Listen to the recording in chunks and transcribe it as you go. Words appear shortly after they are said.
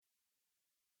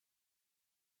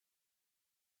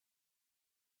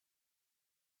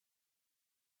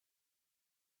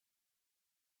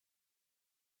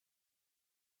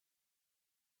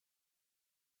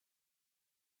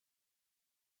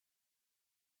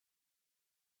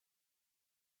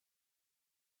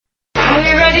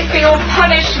ready for your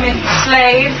punishment,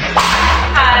 slave.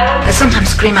 I sometimes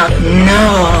scream out,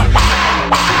 no.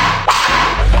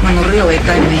 When really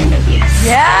I mean, yes.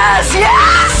 Yes,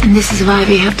 yes! And this is why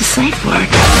we have the safe word.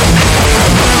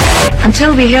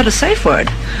 Until we hear the safe word,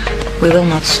 we will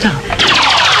not stop.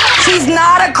 She's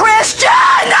not a Christian!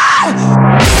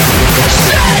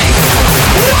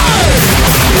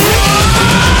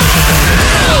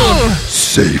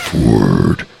 Safe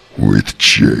word with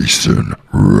Jason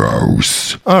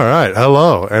Rouse. All right,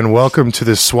 hello, and welcome to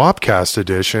the Swapcast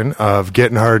edition of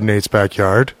Getting Hard in Nate's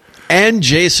Backyard. And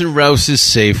Jason Rouse's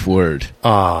safe word.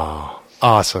 Ah,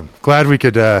 awesome. Glad we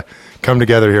could come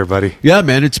together here, buddy. Yeah,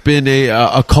 man, it's been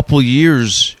a couple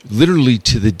years, literally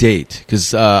to the date,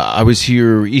 because I was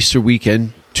here Easter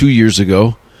weekend 2 years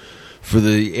ago for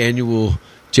the annual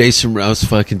Jason Rouse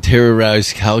fucking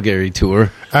Terrorize Calgary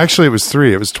tour. Actually, it was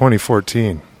 3. It was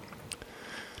 2014.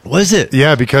 Was it?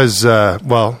 Yeah, because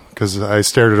I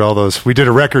stared at all those. We did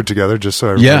a record together, just so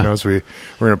everybody knows we're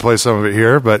going to play some of it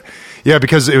here. But yeah,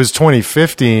 because it was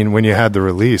 2015 when you had the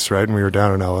release, right? And we were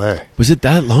down in L.A. Was it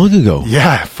that long ago?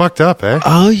 Yeah, fucked up, eh?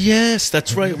 Oh, yes,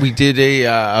 that's right. We did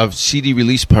a CD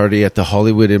release party at the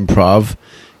Hollywood Improv.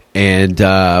 And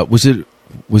was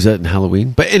that in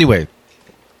Halloween? But anyway,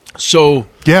 so...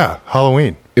 Yeah,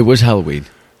 Halloween. It was Halloween.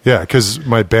 Yeah, because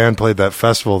my band played that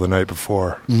festival the night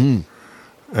before. Mm-hmm.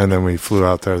 And then we flew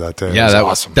out there that day. Yeah, was that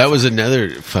awesome. That was another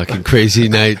fucking crazy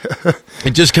night.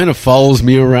 It just kind of follows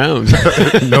me around.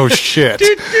 No shit.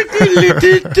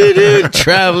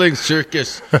 Traveling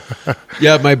circus.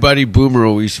 Yeah, my buddy Boomer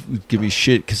always would give me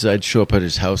shit because I'd show up at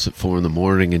his house at 4 a.m.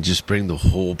 and just bring the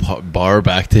whole bar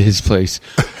back to his place,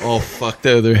 all fucked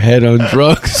out of their head on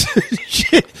drugs.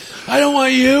 Shit. I don't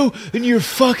want you and your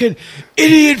fucking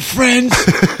idiot friends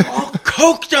all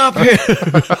coked up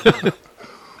here.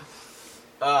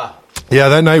 Yeah,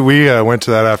 that night we went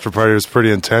to that after party. It was pretty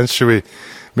intense. Should we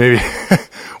maybe...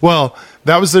 Well,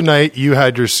 that was the night you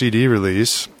had your CD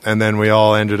release, and then we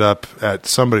all ended up at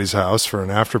somebody's house for an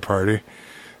after party.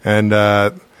 And,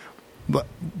 well,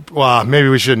 maybe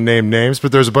we shouldn't name names,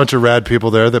 but there's a bunch of rad people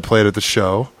there that played at the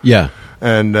show. Yeah.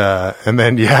 And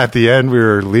then, yeah, at the end we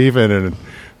were leaving, and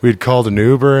we'd called an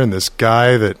Uber, and this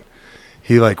guy that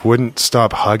he, like, wouldn't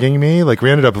stop hugging me. Like, we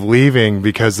ended up leaving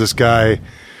because this guy...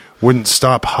 wouldn't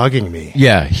stop hugging me.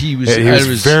 Yeah, he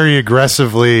was very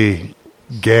aggressively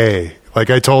gay.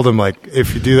 Like I told him, like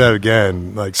if you do that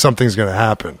again, like something's going to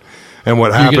happen. And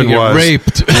what happened was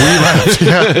raped. We left.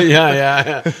 Yeah.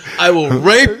 yeah. I will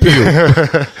rape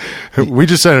you. We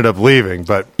just ended up leaving,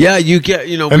 but yeah, you get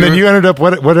And then you ended up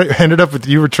what ended up with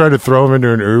you were trying to throw him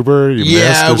into an Uber. You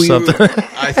missed or something.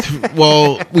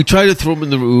 We tried to throw him in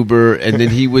the Uber, and then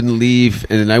he wouldn't leave.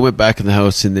 And then I went back in the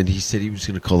house, and then he said he was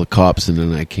going to call the cops, and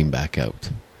then I came back out.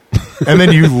 And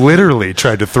then you literally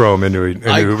tried to throw him into an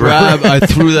Uber. I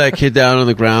threw that kid down on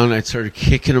the ground. I started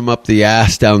kicking him up the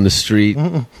ass down the street.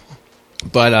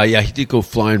 But, yeah, he did go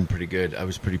flying pretty good. I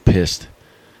was pretty pissed.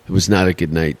 It was not a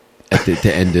good night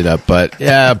to end it up. But,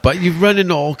 yeah, but you run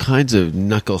into all kinds of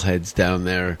knuckleheads down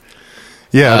there.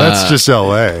 Yeah, that's just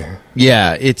L.A.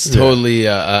 Yeah, it's totally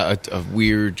a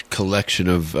weird collection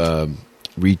of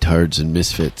retards and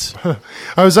misfits.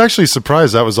 I was actually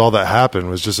surprised that was all that happened,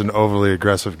 was just an overly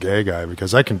aggressive gay guy,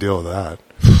 because I can deal with that.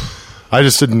 I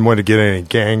just didn't want to get any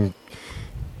gang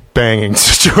banging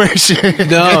situation.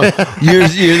 No,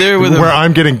 you're there with where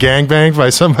I'm getting gang banged by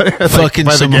somebody, fucking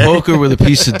by some hooker with a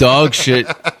piece of dog shit,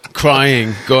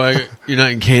 crying, going, "You're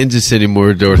not in Kansas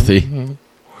anymore, Dorothy." Mm-hmm.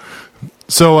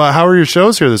 So, how are your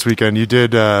shows here this weekend? You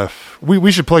did.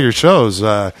 We should plug your shows.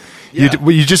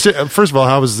 You just first of all,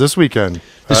 how was this weekend?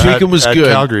 This weekend was at good.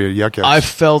 Calgary, Yuck Yucks. I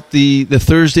felt the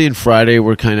Thursday and Friday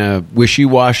were kind of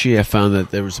wishy-washy. I found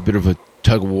that there was a bit of a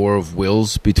tug of war of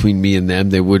wills between me and them.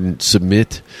 They wouldn't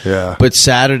submit. Yeah. But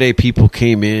Saturday, people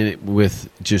came in with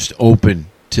just open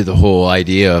to the whole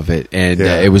idea of it, and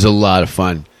it was a lot of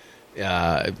fun.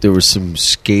 There were some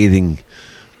scathing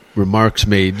remarks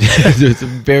made to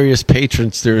various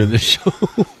patrons during the show.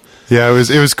 Yeah,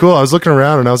 it was cool. I was looking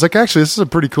around and I was like, actually, this is a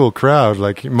pretty cool crowd.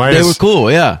 Like, they were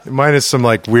cool, yeah. Minus some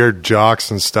like weird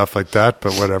jocks and stuff like that,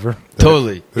 but whatever.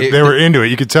 Totally. They were into it.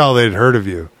 You could tell they'd heard of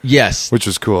you. Yes. Which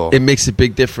was cool. It makes a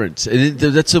big difference. And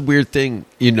that's a weird thing,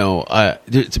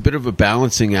 it's a bit of a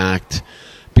balancing act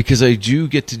because I do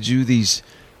get to do these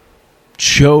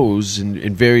shows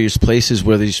in various places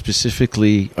where they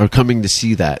specifically are coming to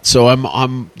see that. So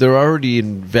they're already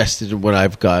invested in what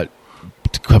I've got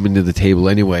coming to the table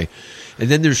anyway. And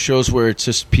then there's shows where it's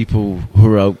just people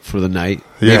who are out for the night.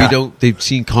 Yeah. They've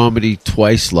seen comedy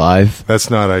twice live. That's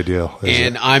not ideal.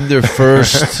 And I'm their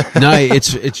first night.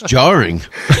 It's jarring.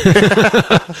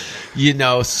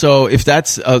 So if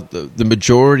that's the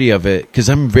majority of it, because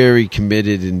I'm very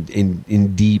committed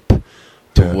in deep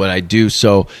to what I do.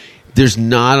 So there's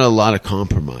not a lot of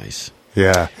compromise.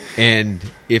 Yeah. And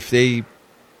if they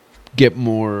get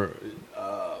more,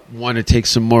 want to take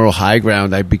some moral high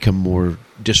ground, I become more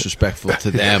disrespectful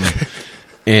to them.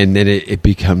 And then it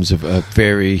becomes a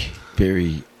very,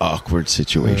 very awkward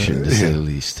situation, to say the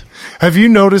least. Have you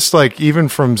noticed, like, even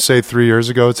from, say, 3 years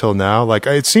ago till now, like,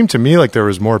 it seemed to me like there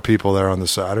was more people there on the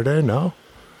Saturday, no?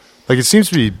 Like, it seems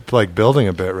to be, like, building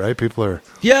a bit, right? People are...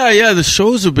 Yeah, the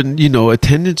shows have been,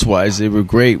 attendance-wise, they were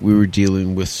great. We were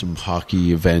dealing with some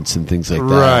hockey events and things like that.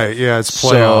 Right, yeah, it's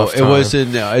playoff So it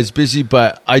wasn't as busy,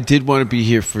 but I did want to be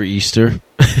here for Easter.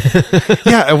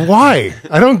 Yeah, why?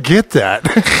 I don't get that.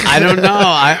 I don't know.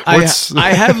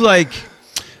 I have, like,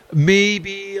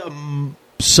 maybe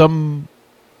some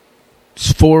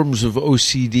forms of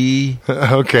OCD.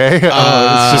 Okay. It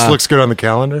just looks good on the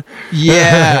calendar.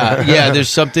 Yeah. There's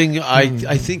something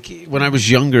I think when I was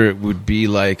younger, it would be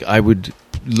like I would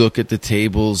look at the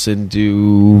tables and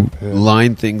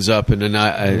line things up and then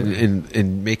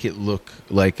and make it look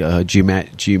like a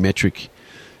geometric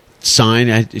sign.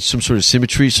 It's some sort of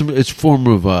symmetry. It's a form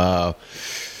of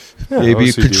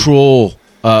maybe OCD. control,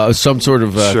 some sort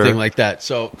of Sure. thing like that.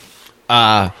 So.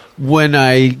 When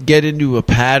I get into a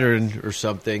pattern or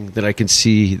something that I can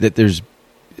see that there's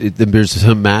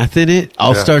some math in it,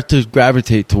 I'll start to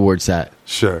gravitate towards that.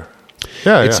 Sure.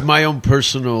 Yeah, It's my own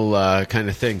personal kind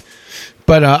of thing.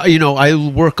 But, I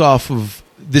work off of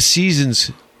the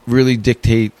seasons really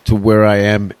dictate to where I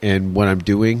am and what I'm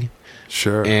doing.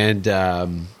 Sure.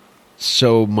 And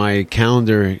so my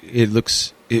calendar, it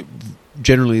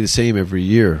generally the same every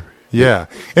year. Yeah.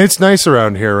 And it's nice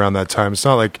around here around that time. It's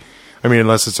not like, I mean,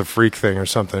 unless it's a freak thing or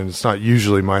something, it's not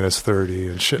usually minus 30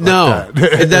 and shit like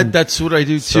that. And that's what I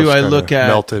do too. I look at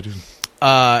melted.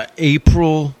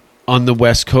 April on the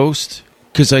West Coast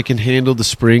because I can handle the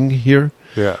spring here.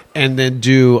 Yeah. And then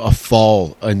do a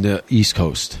fall on the East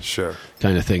Coast. Sure.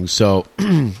 Kind of thing. So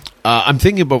I'm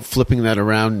thinking about flipping that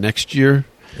around next year.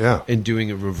 Yeah. And doing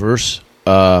a reverse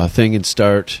thing and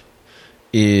start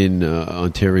in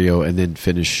Ontario and then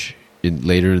finish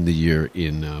later in the year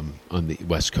on the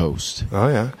West Coast. Oh,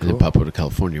 yeah. And then pop out to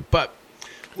California. But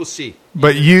we'll see.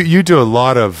 But you do a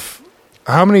lot of...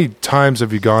 How many times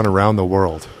have you gone around the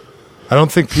world? I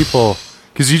don't think people...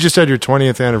 Because you just had your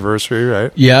 20th anniversary,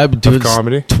 right? Yeah, I've been doing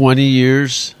comedy. 20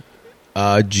 years.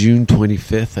 June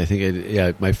 25th, I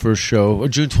think. My first show. Or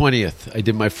June 20th, I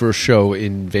did my first show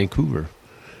in Vancouver.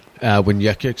 When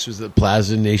Yuck Yucks was at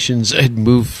Plaza Nations, I'd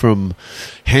moved from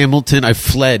Hamilton. I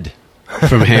fled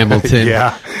from Hamilton.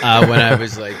 Yeah. When I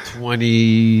was like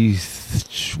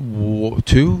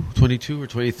 22 or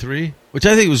 23, which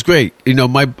I think was great.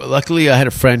 Luckily I had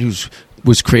a friend who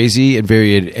was crazy and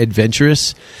very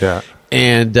adventurous. Yeah.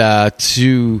 And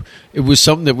it was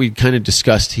something that we kind of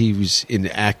discussed. He was in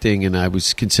acting, and I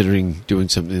was considering doing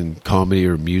something in comedy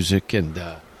or music. And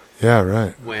yeah,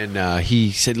 right. when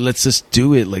he said, "Let's just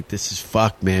do it," like, this is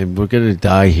fuck, man. We're gonna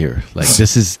die here. Like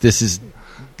this is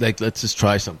like, let's just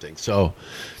try something. So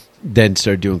then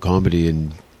started doing comedy,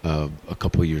 and a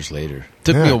couple of years later, it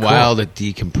took me a while to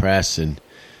decompress and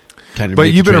kind of. But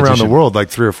make you've the been around the transition. world like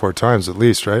 3 or 4 times at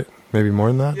least, right? Maybe more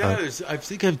than that. Yeah, I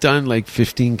think I've done like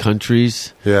 15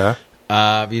 countries. Yeah.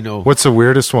 What's What's the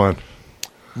weirdest one?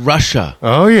 Russia?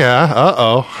 Oh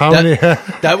yeah. How many?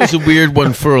 That was a weird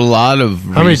one for a lot of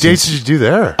reasons. How many dates did you do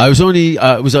there? I was only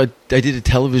I did a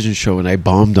television show and I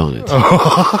bombed on it.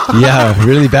 Yeah,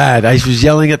 really bad. I was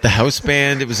yelling at the house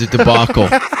band. It was a debacle.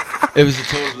 It was a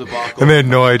total debacle. And they had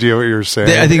no idea what you were saying.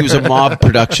 I think it was a mob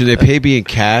production. They paid me in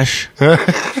cash.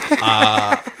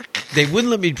 They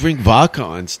wouldn't let me drink vodka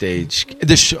on stage.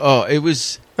 It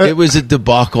was a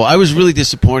debacle. I was really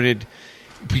disappointed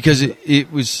because it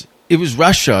was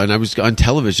Russia and I was on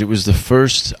television. It was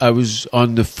I was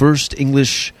on the first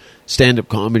English stand-up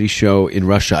comedy show in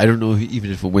Russia. I don't know even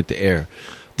if it went to air.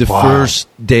 The first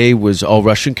day was all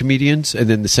Russian comedians, and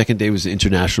then the second day was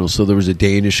international. So there was a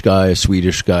Danish guy, a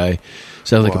Swedish guy,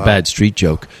 sounded like a bad street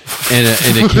joke, and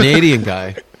a Canadian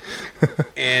guy.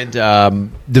 And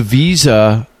the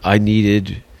visa I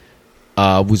needed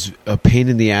was a pain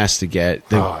in the ass to get.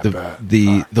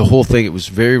 The whole thing, it was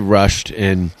very rushed,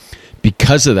 and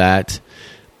because of that,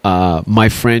 my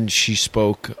friend, she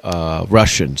spoke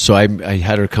Russian, so I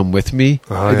had her come with me.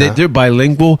 Oh, yeah. They're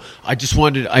bilingual. I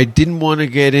didn't want to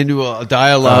get into a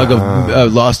dialogue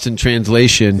of lost in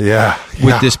translation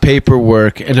with this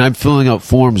paperwork, and I'm filling out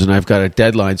forms, and I've got a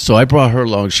deadline. So I brought her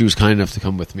along. She was kind enough to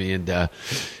come with me, and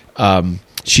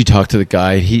she talked to the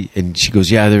guy, and she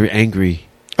goes, yeah, they're angry.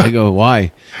 I go,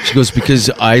 why? She goes, because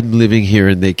I'm living here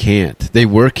and they can't. They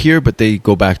work here, but they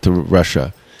go back to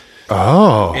Russia.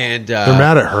 Oh, and they're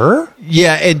mad at her.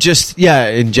 Yeah, and just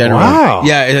in general. Wow.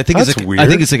 Yeah, and I think That's it's like, weird. I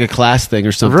think it's like a class thing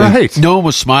or something. Right. No one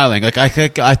was smiling. Like I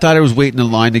thought I was waiting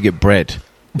in line to get bread.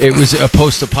 It was a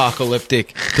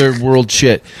post-apocalyptic third world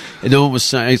shit, and no one was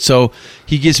signing. So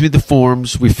he gives me the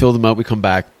forms. We fill them out. We come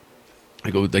back.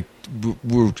 I go, like,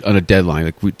 we're on a deadline.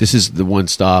 Like this is the one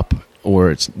stop,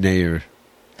 or it's nay or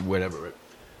whatever.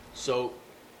 So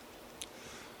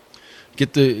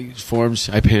get the forms.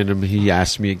 I hand him. He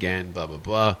asked me again, blah, blah,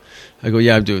 blah. I go,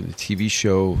 yeah, I'm doing the TV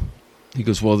show. He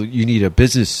goes, well, you need a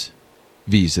business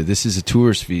visa. This is a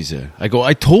tourist visa. I go,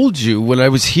 I told you when I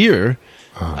was here.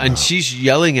 And she's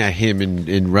yelling at him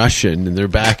in Russian, and they're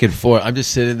back and forth. I'm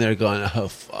just sitting there going, oh,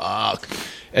 fuck.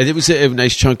 And it was a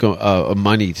nice chunk of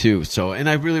money, too. So, and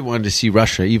I really wanted to see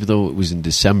Russia, even though it was in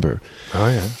December. Oh,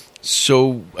 yeah.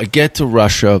 So I get to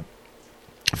Russia.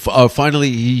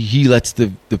 Finally, he lets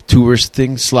the tourist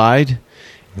thing slide,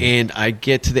 and I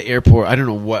get to the airport. I don't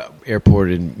know what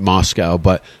airport in Moscow,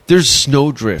 but there's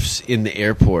snowdrifts in the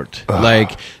airport.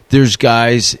 Like there's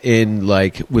guys in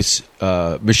with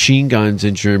machine guns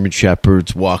and German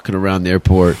shepherds walking around the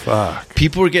airport. Fuck.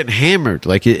 People are getting hammered.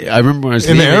 I remember when I was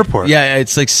in the leaving, airport. Yeah,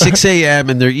 it's like 6 a.m.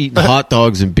 and they're eating hot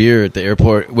dogs and beer at the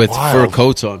airport with fur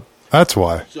coats on. That's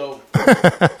why. So.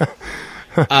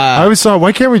 I always thought,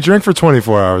 why can't we drink for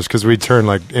 24 hours? Because we turn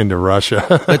into Russia.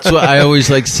 That's what I always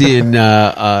like seeing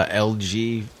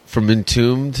LG from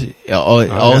Entombed.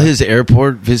 All his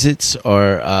airport visits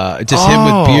are just him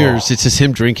with beers. It's just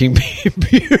him drinking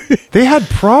beer. They had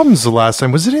problems the last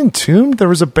time. Was it Entombed? There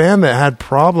was a band that had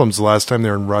problems the last time they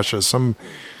were in Russia. Some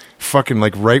fucking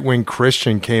right-wing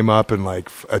Christian came up and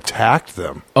attacked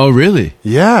them. Oh, really?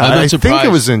 Yeah, I surprised. think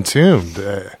it was Entombed.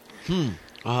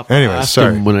 Anyway,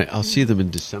 sorry. When I'll see them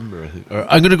in December. I think. Or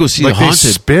I'm going to go see the they Haunted.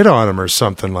 spit on him or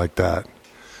something like that.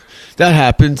 That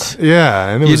happens. Yeah,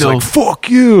 and it was like, fuck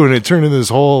you, and it turned into this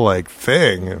whole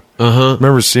thing. I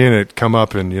remember seeing it come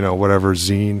up in whatever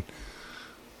zine.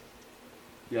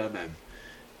 Yeah, man.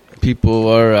 People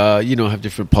are have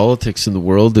different politics in the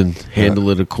world and handle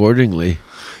it accordingly.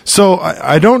 So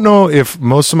I don't know if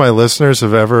most of my listeners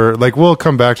have ever we'll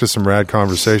come back to some rad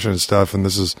conversation and stuff, and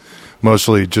this is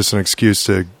mostly just an excuse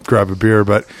to grab a beer,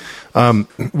 but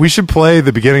we should play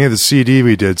the beginning of the CD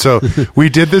we did. So we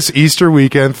did this Easter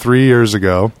weekend 3 years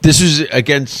ago. This was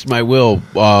against my will.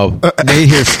 Nate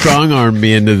here strong-armed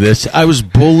me into this. I was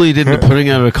bullied into putting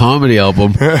out a comedy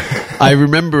album. I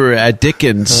remember at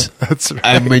Dickens, That's right.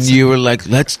 and when you were like,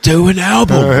 let's do an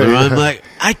album. And I'm like,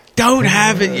 I don't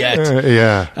have it yet.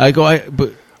 Yeah. I go, I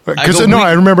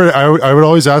remember I would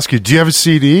always ask you, do you have a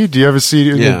CD? Do you have a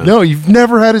CD? Yeah. No, you've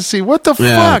never had a CD. What the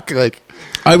fuck?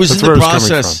 I was That's in the where it was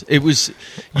coming process.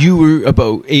 You were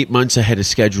about 8 months ahead of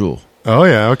schedule. Oh,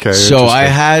 yeah, okay. So I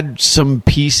had some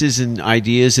pieces and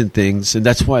ideas and things, and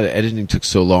that's why the editing took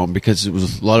so long, because it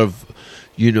was a lot of,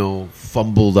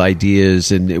 fumbled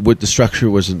ideas, and the structure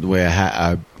wasn't the way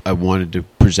I wanted to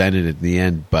present it in the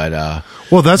end. But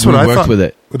that's what I worked thought with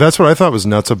it. That's what I thought was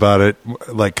nuts about it.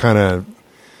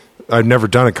 I'd never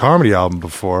done a comedy album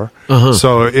before,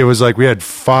 so it was we had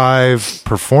 5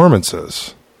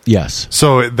 performances. Yes.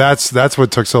 So that's what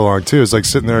took so long too. It's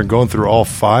sitting there and going through all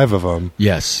 5 of them.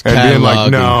 Yes. And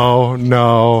being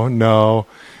no.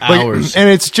 Hours. And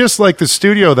it's just like the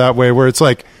studio that way, where it's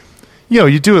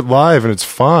you do it live and it's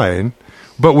fine.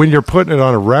 But when you're putting it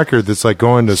on a record that's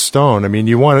going to stone, I mean,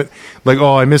 you want it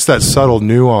I missed that subtle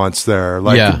nuance there.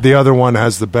 The other one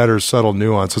has the better subtle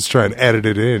nuance. Let's try and edit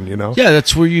it in, Yeah,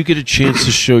 that's where you get a chance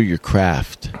to show your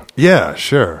craft. Yeah,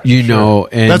 sure.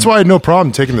 And that's why I had no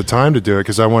problem taking the time to do it,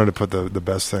 because I wanted to put the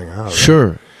best thing out.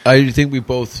 Sure. Right? I think we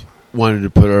both wanted to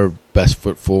put our best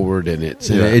foot forward in it.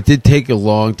 So yeah. It did take a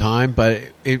long time, but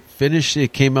it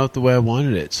came out the way I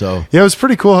wanted it. So yeah, it was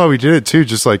pretty cool how we did it too,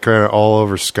 just kind of all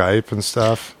over Skype and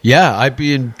stuff. Yeah, I'd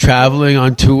be traveling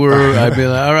on tour. I'd be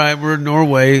like, all right, we're in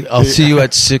Norway. I'll see you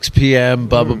at 6 p.m.,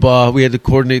 blah, blah, blah. We had to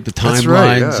coordinate the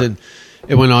timelines, and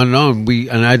it went on and on.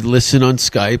 And I'd listen on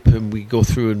Skype, and we go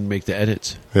through and make the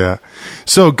edits. Yeah.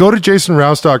 So go to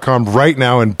jasonrouse.com right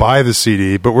now and buy the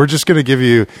CD, but we're just going to give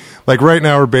you, right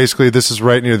now, this is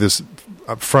right near this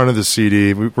front of the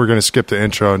CD. We're going to skip the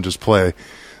intro and just play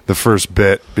the first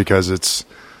bit, because it's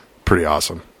pretty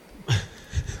awesome.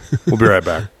 We'll be right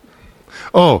back.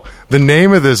 Oh, the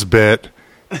name of this bit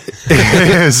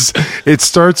is, it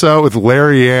starts out with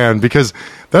Larry Ann, because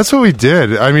that's what we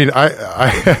did. I mean,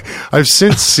 I've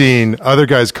since seen other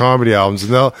guys' comedy albums,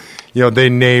 and they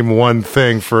name one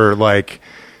thing for like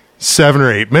 7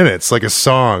 or 8 minutes, like a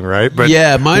song, right? But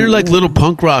yeah, mine are like little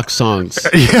punk rock songs.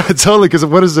 Yeah, totally. Because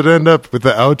what does it end up with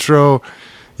the outro?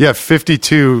 Yeah,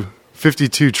 52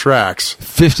 tracks.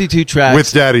 52 tracks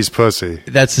with Daddy's Pussy.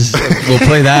 We'll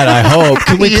play that, I hope.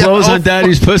 Can we close on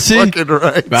Daddy's Pussy? Fucking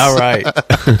right. All right.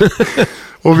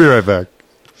 We'll be right back.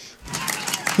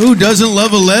 Who doesn't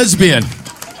love a lesbian?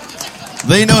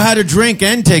 They know how to drink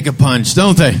and take a punch,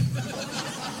 don't they?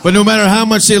 But no matter how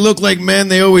much they look like men,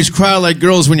 they always cry like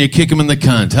girls when you kick them in the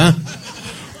cunt, huh?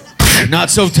 Not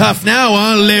so tough now,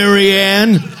 huh, Larry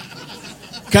Ann?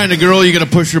 Kind of girl you gonna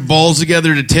push your balls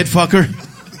together to tit fuck her?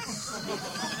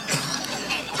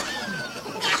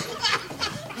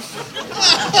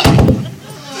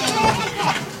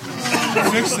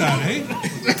 Fix that, eh?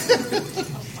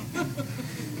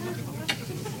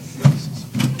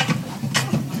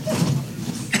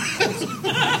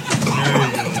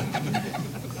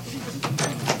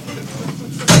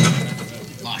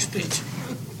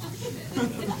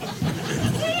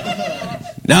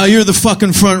 Now you're the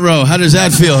fucking front row. How does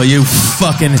that feel, you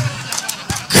fucking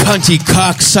cunty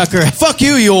cocksucker? Fuck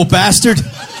you, you old bastard.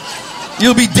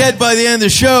 You'll be dead by the end of the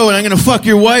show, and I'm going to fuck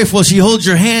your wife while she holds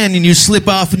your hand and you slip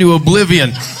off into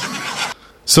oblivion.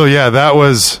 So, yeah, that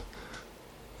was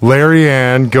Larry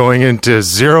Ann going into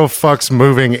Zero Fucks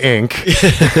Moving Inc.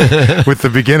 with the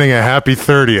beginning of Happy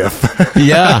 30th.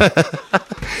 Yeah.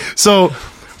 So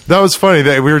that was funny.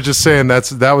 That we were just saying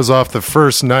that was off the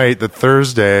first night, the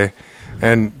Thursday.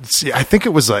 And see, I think it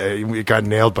was it got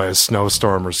nailed by a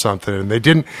snowstorm or something. And they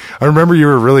didn't. I remember you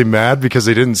were really mad because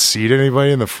they didn't seat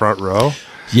anybody in the front row.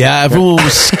 Yeah, everyone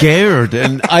was scared,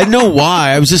 and I know why.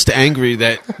 I was just angry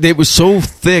that it was so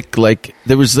thick. Like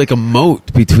there was like a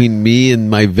moat between me and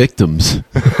my victims, and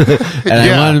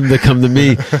I wanted them to come to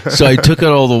me, so I took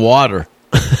out all the water.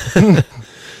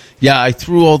 Yeah, I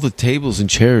threw all the tables and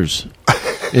chairs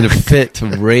in a fit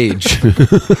of rage.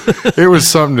 It was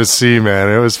something to see, man.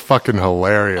 It was fucking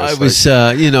hilarious. I was,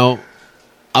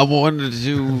 I wanted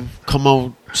to come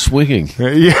out swinging.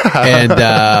 Yeah, and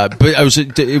but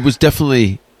it was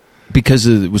definitely because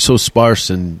it was so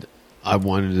sparse, and I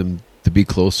wanted them to be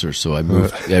closer, so I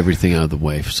moved everything out of the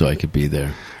way so I could be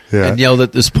there. Yeah. And yelled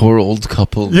at this poor old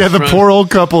couple. Yeah, the poor old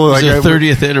couple. It was their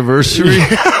 30th anniversary.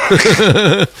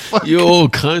 You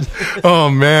old cunt. Oh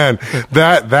man,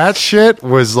 that shit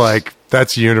was like,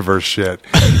 that's universe shit.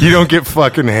 You don't get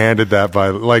fucking handed that by,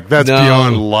 like, that's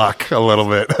beyond luck a little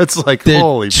bit. That's like,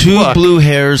 holy two fuck. Blue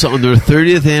hairs on their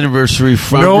 30th anniversary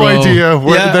front row. No idea.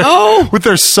 With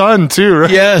their son too, right?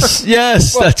 Yes,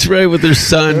 that's right, with their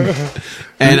son.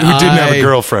 And who didn't have a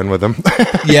girlfriend with him.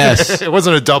 Yes. It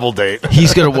wasn't a double date.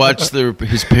 He's going to watch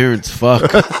his parents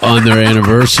fuck on their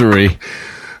anniversary.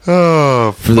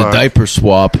 Oh, for the diaper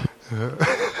swap.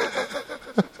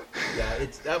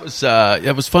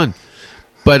 That was fun.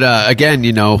 But again,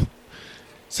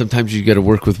 sometimes you got to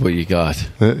work with what you got.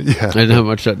 Yeah. I didn't have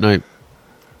much that night.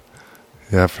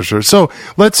 Yeah, for sure. So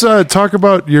let's talk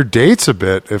about your dates a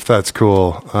bit, if that's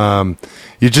cool.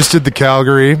 You just did the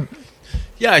Calgary.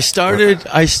 Yeah, I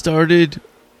started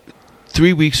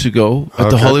 3 weeks ago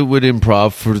at the Hollywood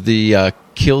Improv for the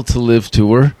Kill to Live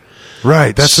tour.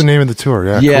 Right, that's the name of the tour.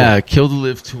 Yeah, yeah, cool. Kill to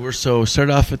Live tour. So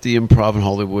started off at the Improv in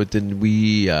Hollywood, then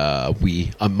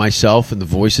myself and the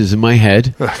voices in my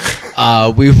head,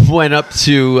 we went up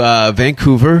to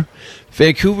Vancouver.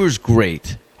 Vancouver's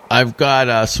great. I've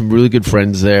got some really good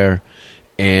friends there,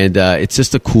 and it's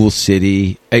just a cool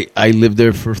city. I lived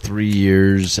there for 3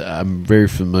 years. I'm very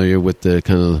familiar with the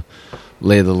kind of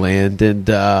lay of the land, and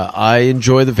I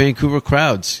enjoy the Vancouver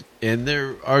crowds, and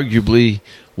they're arguably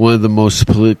one of the most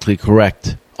politically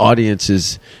correct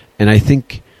audiences, and I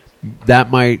think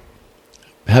that might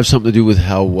have something to do with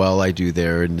how well I do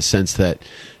there, in the sense that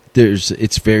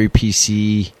it's very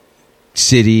PC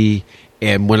city,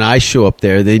 and when I show up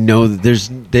there, they know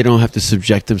that they don't have to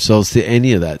subject themselves to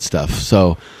any of that stuff.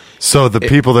 So the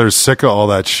people that are sick of all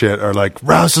that shit are like,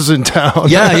 Rouse is in town.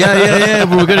 Yeah.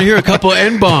 We're going to hear a couple of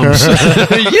N-bombs.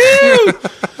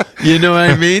 You know what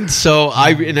I mean? So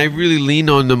I really lean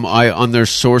on them on their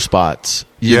sore spots.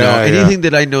 Anything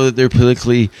that I know that they're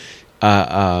politically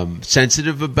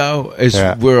sensitive about is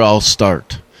where I'll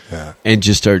start and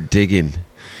just start digging.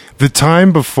 The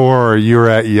time before you were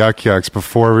at Yuck Yucks,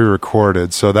 before we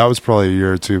recorded, so that was probably a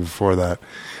year or two before that.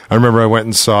 I remember I went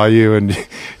and saw you, and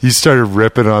you started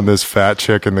ripping on this fat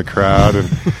chick in the crowd, and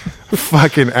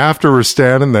fucking after we're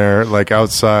standing there, like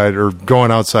outside or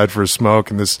going outside for a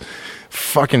smoke, and this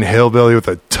fucking hillbilly with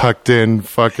a tucked in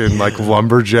fucking like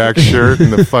lumberjack shirt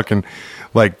and the fucking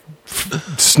like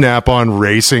snap-on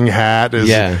racing hat is,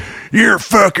 you're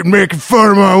fucking making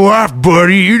fun of my wife,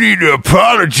 buddy. You need to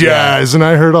apologize. And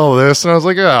I heard all this, and I was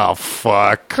like, oh,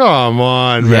 fuck. Come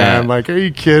on, man. Like, are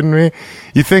you kidding me?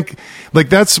 You think, like,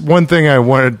 that's one thing I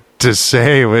wanted to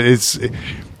say.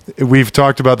 We've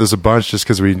talked about this a bunch just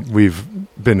because we've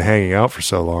been hanging out for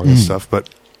so long and stuff, but,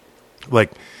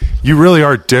 like, you really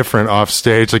are different off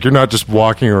stage. Like, you're not just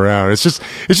walking around. It's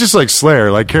just like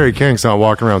Slayer. Like, Kerry King's not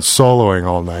walking around soloing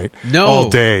all night, all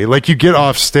day. Like, you get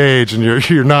off stage and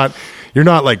you're not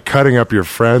like cutting up your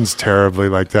friends terribly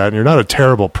like that, and you're not a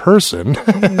terrible person.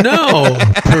 No,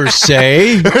 per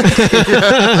se.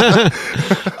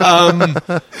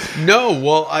 No,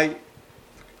 well,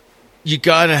 you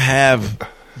gotta have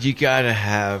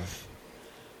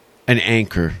an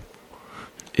anchor.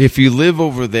 If you live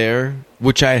over there,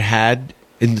 which I had,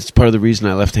 and it's part of the reason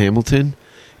I left Hamilton,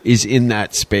 is in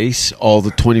that space all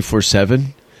the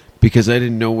 24/7, because I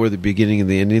didn't know where the beginning and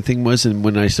the ending thing was. And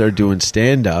when I started doing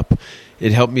stand-up,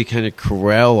 it helped me kind of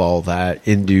corral all that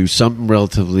into something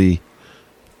relatively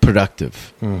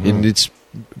productive. Mm-hmm. And it's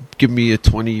given me a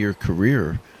 20-year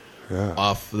career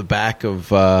off the back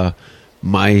of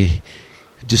my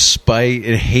despite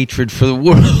and hatred for the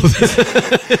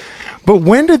world. But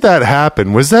when did that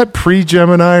happen? Was that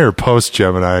pre-Gemini or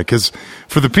post-Gemini? Because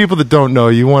for the people that don't know,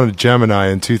 you won a Gemini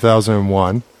in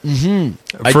 2001.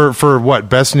 Mm-hmm. For what?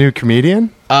 Best New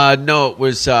Comedian? No, it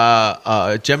was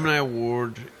Gemini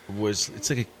Award.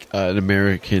 It's like an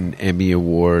American Emmy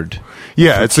Award.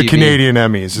 Yeah, it's TV. the Canadian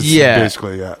Emmys. It's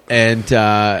basically, and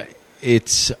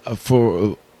it's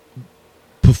for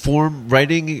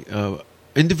writing,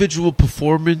 individual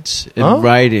performance and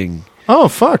writing. Oh,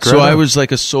 fuck. So I was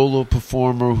like a solo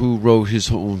performer who wrote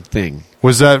his own thing.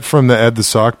 Was that from the Ed the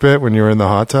Sock bit when you were in the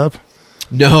hot tub?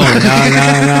 No.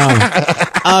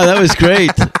 Oh, that was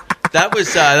great. That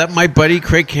was my buddy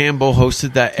Craig Campbell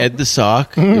hosted that Ed the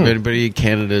Sock. If anybody in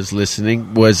Canada is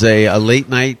listening, was a late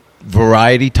night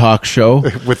variety talk show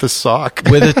with a sock.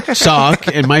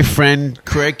 And my friend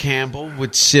Craig Campbell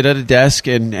would sit at a desk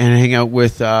and hang out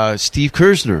with Steve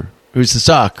Kersner, who's the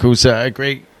Sock, who's a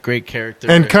great character.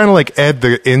 And kind of like Ed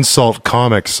the insult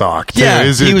comic sock, too. Yeah,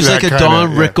 he was like a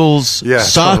Don Rickles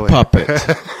sock puppet.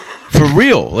 For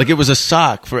real. Like, it was a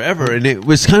sock forever. And it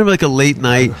was kind of like a late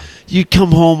night. You'd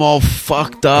come home all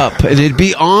fucked up. And it'd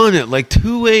be on at like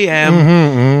 2 a.m.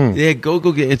 Mm-hmm. They had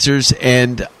go-go answers.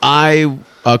 And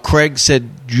Craig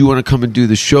said, do you want to come and do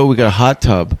the show? We got a hot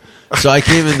tub. So I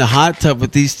came in the hot tub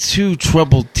with these two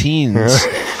troubled teens.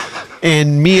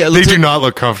 And me, they do not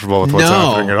look comfortable with what's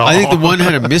happening at all. I think the one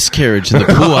had a miscarriage in the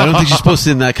pool. I don't think you're supposed to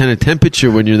be in that kind of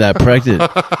temperature when you're that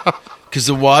pregnant. Because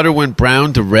the water went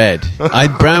brown to red.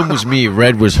 Brown was me,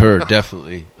 red was her,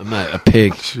 definitely. I'm not a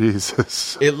pig.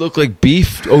 Jesus. It looked like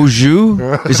beef au jus.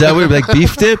 Is that what, like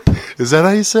beef dip? Is that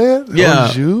how you say it?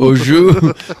 Yeah. Au jus.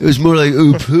 It was more like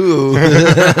ooh poo.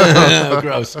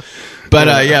 Gross. But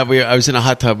I was in a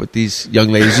hot tub with these young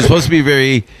ladies. It was supposed to be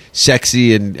very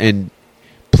sexy and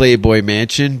Playboy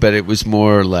Mansion, but it was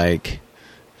more like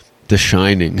The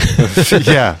Shining.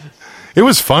 Yeah. It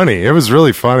was funny. It was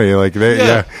really funny. Like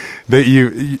you're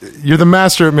the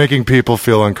master at making people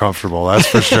feel uncomfortable. That's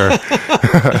for sure.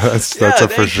 that's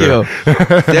for sure.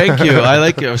 Thank you. I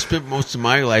like it. I've spent most of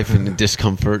my life in the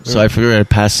discomfort, so I figured I'd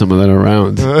pass some of that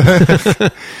around.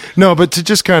 No, but to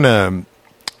just kind of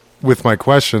with my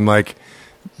question, like,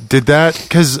 did that,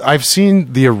 because I've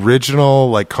seen the original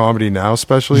like Comedy Now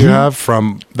special you have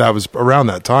from that was around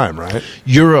that time, right?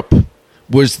 Europe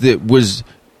was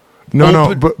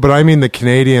No, but I mean the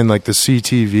Canadian, like the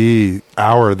CTV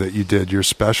hour that you did, your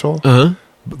special.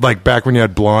 Like back when you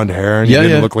had blonde hair and you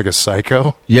didn't look like a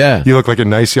psycho. Yeah. You looked like a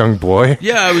nice young boy.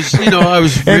 Yeah, I was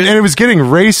and it was getting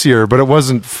racier, but it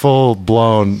wasn't full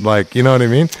blown, like, you know what I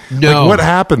mean? No. Like, what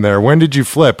happened there? When did you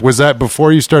flip? Was that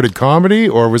before you started comedy,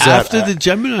 or was that after the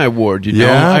Gemini Award, you know?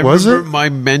 Yeah, I was remember it? My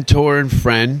mentor and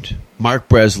friend, Mark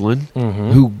Breslin,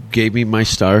 who gave me my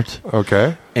start.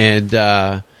 Okay.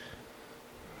 And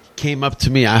came up to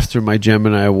me after my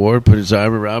Gemini Award, put his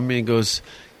arm around me and goes,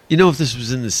 you know, if this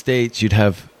was in the States, you'd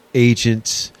have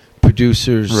agents,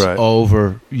 producers all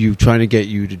over you trying to get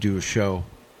you to do a show.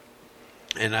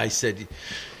 And I said,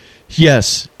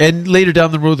 yes. And later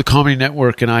down the road, the Comedy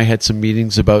Network and I had some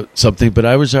meetings about something, but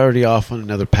I was already off on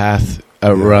another path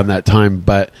around that time.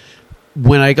 But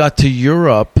when I got to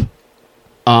Europe,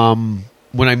 when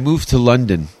I moved to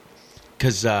London,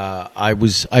 because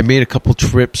I made a couple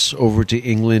trips over to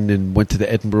England and went to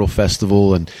the Edinburgh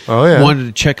Festival and wanted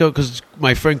to check out, because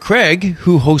my friend Craig,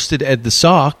 who hosted Ed the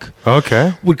Sock,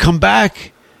 would come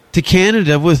back to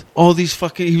Canada with all these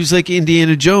fucking. He was like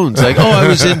Indiana Jones. Like, I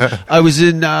was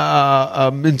in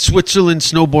Switzerland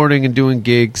snowboarding and doing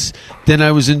gigs. Then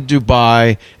I was in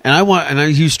Dubai, and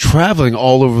he was traveling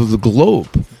all over the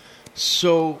globe.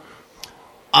 So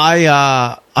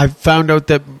I found out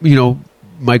that, you know,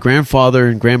 my grandfather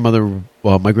and grandmother.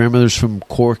 Well, my grandmother's from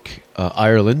Cork,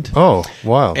 Ireland. Oh,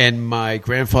 wow! And my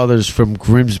grandfather's from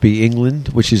Grimsby, England,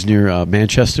 which is near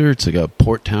Manchester. It's like a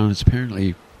port town. It's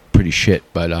apparently pretty shit,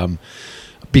 but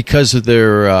because of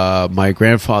their my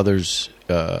grandfather's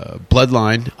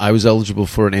bloodline, I was eligible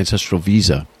for an ancestral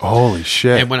visa. Holy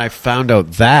shit! And when I found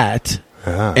out that,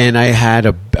 and I had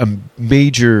a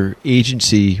major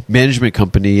agency management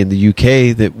company in the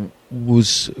UK that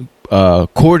was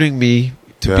courting me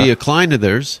to be a client of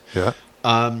theirs.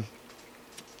 I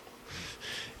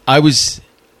was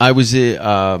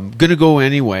going to go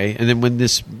anyway, and then when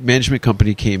this management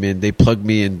company came in, they plugged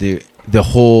me in the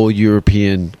whole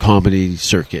European comedy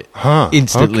circuit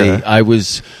instantly. Okay.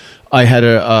 I had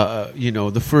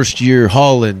the first year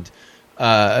Holland,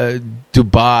 Dubai,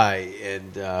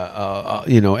 and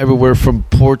everywhere from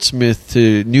Portsmouth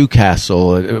to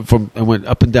Newcastle. I went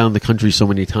up and down the country so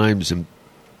many times, and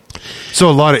so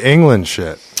a lot of England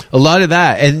shit. A lot of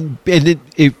that, and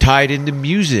it tied into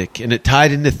music, and it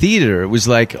tied into theater. It was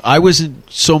like I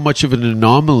wasn't so much of an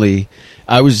anomaly.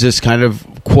 I was just kind of,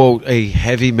 quote, a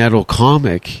heavy metal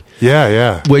comic.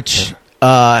 Yeah. Which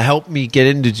helped me get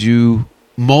into do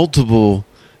multiple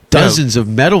dozens of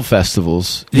metal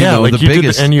festivals. You know, like the you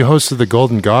biggest. did, and you hosted the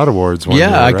Golden God Awards one year,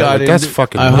 I right? got like, that's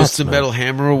fucking I nuts, hosted man. Metal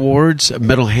Hammer Awards.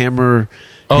 Metal Hammer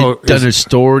Oh, had done a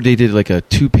store. They did like a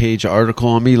 2-page article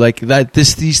on me, like that.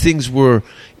 These things were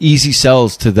easy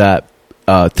sells to that.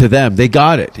 To them, they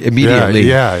got it immediately.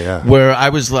 Yeah. Where I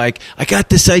was like, I got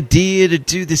this idea to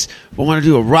do this. I want to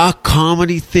do a rock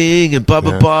comedy thing and blah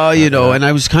blah blah. You know, and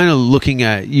I was kind of looking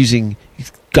at using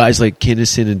guys like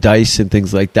Kinnison and Dice and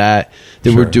things like that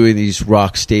were doing these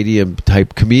rock stadium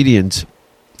type comedians,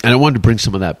 and I wanted to bring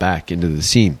some of that back into the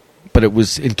scene. But it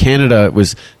was in Canada.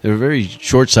 They were very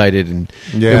short-sighted, and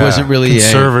it wasn't really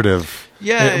conservative.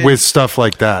 With stuff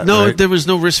like that. No, right? there was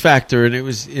no risk factor, and it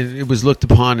was looked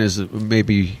upon as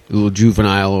maybe a little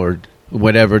juvenile or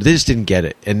whatever. They just didn't get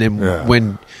it. And then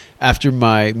when after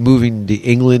my moving to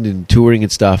England and touring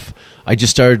and stuff, I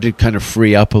just started to kind of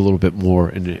free up a little bit more,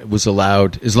 and it was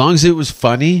allowed, as long as it was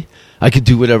funny, I could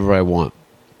do whatever I want.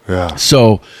 Yeah.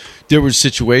 So there were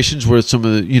situations where some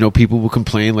of the people would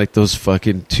complain, like those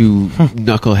fucking two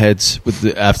knuckleheads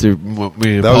after.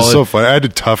 That was so funny. I had a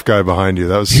tough guy behind you.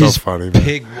 That was so funny. Man.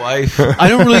 Pig wife. I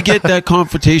don't really get that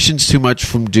confrontations too much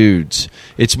from dudes.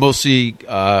 It's mostly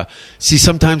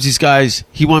sometimes these guys.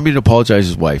 He wanted me to apologize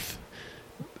to his wife,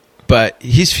 but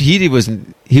he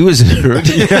wasn't hurt.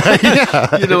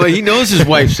 He knows his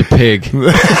wife's a pig.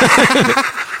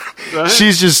 Right?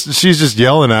 She's just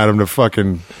yelling at him to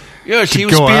fucking. Yeah, she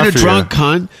was being a drunk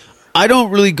cunt. I don't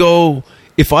really go.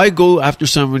 If I go after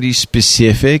somebody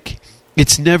specific,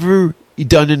 it's never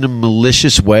done in a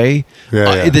malicious way.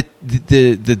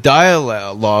 The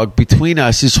dialogue between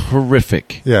us is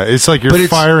horrific. Yeah, it's like you're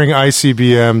firing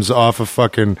ICBMs off a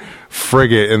fucking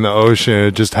frigate in the ocean.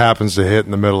 It just happens to hit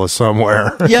in the middle of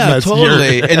somewhere. Yeah,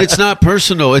 totally. And it's not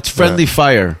personal. It's friendly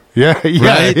fire. Yeah,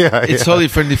 right? It's totally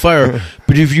friendly fire.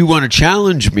 But if you want to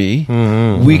challenge me,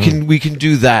 we can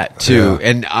do that too. Yeah.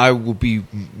 And I will be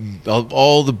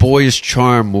all the boyish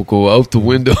charm will go out the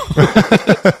window.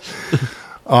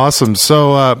 Awesome.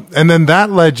 So, and then that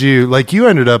led you, like you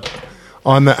ended up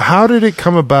on the, how did it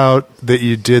come about that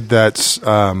you did that?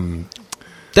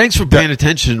 Thanks for paying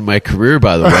attention to my career,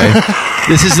 by the way.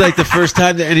 This is like the first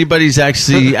time that anybody's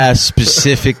actually asked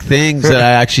specific things that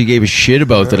I actually gave a shit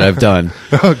about that I've done.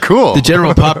 Oh, cool. The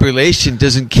general population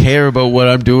doesn't care about what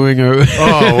I'm doing. Oh,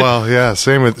 well, yeah.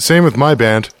 Same with my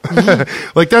band.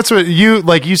 Like that's what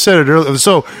you said it earlier.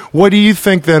 So what do you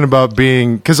think then about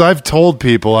being, because I've told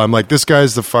people, I'm like, this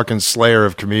guy's the fucking slayer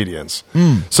of comedians.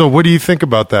 So what do you think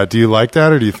about that? Do you like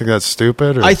that, or do you think that's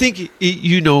stupid? Or? I think,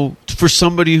 for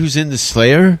somebody who's in the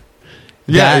Slayer,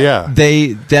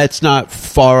 that's not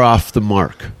far off the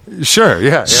mark. Sure,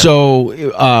 yeah. So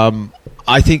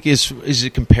I think is a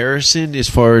comparison as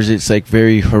far as it's like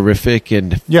very horrific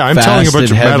and Yeah, I'm fast telling a bunch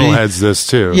of and heavy. metalheads this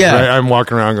too. Yeah. right? I'm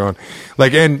walking around going,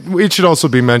 like, and it should also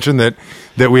be mentioned that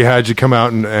we had you come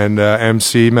out and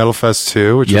MC Metal Fest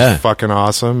 2, which Yeah. was fucking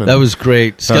awesome. And, That was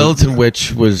great. Skeleton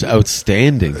Witch was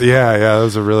outstanding. yeah,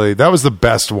 that was the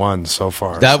best one so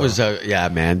far. That so. was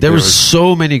man. There was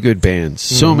so many good bands,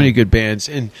 so many good bands,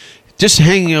 and just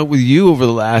hanging out with you over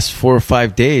the last 4 or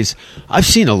 5 days, I've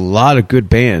seen a lot of good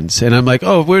bands, and I'm like,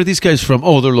 oh, where are these guys from?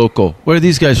 Oh, they're local. Where are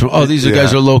these guys from? Oh, these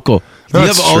guys are local. No, you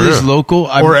have it's all true. these local,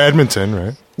 or Edmonton,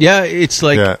 right? yeah, it's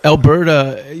like Yeah.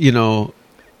 Alberta,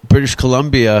 British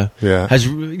Columbia Yeah. has,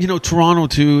 Toronto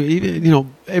too,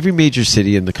 even, every major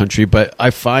city in the country. But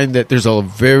I find that there's a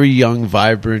very young,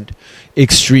 vibrant,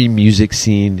 extreme music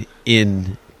scene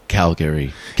in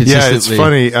Calgary. Yeah, it's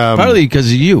funny. Partly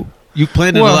because of you. You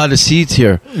planted a lot of seeds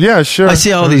here. Yeah, sure. I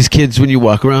see all these kids when you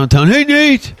walk around town. Hey,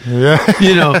 Nate! Yeah.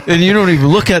 And you don't even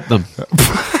look at them. I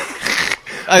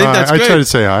think that's great. I try to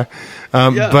say hi.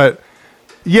 Yeah. But,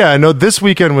 yeah, no, this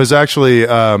weekend was actually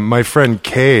my friend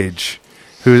Cage,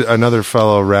 who's another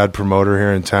fellow rad promoter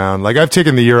here in town. Like, I've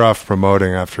taken the year off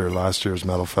promoting after last year's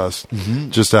Metal Fest,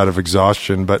 just out of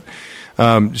exhaustion. But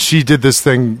she did this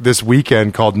thing this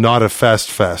weekend called Not a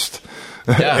Fest Fest.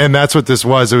 Yeah. And that's what this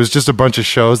was. It was just a bunch of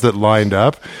shows that lined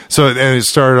up. So, and it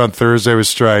started on Thursday with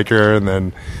Striker, and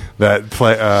then that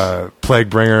Plague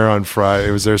Bringer on Friday.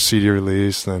 It was their CD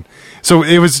release. And so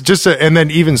it was just, and then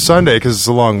even Sunday, because it's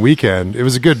a long weekend, it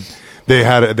was a good. They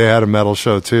had a metal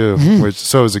show too,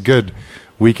 so it was a good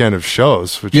weekend of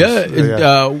shows. Which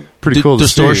is, pretty cool to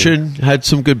see. Distortion had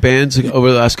some good bands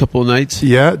over the last couple of nights.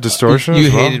 Yeah, Distortion. You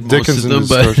as well. hated most Dickens of and them,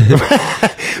 but Distortion.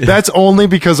 That's only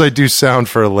because I do sound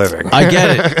for a living. I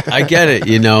get it.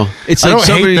 It's I like don't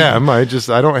somebody, hate them. I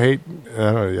don't hate.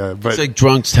 Yeah, but it's like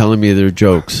drunks telling me their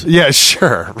jokes. yeah,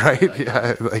 sure, right?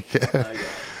 Yeah, like.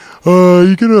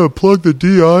 You gonna plug the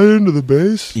DI into the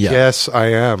bass? Yeah. Yes, I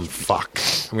am. Fuck.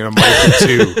 I'm gonna mic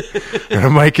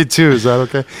it too. Is that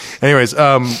okay? Anyways,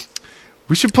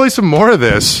 we should play some more of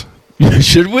this.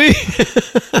 Should we?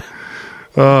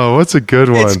 Oh, what's a good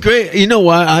one? It's great. You know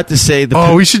what? I have to say.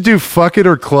 We should do Fuck It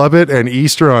or Club It and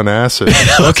Easter on Acid.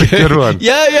 That's a good one.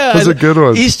 Yeah. That's a good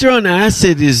one. Easter on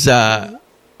Acid is.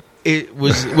 It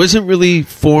wasn't really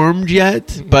formed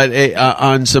yet, but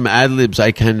on some ad libs,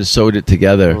 I kind of sewed it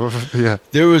together. Yeah.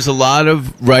 There was a lot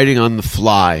of writing on the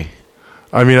fly.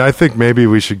 I mean, I think maybe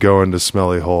we should go into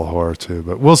Smelly Hole Horror too,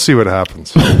 but we'll see what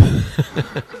happens.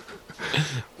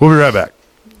 We'll be right back.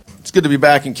 It's good to be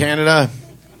back in Canada.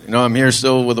 I'm here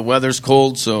still where the weather's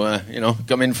cold, so,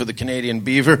 come in for the Canadian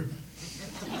beaver.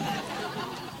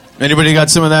 Anybody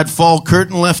got some of that fall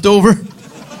curtain left over?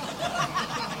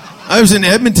 I was in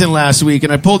Edmonton last week,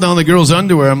 and I pulled down the girl's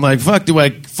underwear. I'm like, fuck, do I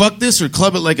fuck this or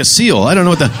club it like a seal? I don't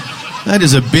know what that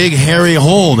is a big, hairy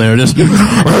hole there. Just we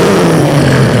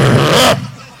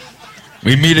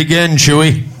meet again,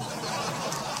 Chewy.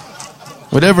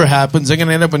 Whatever happens, I'm going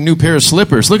to end up with a new pair of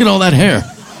slippers. Look at all that hair.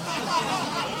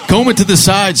 Comb it to the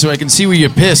side so I can see where you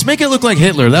piss. Make it look like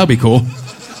Hitler. That would be cool.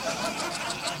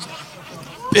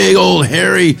 Big old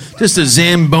hairy, just a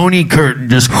Zamboni curtain.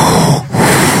 Just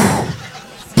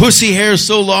pussy hair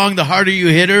so long, the harder you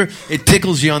hit her, it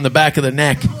tickles you on the back of the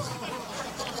neck.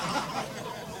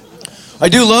 I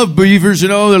do love beavers,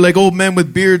 they're like old men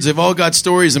with beards. They've all got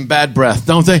stories and bad breath,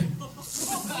 don't they?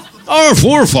 Our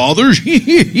forefathers,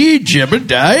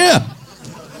 Jebediah.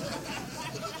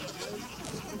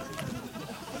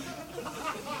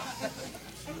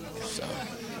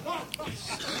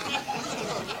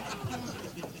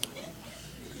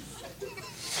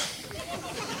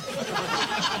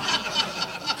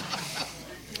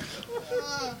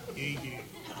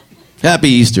 Happy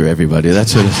Easter, everybody.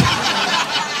 That's what it is.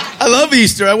 I love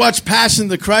Easter. I watch Passion of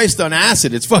the Christ on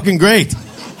acid. It's fucking great.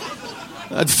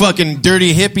 That fucking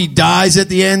dirty hippie dies at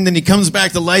the end, and he comes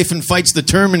back to life and fights the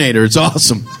Terminator. It's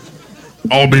awesome.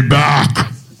 I'll be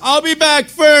back. I'll be back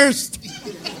first.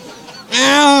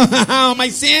 Ow, my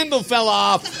sandal fell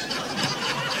off.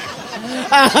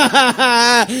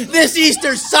 This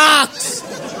Easter sucks.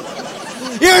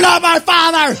 You're not my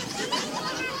father.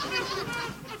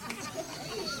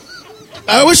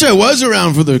 I wish I was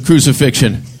around for the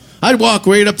crucifixion. I'd walk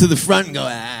right up to the front and go, you're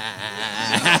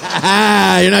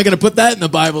not going to put that in the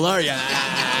Bible, are you?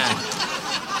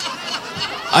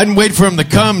 I'd wait for him to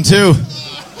come, too.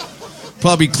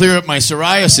 Probably clear up my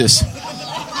psoriasis.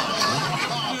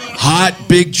 Hot,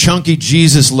 big, chunky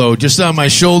Jesus load just on my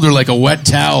shoulder like a wet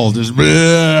towel. Just,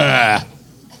 I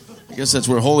guess that's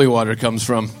where holy water comes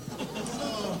from.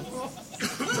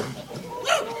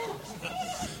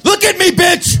 Look at me,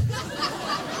 bitch!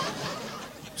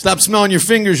 Stop smelling your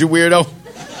fingers, you weirdo.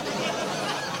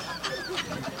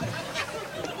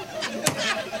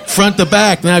 Front to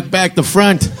back, not back to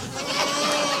front.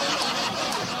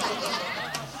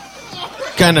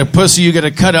 Kind of pussy you got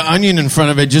to cut an onion in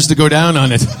front of it just to go down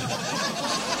on it.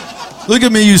 Look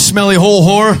at me, you smelly hole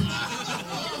whore.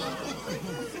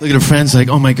 Look at her friends like,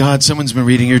 oh my God, someone's been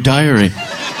reading your diary.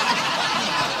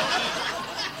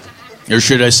 Or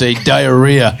should I say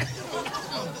diarrhea?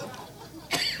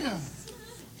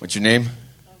 What's your name?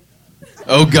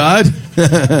 Oh God?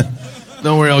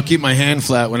 Don't worry, I'll keep my hand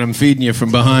flat when I'm feeding you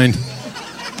from behind.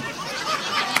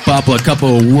 Pop a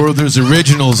couple of Werther's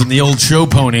Originals in the old show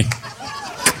pony.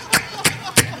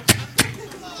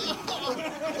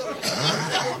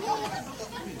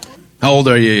 How old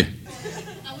are you?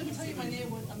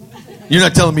 You're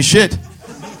not telling me shit.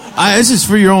 This is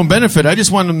for your own benefit. I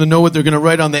just want them to know what they're going to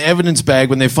write on the evidence bag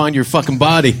when they find your fucking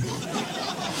body.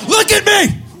 Look at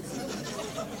me!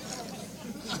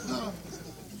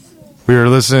 We were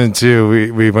listening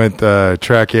to, we went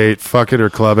track 8, Fuck It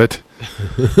or Club It.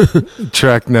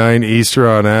 Track 9, Easter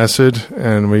on Acid.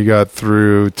 And we got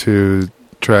through to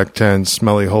track 10,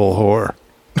 Smelly Hole Whore.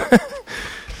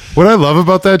 What I love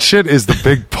about that shit is the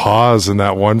big pause in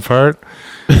that one part.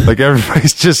 Like, everybody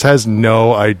just has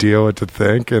no idea what to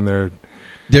think, and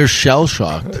they're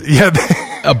shell-shocked. Yeah.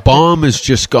 A bomb has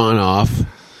just gone off,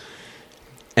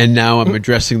 and now I'm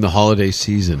addressing the holiday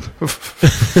season.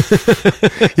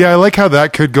 Yeah, I like how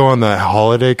that could go on the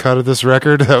holiday cut of this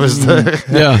record. That was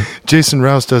yeah. Jason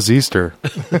Rouse does Easter.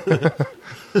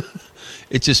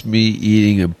 It's just me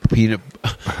eating a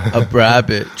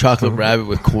chocolate rabbit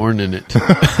with corn in it.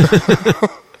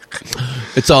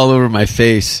 It's all over my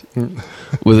face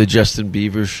with a Justin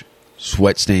Bieber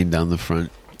sweat stain down the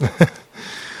front.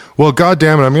 Well, God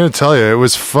damn it, I'm going to tell you, it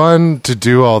was fun to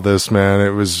do all this, man.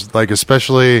 It was like,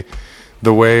 especially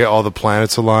the way all the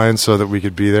planets aligned so that we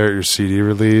could be there at your CD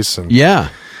release. And yeah.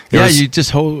 Yeah, you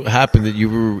just happened that you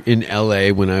were in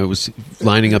L.A. when I was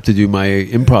lining up to do my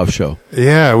improv show.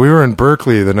 Yeah, we were in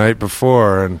Berkeley the night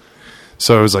before, and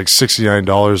so it was like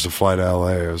 $69 to fly to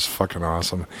L.A. It was fucking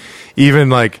awesome. Even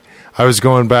like I was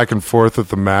going back and forth with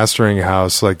the mastering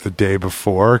house like the day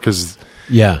before because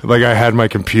like I had my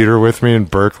computer with me in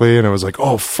Berkeley, and it was like,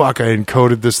 oh fuck, I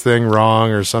encoded this thing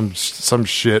wrong or some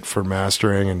shit for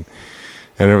mastering, and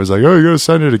it was like, oh, you gotta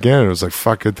send it again. And it was like,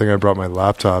 fuck, good thing I brought my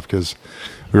laptop because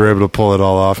we were able to pull it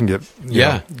all off and get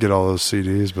all those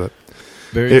CDs. But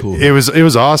very cool. It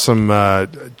was awesome.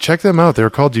 Check them out. They were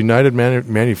called United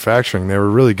Manufacturing. They were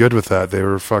really good with that.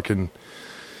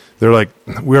 They're like,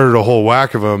 we ordered a whole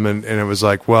whack of them, and it was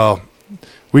like, well,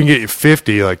 we can get you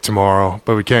 50 like tomorrow,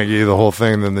 but we can't get you the whole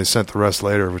thing. And then they sent the rest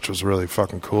later, which was really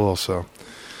fucking cool. So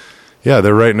yeah,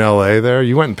 they're right in LA there.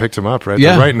 You went and picked them up, right?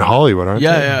 Yeah. They're right in Hollywood, aren't they?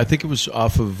 Yeah, I think it was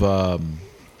off of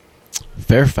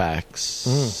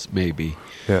Fairfax, maybe.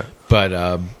 Yeah. But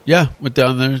went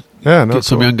down there. Yeah, no, get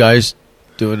some young guys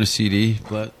doing a CD.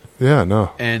 But yeah,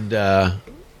 no. And I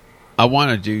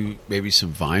want to do maybe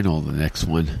some vinyl the next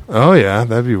one. Oh yeah,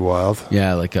 that'd be wild.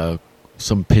 Yeah, like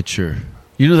some picture.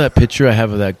 You know that picture I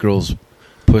have of that girl's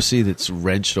pussy that's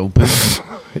wrenched open?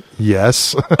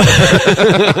 Yes.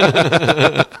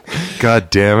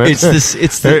 God damn it!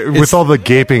 It's with all the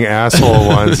gaping asshole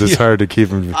ones. It's hard to keep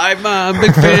them. I'm a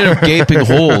big fan of gaping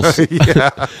holes.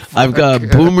 Yeah. I've got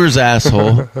Boomer's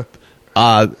asshole.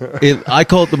 I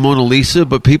call it the Mona Lisa,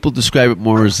 but people describe it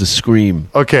more as the Scream.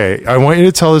 Okay, I want you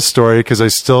to tell this story because I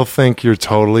still think you're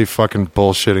totally fucking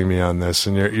bullshitting me on this,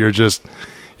 and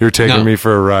you're taking me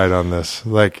for a ride on this.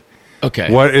 Like,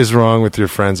 okay, what is wrong with your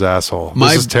friend's asshole?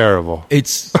 This is terrible.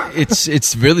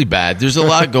 It's really bad. There's a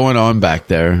lot going on back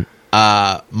there.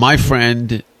 My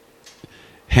friend,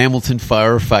 Hamilton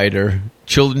firefighter,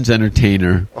 children's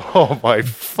entertainer. Oh my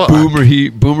fuck!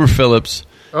 Boomer Phillips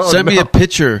sent me a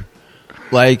picture,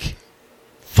 like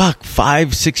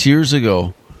 5-6 years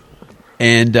ago,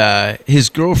 and his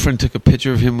girlfriend took a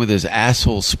picture of him with his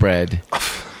asshole spread.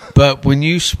 But when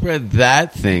you spread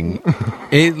that thing,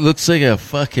 it looks like a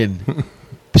fucking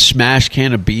smashed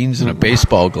can of beans in a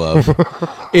baseball glove.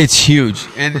 It's huge,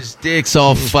 and his dick's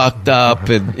all fucked up,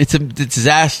 and it's a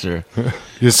disaster.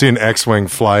 You see an X-wing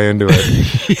fly into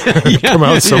it, come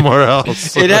out somewhere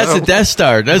else. It has a Death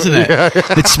Star, doesn't it? Yeah.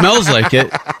 It smells like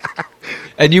it,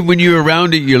 and when you're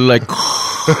around it, you're like.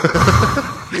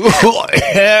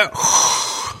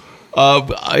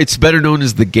 It's better known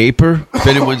as the Gaper. If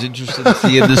anyone's interested in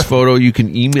seeing this photo, you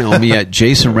can email me at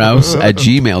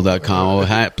jasonrouse@gmail.com.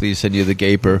 I'll please send you the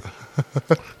Gaper.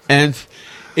 And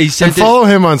he sent follow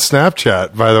him on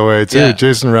Snapchat, by the way, too. Yeah.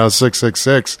 Jason Rouse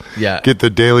 666. Yeah. Get the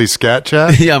daily scat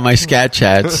chat. Yeah, my scat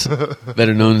chats,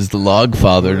 better known as the Log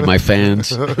Father to my fans.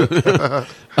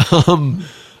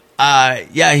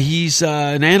 He's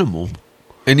an animal.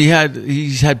 And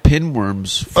he's had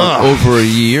pinworms for over a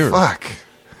year. Fuck.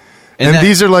 And that-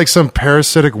 these are like some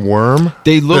parasitic worm.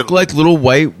 They look like little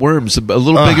white worms, a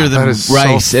little bigger than that is so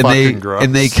rice, fucking gross.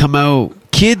 and they come out.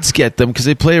 Kids get them because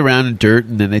they play around in dirt,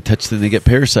 and then they touch them. They get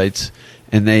parasites,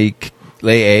 and they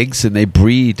lay eggs, and they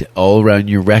breed all around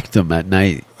your rectum at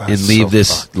night, and leave so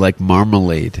this fucked. like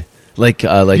marmalade, like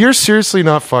You're seriously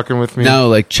not fucking with me? no,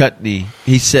 like chutney.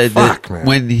 He said Fuck, that man.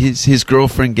 when his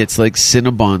girlfriend gets like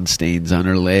Cinnabon stains on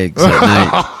her legs at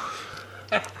night.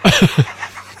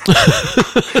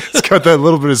 It's got that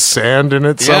little bit of sand in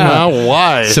it somehow.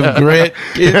 Why? Some grit.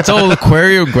 It's all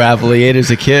aquarium gravel he ate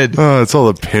as a kid. Oh, it's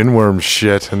all the pinworm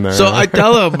shit in there. So I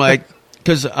tell him, like,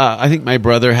 because I think my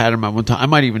brother had them at one time. I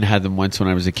might even had them once when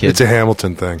I was a kid. it's a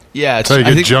Hamilton thing. Yeah, That's how you I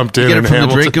get think jumped you in get in it from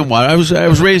Hamilton. the drinking water. I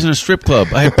was raised in a strip club.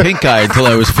 I had pink eye until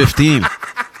I was 15.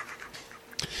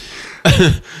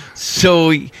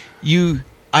 So I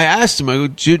asked him, I go,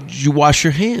 did you wash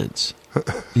your hands?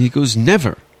 And he goes,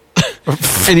 never.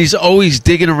 And he's always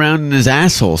digging around in his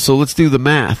asshole. So let's do the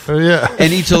math. Yeah.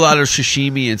 And eats a lot of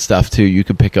sashimi and stuff too. You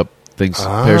can pick up things,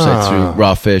 parasites through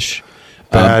raw fish.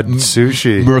 Bad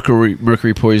sushi.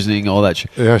 Mercury poisoning, all that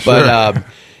shit. Yeah, sure. But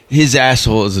his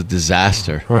asshole is a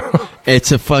disaster.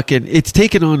 It's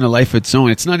taken on a life of its own.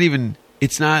 It's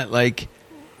not like,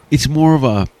 it's more of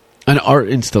an art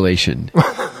installation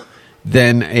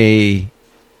than a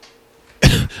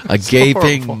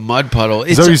gaping horrible. mud puddle.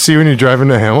 Is that what you see when you drive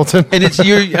into Hamilton? And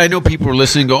I know people are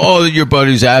listening and go, oh, your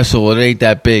buddy's asshole, it ain't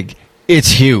that big. It's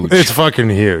huge. It's fucking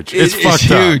huge. It's fucked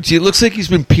huge. It looks like he's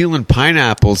been peeling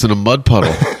pineapples in a mud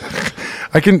puddle.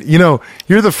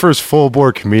 You're the first full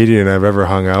bore comedian I've ever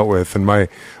hung out with, and my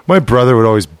brother would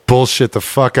always bullshit the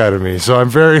fuck out of me. So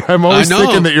I'm always I know.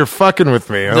 thinking that you're fucking with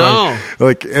me. No.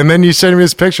 And then you send me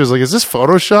this picture. It's like, is this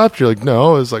photoshopped? You're like,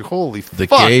 no. It's like, holy The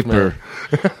fuck, gaper.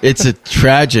 man. It's a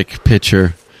tragic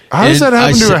picture. How does And that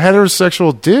happen I to a said-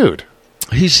 heterosexual dude?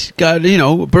 He's got,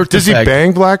 a birth Does he defect.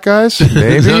 bang black guys?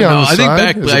 Maybe. No, on the I think side?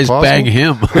 black Is it guys possible? bang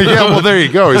him. Yeah, well, there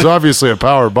you go. He's obviously a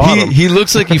power bottom. He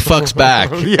looks like he fucks back.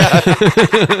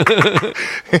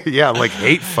 Yeah, like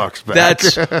hate fucks back.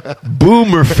 That's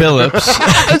Boomer Phillips.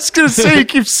 I was gonna say, you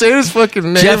keep saying his fucking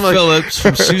name. Jeff like, Phillips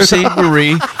from Sault Ste.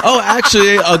 Marie. Oh,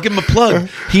 actually, I'll give him a plug.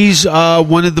 He's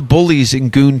one of the bullies in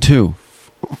Goon 2.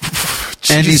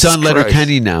 And he's Jesus on Letter Christ.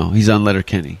 Kenny now. He's on Letter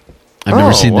Kenny. I've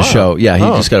never seen the wow. show. Yeah, he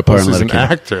just got a part He's on Letter an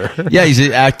Kenny. actor. Yeah, he's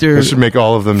an actor. That should make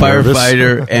all of them nervous.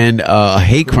 firefighter, and a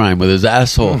hate crime with his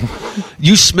asshole.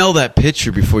 You smell that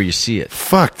picture before you see it.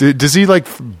 Fuck, dude, does he like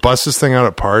bust this thing out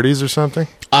at parties or something?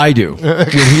 I do when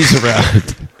he's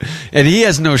around, and he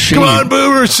has no shame. Come on,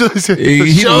 Boomer!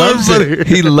 He Show loves everybody. it.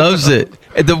 He loves it.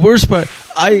 And the worst part,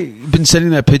 I've been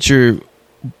sending that picture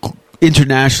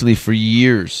internationally for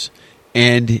years,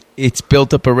 and it's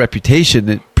built up a reputation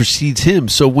that precedes him.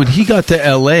 So when he got to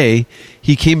L.A.,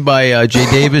 he came by Jay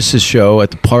Davis's show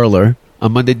at the Parlor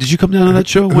on Monday. Did you come down to that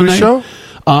show? Whose show?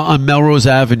 On Melrose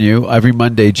Avenue. Every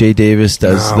Monday, Jay Davis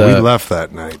does No, the... we left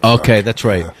that night. Okay, that's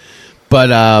right.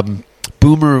 But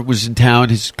Boomer was in town.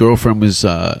 His girlfriend was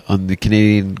on the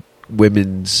Canadian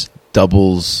women's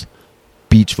doubles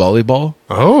beach volleyball.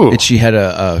 Oh. And she had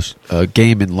a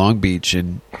game in Long Beach.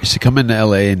 And she said, come into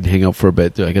L.A. and hang out for a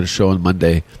bit. I got a show on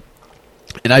Monday.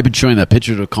 And I've been showing that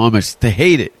picture to the comics. They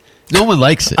hate it. No one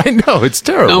likes it. I know, it's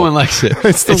terrible. No one likes it.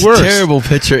 It's the worst. a terrible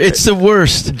picture. It's the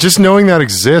worst. Just knowing that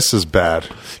exists is bad.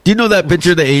 Do you know that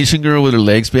picture of the Asian girl with her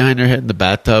legs behind her head in the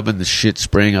bathtub and the shit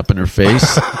spraying up in her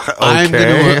face? I'm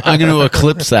going to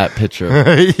eclipse that picture.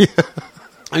 Yeah.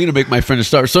 I'm going to make my friend a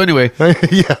star. So anyway,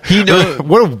 Yeah. He know-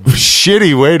 What a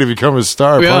shitty way to become a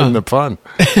star, Yeah. pardon the pun.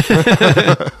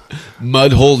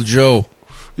 Mudhole Joe.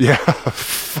 Yeah,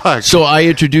 fuck. So I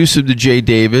introduced him to Jay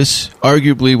Davis,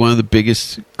 arguably one of the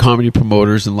biggest comedy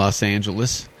promoters in Los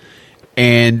Angeles.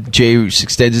 And Jay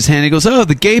extends his hand and goes, oh,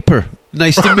 the gaper.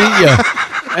 Nice to meet you.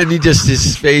 And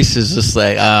his face is just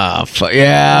like,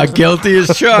 yeah, guilty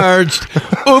as charged.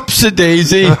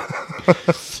 Oops-a-daisy.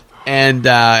 And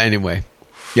anyway,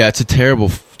 yeah, it's a terrible,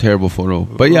 terrible photo.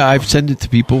 But yeah, I've sent it to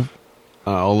people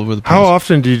all over the place. How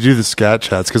often do you do the scat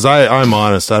chats? Because I'm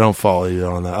honest, I don't follow you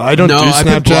on that. I don't do I've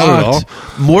been Snapchat at all.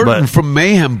 blocked. Morton but- from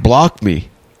Mayhem blocked me.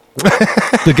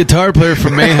 The guitar player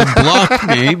from Mayhem blocked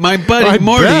me. My buddy I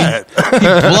Morty, bet. he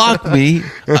blocked me.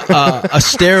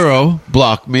 Astero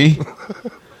blocked me.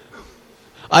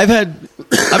 I've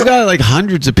got like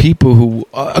hundreds of people who.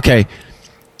 Okay,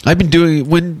 I've been doing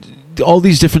when all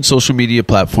these different social media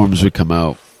platforms would come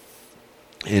out.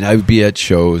 And I would be at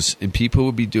shows, and people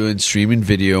would be doing streaming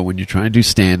video when you're trying to do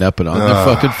stand-up and on their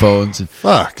fucking phones and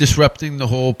Fuck. disrupting the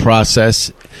whole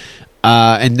process.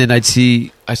 And then I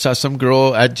saw some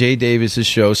girl at Jay Davis's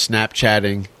show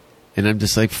Snapchatting, and I'm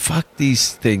just like, fuck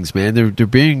these things, man. They're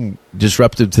being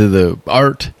disruptive to the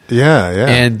art. Yeah.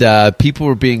 And people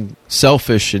were being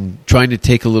selfish and trying to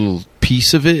take a little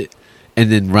piece of it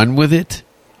and then run with it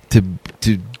to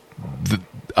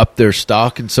up their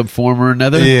stock in some form or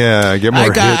another. Yeah, get more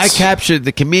hits. I captured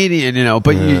the comedian,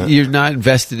 but you're not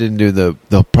invested into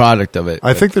the product of it.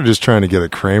 I think they're just trying to get a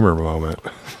Kramer moment.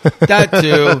 That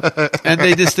too. And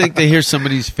they just think they hear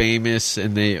somebody's famous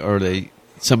and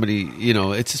somebody,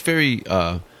 it's just very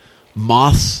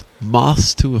moths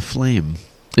to a flame,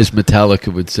 as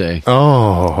Metallica would say.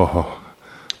 Oh,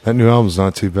 that new album's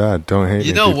not too bad. Don't hate me.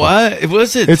 You know people. what?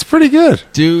 Was it? It's pretty good.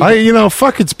 Dude.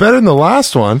 It's better than the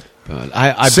last one.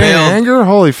 I Saint bailed. Anger?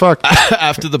 Holy fuck.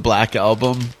 After the Black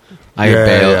Album, I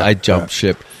bailed. I jumped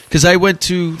ship. Because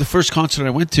the first concert I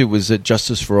went to was at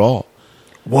Justice for All.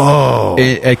 Whoa.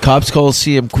 At Cobb's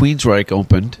Coliseum, Queensryche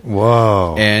opened.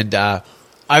 Whoa. And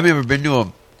I've never been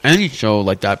to any show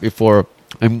like that before.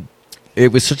 And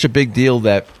it was such a big deal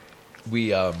that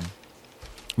we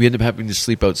ended up having to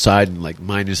sleep outside in like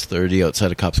minus 30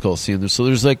 outside of Cobb's Coliseum. So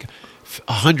there's like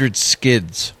 100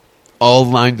 skids all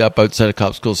lined up outside of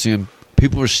Cobb's Coliseum.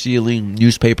 People were stealing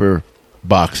newspaper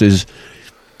boxes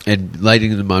and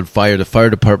lighting them on fire. The fire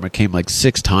department came like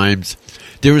 6 times.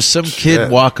 There was some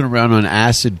kid walking around on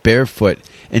acid barefoot,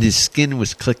 and his skin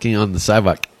was clicking on the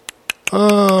sidewalk.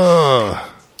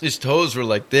 His toes were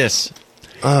like this.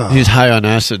 He was high on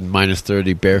acid and minus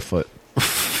 30 barefoot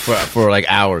for like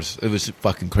hours. It was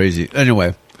fucking crazy.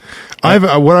 Anyway.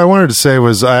 What I wanted to say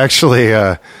was I actually,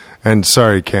 and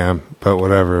sorry, Cam, but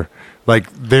whatever. Like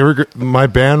my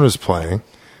band was playing,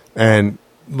 and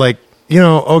like,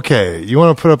 okay, you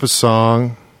want to put up a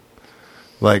song,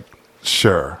 like,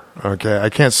 sure, okay, I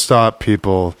can't stop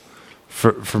people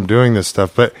from doing this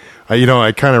stuff, but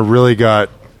I kind of really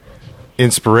got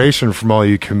inspiration from all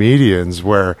you comedians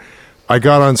where I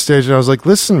got on stage and I was like,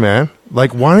 listen, man,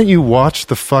 like, why don't you watch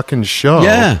the fucking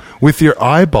show with your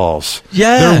eyeballs?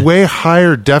 Yeah, they're way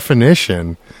higher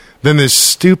definition than this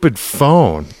stupid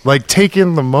phone. Like, take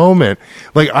in the moment.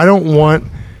 Like, I don't want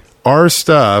our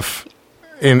stuff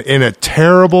in a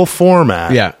terrible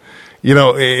format. Yeah.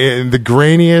 In the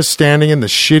grainiest, standing in the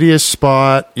shittiest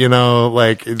spot,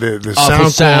 like the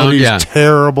sound quality is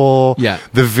terrible. Yeah.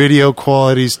 The video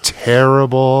quality is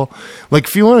terrible. Like,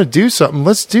 if you want to do something,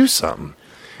 let's do something.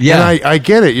 Yeah. And I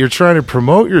get it. You're trying to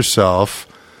promote yourself.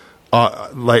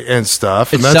 And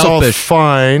stuff, and that's selfish. All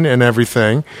fine and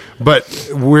everything, but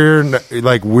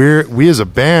we as a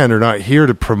band are not here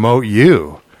to promote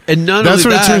you. And that's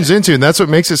what it turns into, and that's what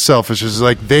makes it selfish. Is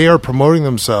like they are promoting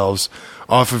themselves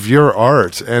off of your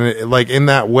art, and in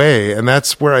that way, and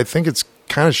that's where I think it's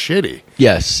kind of shitty.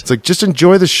 Yes, it's like just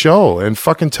enjoy the show and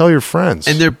fucking tell your friends.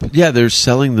 And they're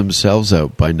selling themselves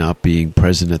out by not being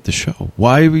present at the show.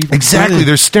 Why are we exactly?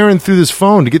 They're staring through this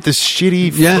phone to get this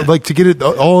shitty, to get it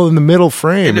all in the middle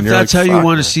frame. And if that's how you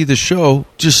want to see the show,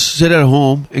 just sit at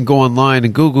home and go online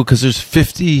and Google, because there's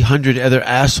 100 other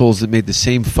assholes that made the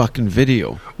same fucking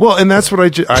video. Well, and that's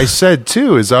what I said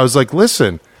too. Is I was like,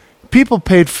 listen, people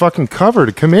paid fucking cover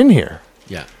to come in here.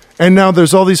 Yeah. And now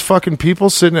there's all these fucking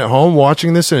people sitting at home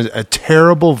watching this in a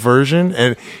terrible version.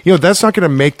 And, that's not going to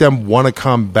make them want to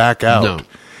come back out.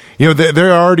 No. They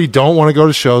already don't want to go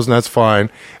to shows, and that's fine.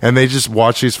 And they just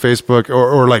watch these Facebook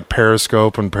or like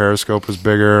Periscope, when Periscope was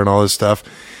bigger and all this stuff.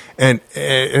 And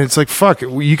it's like, fuck,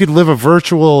 you could live a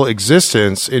virtual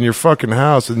existence in your fucking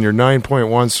house with your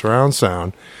 9.1 surround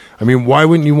sound. I mean, why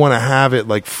wouldn't you want to have it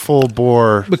like full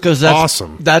bore? Because that's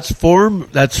awesome. That's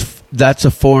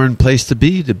a foreign place to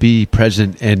be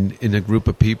present and in a group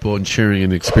of people and sharing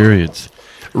an experience.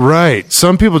 Right.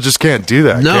 Some people just can't do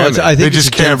that. No, I think they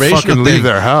just can't fucking leave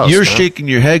their house. You're shaking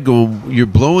your head going, you're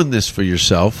blowing this for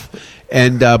yourself.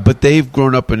 And but they've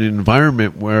grown up in an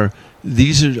environment where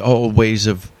these are all ways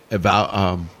of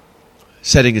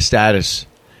setting a status,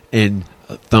 and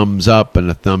a thumbs up and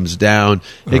a thumbs down.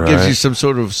 It gives you some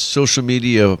sort of social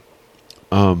media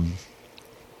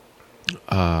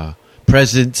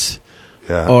presence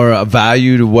or a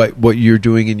value to what you're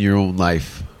doing in your own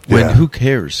life. Who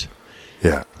cares?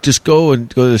 Yeah. Just go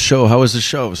to the show. How was the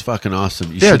show? It was fucking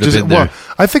awesome. You should have been there. Well,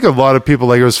 I think a lot of people,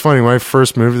 it was funny, when I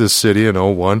first moved to the city in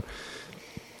 2001,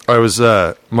 I was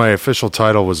my official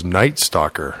title was Night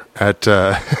Stalker at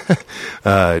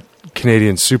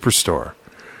Canadian Superstore.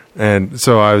 And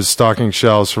so I was stocking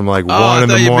shelves from 1 in the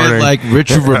morning. You meant like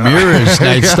Richard Ramirez,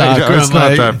 Night Stalker. I'm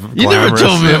like, not that you never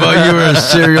told me about you were a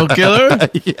serial killer.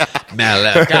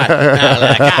 Malachi.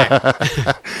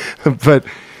 But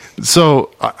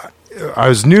so I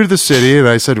was new to the city, and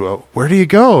I said, well, where do you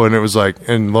go? And it was like,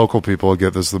 and local people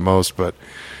get this the most, but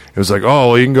it was like, oh,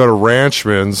 well, you can go to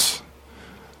Ranchman's,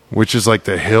 which is like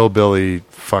the hillbilly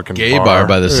fucking Gay bar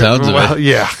by the sounds of it.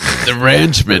 Yeah. The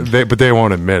Ranchman. But they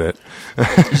won't admit it.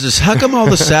 He says, how come all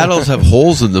the saddles have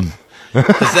holes in them?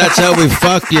 'Cause that's how we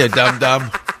fuck you,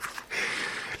 dum-dum.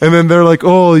 And then they're like,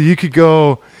 oh, you could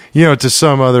go, to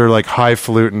some other like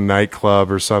highfalutin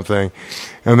nightclub or something.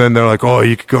 And then they're like, oh,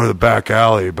 you could go to the back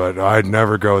alley, but I'd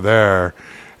never go there.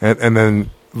 And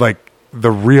then like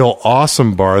the real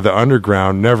awesome bar, the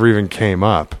Underground, never even came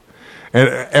up. And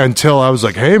until I was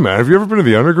like, hey, man, have you ever been to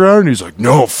the Underground? And he's like,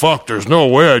 no, fuck, there's no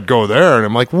way I'd go there. And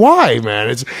I'm like, why, man?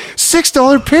 It's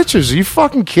 $6 pitchers. Are you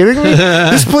fucking kidding me?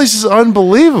 This place is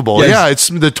unbelievable. Yes.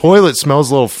 Yeah, the toilet smells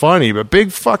a little funny, but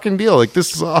big fucking deal. Like,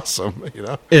 this is awesome,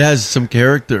 It has some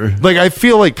character. Like, I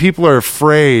feel like people are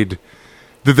afraid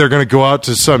that they're going to go out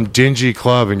to some dingy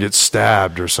club and get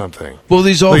stabbed or something. Well,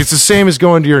 these all... Like, it's the same as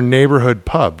going to your neighborhood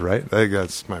pub, right? I think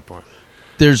that's my point.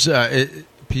 There's...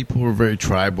 people are very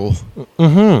tribal, and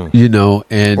or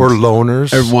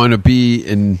loners, or want to be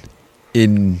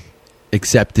in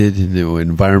accepted in the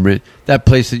environment. That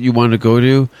place that you want to go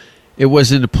to, it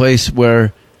wasn't a place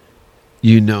where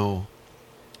to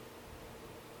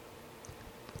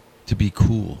be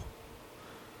cool.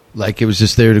 Like it was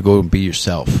just there to go and be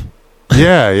yourself.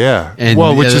 Yeah. And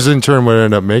which is in turn what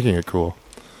ended up making it cool.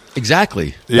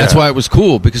 Exactly. Yeah. That's why it was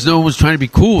cool, because no one was trying to be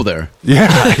cool there. Yeah.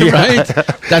 Right?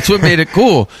 That's what made it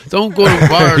cool. Don't go to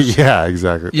bars. Yeah,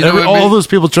 exactly. You know what I mean? All those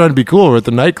people trying to be cool were at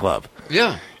the nightclub.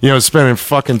 Yeah. Spending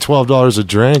fucking $12 a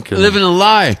drink. Living a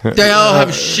lie. They all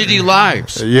have shitty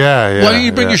lives. Yeah. Why don't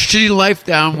you bring your shitty life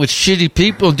down with shitty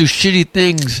people and do shitty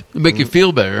things and make you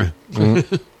feel better?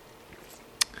 Mm-hmm.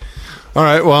 All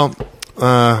right, well,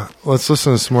 let's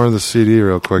listen to some more of the CD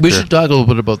real quick. We should talk a little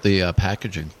bit about the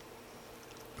packaging.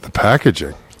 The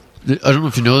packaging. I don't know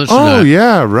if you know this or Oh, not.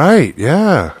 yeah, right.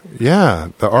 Yeah.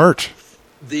 The art.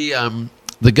 The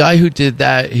guy who did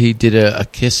that, he did a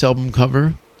Kiss album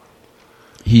cover.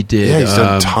 He did... Yeah, he's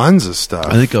done tons of stuff.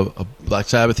 I think a Black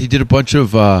Sabbath. He did a bunch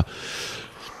of...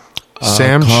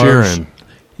 Sam cars. Sheeran.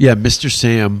 Yeah, Mr.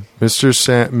 Sam.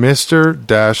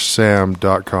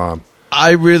 Mr-Sam.com.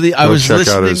 I was check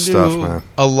out listening his to stuff, man.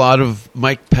 a lot of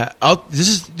Mike Pat.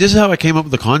 This is how I came up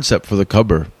with the concept for the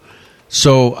cover.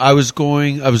 So I was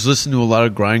listening to a lot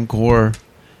of grindcore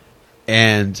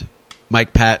and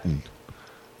Mike Patton.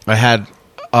 I had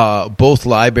both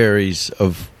libraries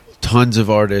of tons of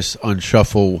artists on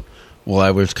shuffle while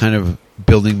I was kind of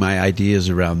building my ideas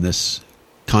around this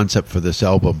concept for this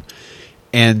album.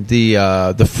 And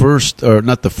the first, or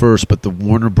not the first, but the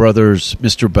Warner Brothers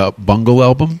Mr. Bungle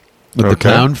album with the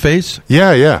clown face.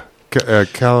 Yeah.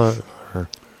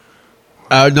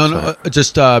 No,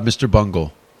 just Mr.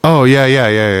 Bungle. Oh,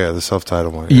 yeah. The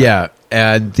self-titled one. Yeah,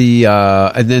 and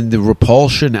then the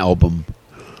Repulsion album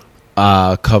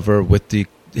cover with the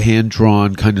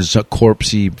hand-drawn kind of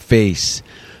corpsey face.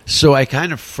 So I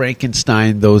kind of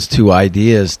Frankenstein those two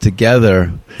ideas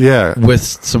together. Yeah.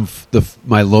 With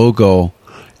my logo,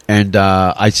 and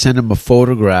I sent him a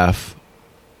photograph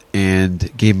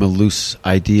and gave him a loose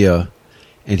idea,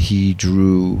 and he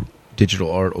drew digital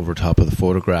art over top of the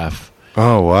photograph.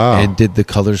 Oh, wow. And did the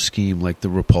color scheme like the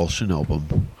Repulsion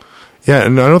album. Yeah,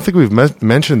 and I don't think we've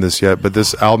mentioned this yet, but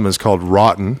this album is called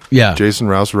Rotten. Yeah. Jason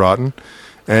Rouse Rotten.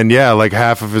 And yeah, like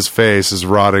half of his face is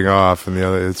rotting off, and the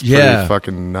other, it's pretty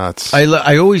fucking nuts.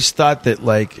 I always thought that,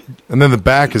 like... And then the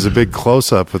back is a big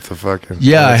close-up with the fucking...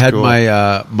 Yeah, I had cool.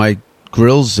 my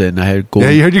grills in. I had gold...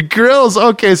 Yeah, you had your grills.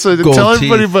 Okay, so tell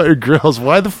everybody teeth. about your grills.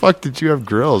 Why the fuck did you have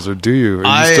grills, or do you? Or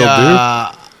you still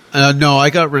do? No,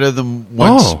 I got rid of them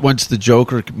once the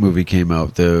Joker movie came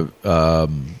out. The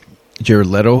Jared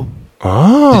Leto.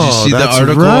 Oh, did you see that's the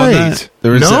article right. on that?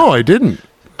 I didn't.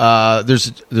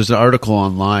 There's an article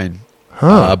online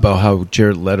about how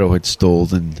Jared Leto had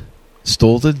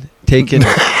taken.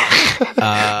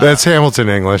 That's Hamilton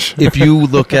English. If you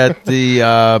look at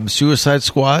the Suicide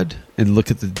Squad and look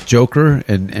at the Joker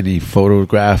and any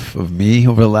photograph of me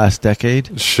over the last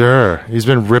decade, sure, he's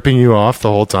been ripping you off the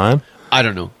whole time. I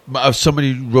don't know.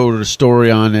 Somebody wrote a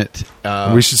story on it.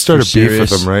 We should start a beef with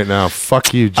them right now.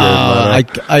 Fuck you, Jared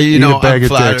Leto. I'm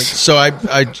flattered. So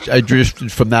I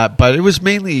drifted from that, but it was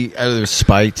mainly out of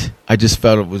spite. I just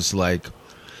felt it was like,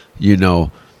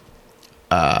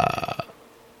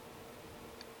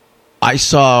 I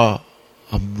saw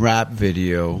a rap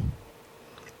video,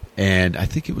 and I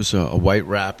think it was a white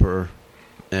rapper,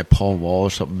 Paul Wall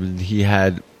or something, and he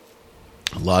had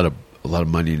a lot of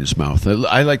money in his mouth.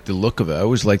 I like the look of it. I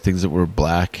always like things that were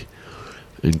black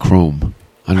and chrome.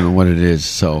 I don't know what it is.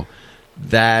 So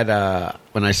that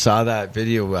when I saw that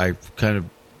video, I kind of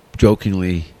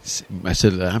jokingly, I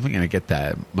said, I'm going to get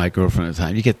that. My girlfriend at the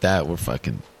time, you get that, we're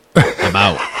fucking, I'm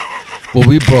out. Well,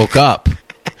 we broke up,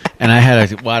 and I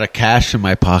had a lot of cash in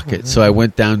my pocket, so I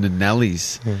went down to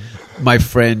Nelly's. My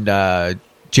friend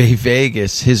Jay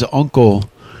Vegas, his uncle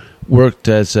worked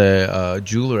as a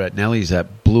jeweler at Nelly's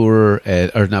at Bloor,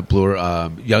 or not Bloor,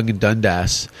 Young and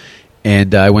Dundas.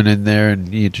 And I went in there,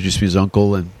 and he introduced me as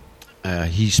uncle, and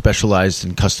he specialized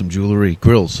in custom jewelry,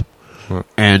 grills.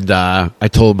 And I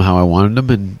told him how I wanted them,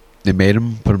 and they made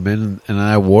them, put them in, and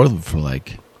I wore them for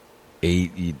like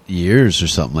 8 years or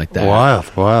something like that.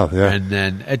 Wild, yeah. And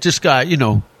then it just got,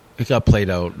 it got played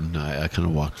out, and I kind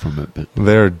of walked from it. But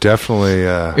they're definitely...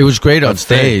 it was great on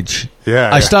stage.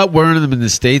 Yeah. I stopped wearing them in the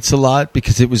States a lot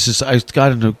because it was just, I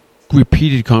got into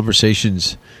repeated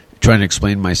conversations trying to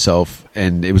explain myself,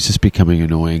 and it was just becoming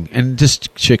annoying. And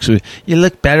just chicks would, you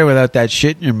look better without that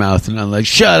shit in your mouth. And I'm like,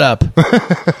 shut up.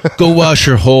 Go wash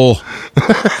your hole.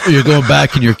 Or you're going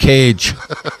back in your cage.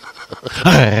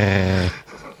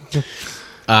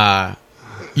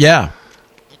 Yeah.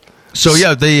 So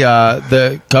yeah,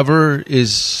 the cover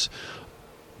is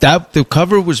that the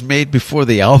cover was made before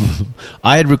the album.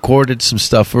 I had recorded some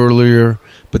stuff earlier,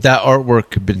 but that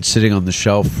artwork had been sitting on the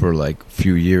shelf for like a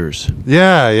few years.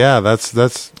 Yeah, that's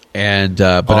and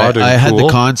but I had the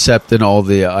concept and all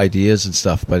the ideas and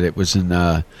stuff, but it was in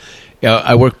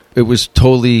it was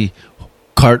totally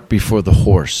cart before the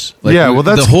horse. Like,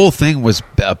 the whole thing was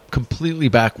a completely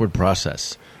backward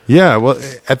process. Yeah, well,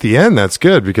 at the end, that's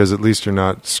good because at least you're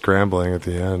not scrambling at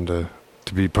the end to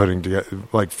be putting together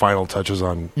like final touches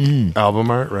on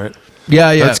album art, right?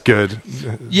 Yeah. That's good.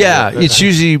 Yeah, it's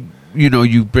usually,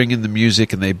 you bring in the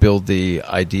music and they build the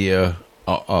idea,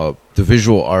 the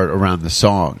visual art around the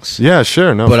songs. Yeah,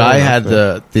 sure. No, but I had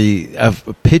the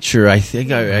picture. I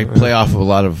think I play off of a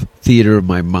lot of theater in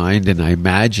my mind, and I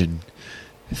imagine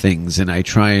things, and I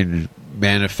try and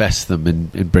manifest them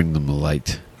and bring them to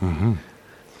light. Mm-hmm.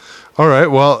 All right,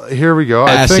 well, here we go.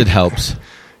 Acid helps.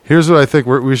 Here's what I think.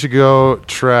 We should go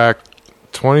track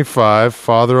 25,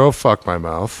 Father, Oh, Fuck My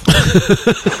Mouth.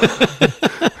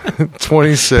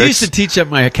 26. He used to teach at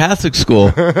my Catholic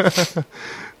school.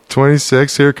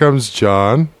 26, Here Comes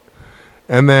John.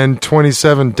 And then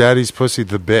 27, Daddy's Pussy,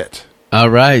 The Bit. All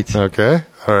right. Okay?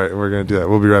 All right, we're going to do that.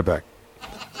 We'll be right back.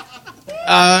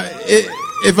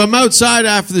 If I'm outside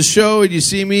after the show and you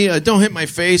see me, don't hit my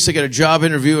face. I got a job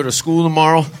interview at a school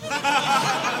tomorrow.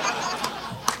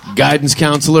 Guidance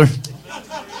counselor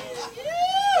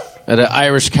at an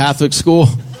Irish Catholic school.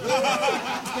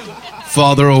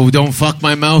 Father, oh, don't fuck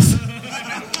my mouth.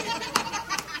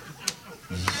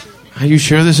 Are you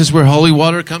sure this is where holy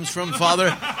water comes from,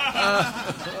 Father?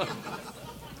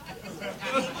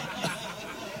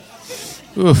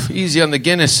 Oof, easy on the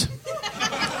Guinness.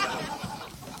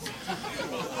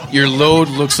 Your load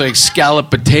looks like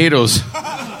scalloped potatoes.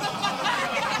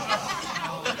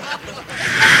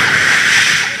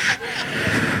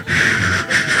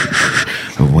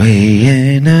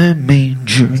 Away in a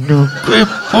manger, no grip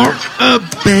or a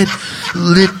bed.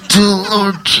 Little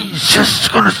Lord Jesus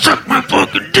gonna suck my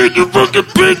fucking dick, you fucking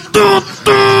big dog.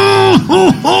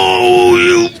 Oh,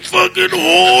 you fucking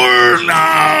whore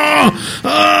now.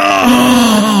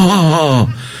 Oh.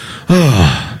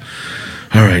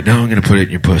 All right, now I'm going to put it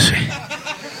in your pussy.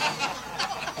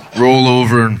 Roll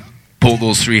over and pull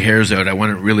those 3 hairs out. I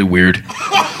want it really weird.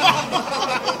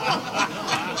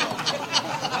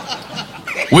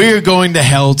 We're going to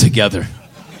hell together.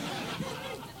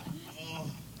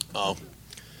 Oh.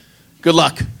 Good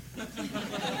luck.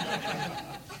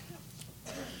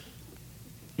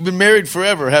 You've been married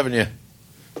forever, haven't you?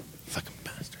 Fucking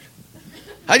bastard.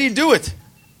 How do you do it?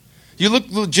 You look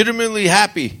legitimately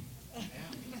happy.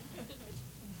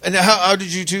 And how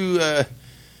did you two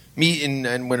meet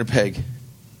in Winnipeg?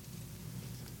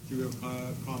 Through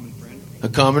a common friend. A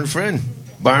common friend.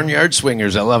 Barnyard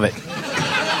swingers. I love it.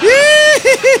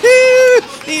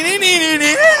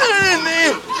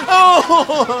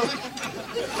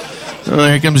 Oh,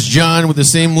 here comes John with the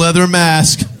same leather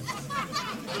mask.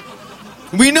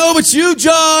 We know it's you,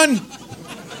 John.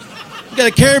 You got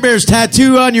a Care Bears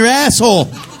tattoo on your asshole.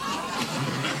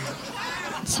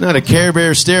 It's not a Care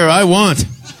Bear stare I want.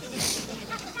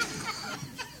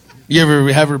 You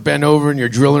ever have her bend over and you're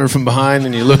drilling her from behind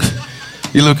and you look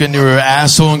into her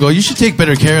asshole and go, you should take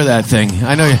better care of that thing.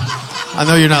 I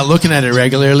know you're not looking at it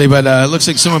regularly, but it looks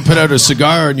like someone put out a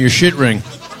cigar in your shit ring.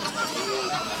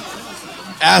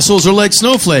 Assholes are like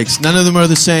snowflakes. None of them are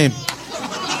the same.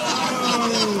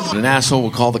 But an asshole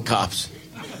will call the cops.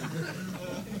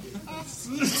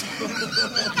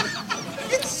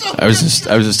 I was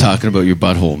just talking about your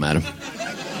butthole, madam.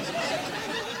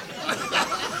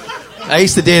 I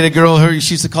used to date a girl.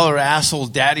 She used to call her asshole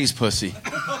daddy's pussy.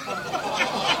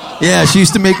 Yeah, she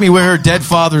used to make me wear her dead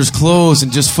father's clothes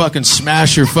and just fucking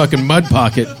smash her fucking mud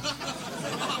pocket.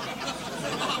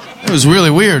 It was really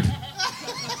weird.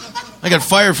 I got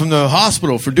fired from the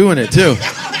hospital for doing it, too.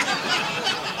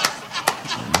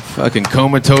 Fucking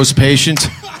comatose patient.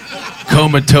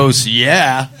 Comatose,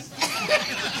 yeah.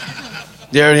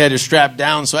 They already had her strapped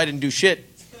down, so I didn't do shit.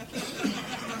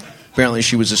 Apparently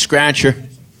she was a scratcher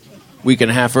a week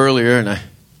and a half earlier, and I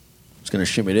was going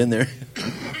to shim it in there.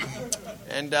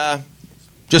 And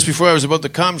just before I was about to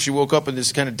come, she woke up in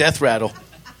this kind of death rattle.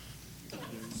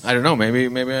 I don't know, maybe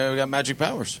I got magic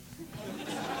powers.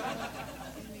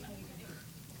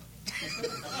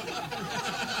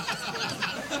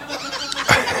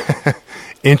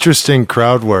 Interesting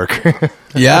crowd work.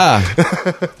 Yeah.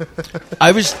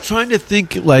 I was trying to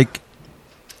think, like,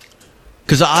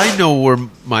 because I know where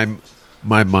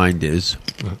my mind is,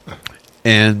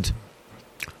 and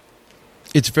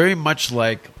it's very much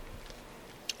like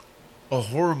a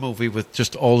horror movie with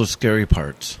just all the scary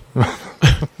parts.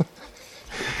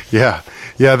 Yeah.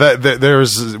 That there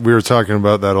was. We were talking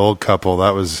about that old couple.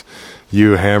 That was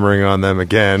you hammering on them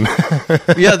again.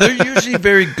 Yeah, they're usually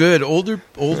very good. Old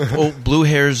blue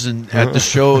hairs and at the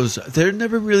shows, they're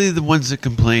never really the ones that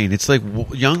complain. It's like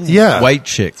young white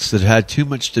chicks that had too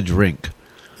much to drink.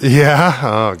 Yeah.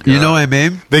 Oh, God. You know what I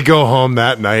mean? They go home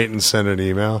that night and send an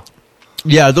email.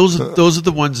 Yeah, those are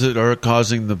the ones that are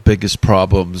causing the biggest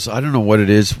problems. I don't know what it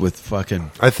is with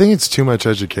fucking. I think it's too much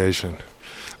education.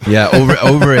 Yeah,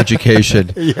 over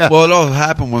education. Yeah. Well, it all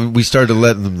happened when we started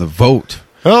letting them vote.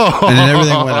 Oh, and then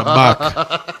everything went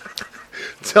amok.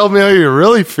 Tell me how you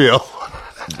really feel.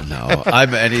 No,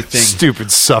 I'm anything. Stupid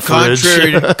suffrage.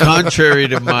 Contrary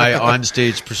to my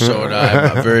onstage persona,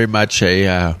 I'm very much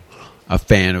a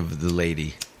fan of the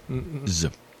lady.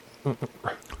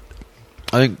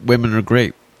 I think women are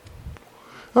great.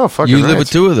 Oh, fucking You live right.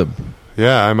 with two of them.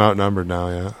 Yeah, I'm outnumbered now,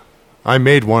 yeah. I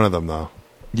made one of them, though.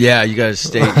 Yeah, you got to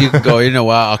stay. You can go, you know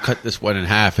what, I'll cut this one in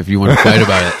half if you want to fight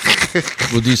about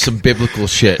it. We'll do some biblical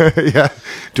shit. Yeah.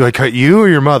 Do I cut you or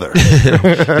your mother?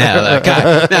 Now,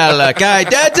 guy.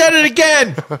 Dad's at it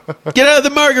again. Get out of the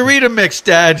margarita mix,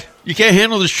 Dad. You can't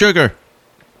handle the sugar.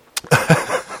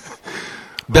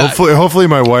 Hopefully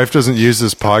my wife doesn't use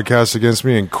this podcast against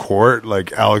me in court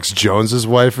like Alex Jones's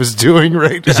wife is doing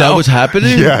right now. Is that what's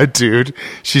happening? Yeah, dude.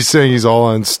 She's saying he's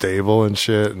all unstable and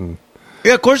shit. And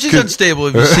yeah, of course he's unstable.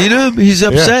 Have you seen him? He's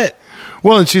upset. Yeah.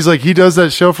 Well, and she's like, he does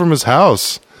that show from his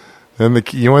house.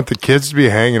 And you want the kids to be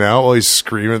hanging out while he's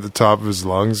screaming at the top of his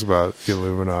lungs about the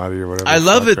Illuminati or whatever. I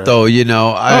love it, though, you know.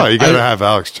 You got to have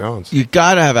Alex Jones. You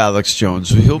got to have Alex Jones.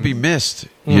 He'll be missed,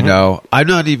 you know. I'm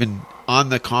not even on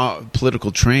the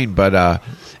political train, but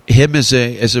him as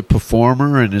a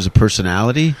performer and as a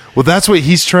personality. Well, that's what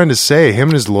he's trying to say. Him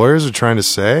and his lawyers are trying to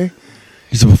say.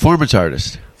 He's a performance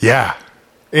artist. Yeah.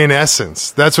 In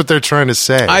essence. That's what they're trying to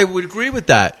say. I would agree with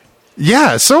that.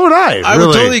 Yeah, so would I. I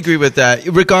would totally agree with that.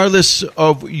 Regardless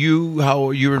of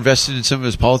how you're invested in some of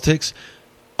his politics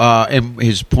and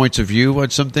his points of view on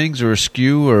some things or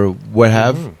askew or what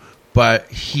have, but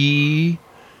he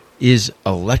is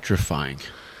electrifying.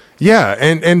 Yeah,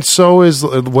 and so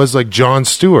was like Jon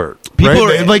Stewart.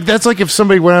 Right? Like that's like if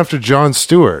somebody went after Jon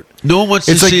Stewart. No one wants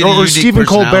to see or Stephen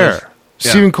Colbert. Yeah.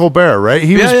 Stephen Colbert, right?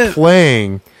 He was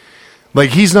playing like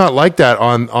he's not like that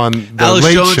on the Alex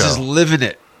Late Jones Show. is living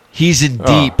it. He's in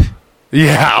deep.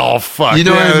 Yeah, oh fuck. You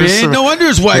know what I mean? No wonder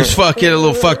his wife's fucking a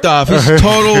little fucked off. He's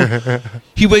total.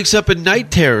 He wakes up in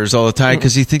night terrors all the time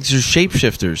because he thinks there's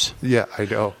shapeshifters. Yeah, I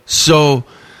know. So,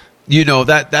 you know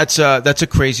that's a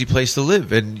crazy place to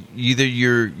live, and either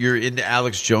you're into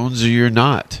Alex Jones or you're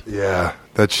not. Yeah,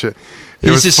 that shit.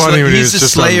 He's the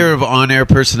slayer of on-air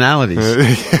personalities.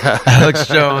 Alex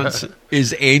Jones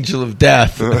is Angel of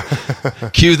Death.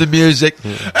 Cue the music.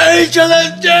 Angel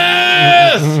of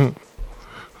Death!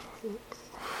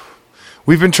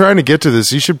 We've been trying to get to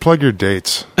this. You should plug your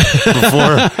dates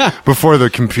before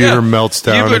the computer melts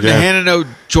down again. You've been handing out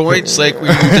joints like you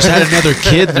just had another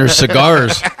kid and their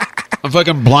cigars. I'm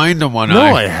fucking blind in one eye.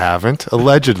 No, I haven't.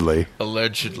 Allegedly.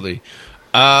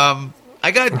 I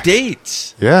got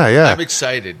dates. Yeah. I'm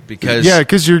excited because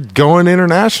because you're going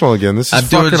international again. This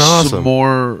is fucking awesome. I'm doing some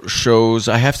more shows.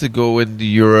 I have to go into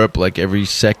Europe like every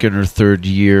second or third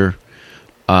year,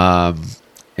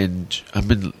 and I've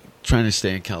been trying to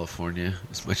stay in California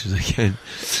as much as I can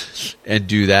and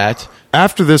do that.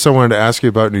 After this, I wanted to ask you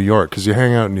about New York because you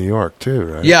hang out in New York too,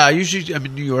 right? Yeah, I'm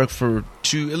in New York for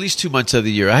at least 2 months of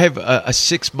the year. I have a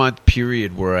 6-month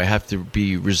period where I have to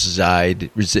be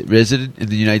resident in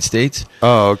the United States.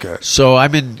 Oh, okay. So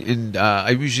I'm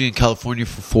I'm usually in California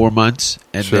for 4 months,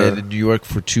 and then in New York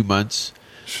for 2 months.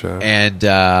 Sure. And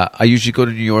I usually go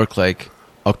to New York like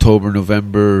October,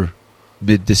 November,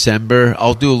 mid-December.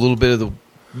 I'll do a little bit of the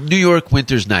New York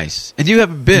winter's nice. And you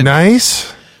haven't been.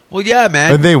 Nice? Well, yeah,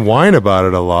 man. And they whine about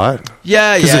it a lot.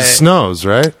 Yeah. Because it snows,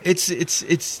 right?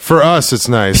 It's for us, it's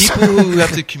nice. People who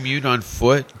have to commute on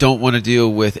foot don't want to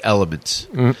deal with elements.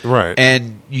 Right.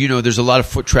 And, there's a lot of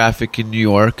foot traffic in New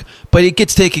York, but it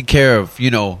gets taken care of.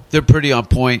 They're pretty on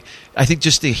point. I think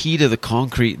just the heat of the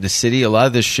concrete in the city, a lot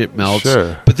of this shit melts.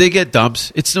 Sure. But they get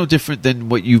dumps. It's no different than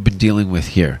what you've been dealing with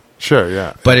here. Sure,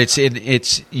 yeah. But it's in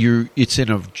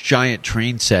a giant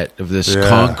train set of this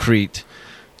concrete.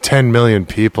 10 million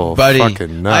people. Buddy,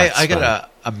 fucking nuts. I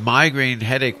got a migraine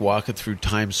headache walking through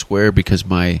Times Square because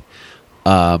my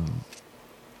the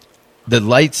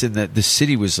lights in the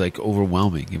city was like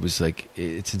overwhelming. It was like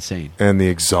it's insane. And the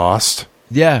exhaust.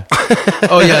 Yeah.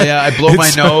 Oh yeah. I blow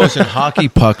my nose and hockey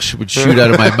pucks would shoot out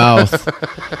of my mouth.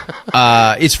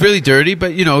 It's really dirty,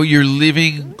 but you're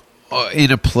living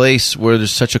in a place where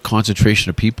there's such a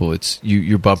concentration of people. It's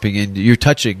you're bumping in, you're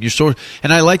touching,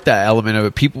 and I like that element of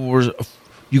it.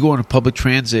 You go on a public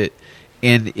transit,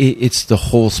 and it's the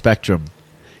whole spectrum.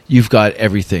 You've got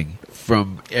everything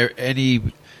from any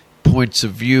points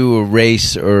of view or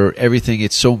race or everything.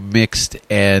 It's so mixed,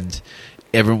 and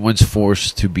everyone's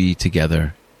forced to be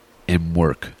together and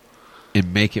work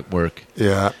and make it work.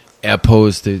 Yeah.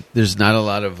 Opposed to there's not a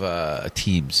lot of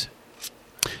teams.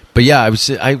 But yeah, I was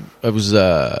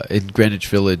in Greenwich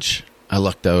Village. I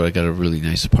lucked out. I got a really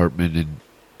nice apartment in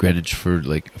Greenwich for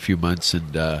like a few months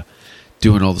and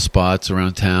doing all the spots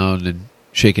around town and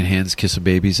shaking hands, kissing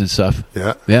babies and stuff.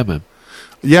 Yeah. Yeah, man.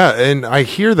 Yeah, and I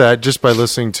hear that just by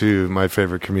listening to my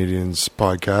favorite comedians'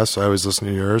 podcasts. I always listen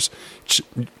to yours.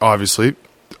 Obviously,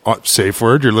 safe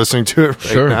word, you're listening to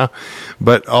it right now.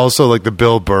 But also like the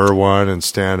Bill Burr one and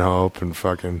Stanhope and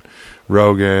fucking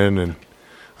Rogan. And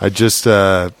I just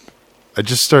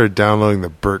started downloading the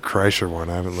Bert Kreischer one.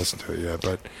 I haven't listened to it yet,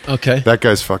 but that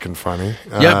guy's fucking funny.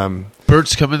 Yeah,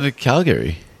 Bert's coming to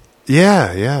Calgary.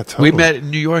 Yeah, totally. We met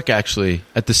in New York, actually,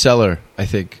 at the Cellar, I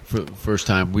think, for the first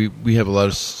time. We have a lot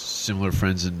of similar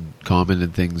friends in common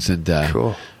and things, and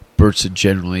cool. Bert's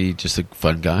generally just a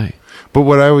fun guy. But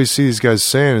what I always see these guys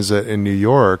saying is that in New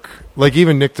York, like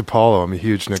even Nick DiPaolo, I'm a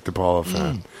huge Nick DiPaolo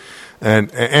fan,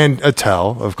 and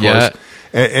Attell, of course. Yeah.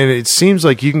 And it seems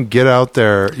like you can get up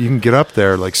there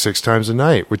like 6 times a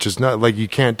night, which is not like you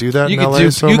can't do that in LA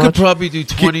so much. You could probably do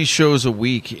 20 shows a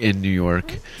week in New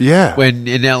York. Yeah. When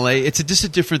in LA, it's just a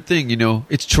different thing,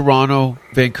 It's Toronto,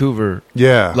 Vancouver,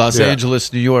 Los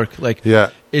Angeles, New York.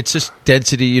 It's just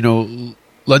density,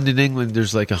 London, England,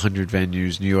 there's like 100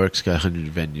 venues. New York's got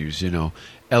 100 venues,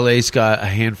 LA's got a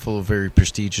handful of very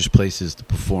prestigious places to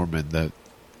perform in, the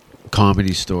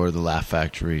Comedy Store, the Laugh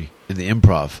Factory, and the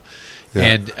Improv. Yeah.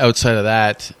 And outside of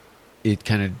that, it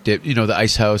kind of dipped, the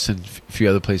Ice House and a few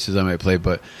other places I might play.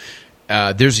 But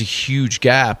there's a huge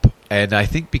gap. And I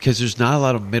think because there's not a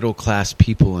lot of middle-class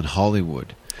people in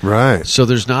Hollywood. Right. So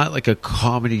there's not like a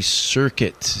comedy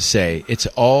circuit, to say. It's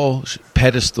all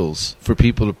pedestals for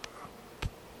people to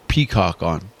peacock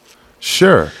on.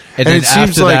 Sure. And then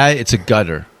after that, it's a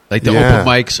gutter. Like the open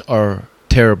mics are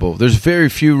terrible. There's very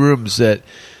few rooms that...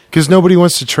 Because nobody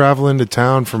wants to travel into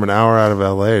town from an hour out of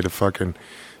LA to fucking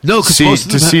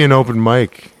see an open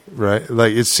mic, right?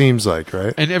 Like it seems like,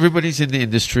 right? And everybody's in the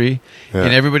industry,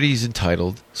 and everybody's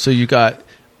entitled. So you got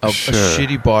a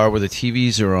shitty bar where the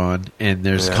TVs are on, and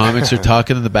there's comics are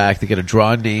talking in the back. They got to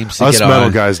draw names to Us get metal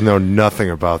on. guys know nothing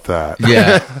about that.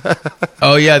 Yeah.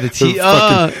 Oh yeah,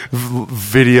 the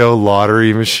video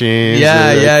lottery machines.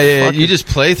 Yeah. You just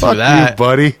play through that, you,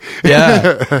 buddy.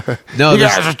 Yeah. No, you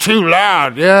guys are too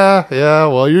loud. Yeah.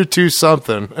 Well, you're too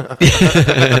something.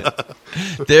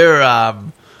 They're,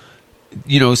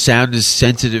 sound is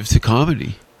sensitive to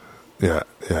comedy. Yeah.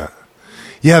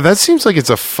 Yeah, that seems like it's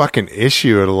a fucking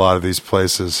issue at a lot of these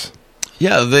places.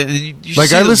 Yeah, I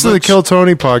listen to the Kill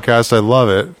Tony podcast. I love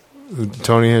it.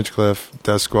 Tony Hinchcliffe,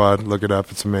 Death Squad. Look it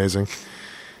up. It's amazing.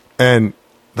 And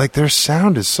like their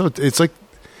sound is so. It's like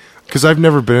because I've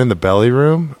never been in the belly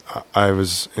room. I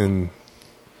was in,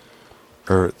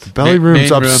 or the belly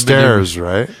room's upstairs,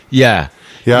 right? Yeah,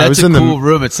 Yeah, I That's was a in cool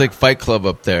room. It's like Fight Club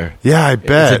up there. Yeah, I It's a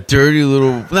bet. dirty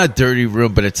little, not dirty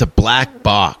room, but it's a black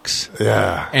box.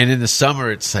 Yeah. And in the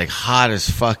summer, it's like hot as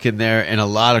fuck in there, and a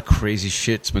lot of crazy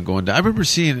shit's been going down. I remember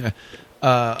seeing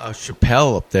a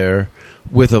Chappelle up there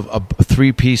with a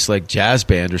 3-piece like jazz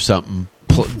band or something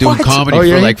doing What? comedy Oh,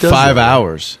 yeah, for he like does 5 that.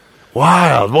 hours.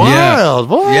 Wild. What?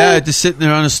 Yeah, just sitting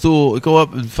there on a stool, go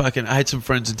up and fucking. I had some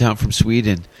friends in town from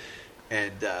Sweden,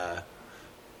 and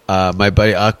my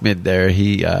buddy Ahmed there,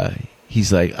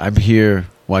 he's like, I'm here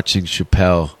watching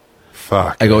Chappelle.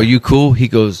 Fuck. I go, are you cool? He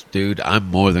goes, dude, I'm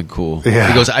more than cool. Yeah.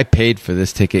 He goes, I paid for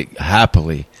this ticket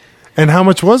happily. And how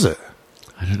much was it?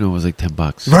 I don't know, it was like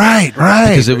 $10. Right.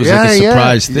 Because it was like a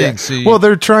surprise thing. So you, Well,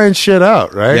 they're trying shit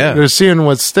out, right? Yeah. They're seeing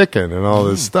what's sticking and all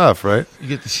this stuff, right? you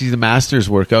get to see the masters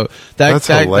work out. That That's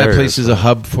hilarious. place is a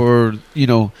hub for,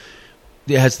 it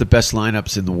has the best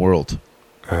lineups in the world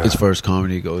as far as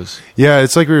comedy goes. Yeah,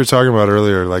 it's like we were talking about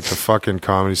earlier. Like the fucking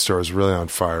Comedy Store is really on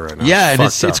fire right now. Yeah, and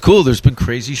Fucked it's up. cool. There's been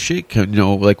crazy shit.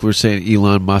 Like we were saying,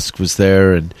 Elon Musk was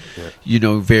there, and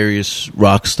various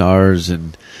rock stars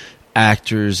and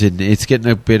actors, and it's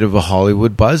getting a bit of a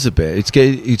Hollywood buzz. A bit.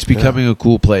 It's becoming a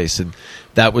cool place, and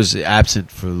that was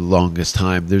absent for the longest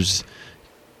time.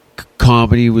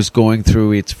 Comedy was going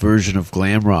through its version of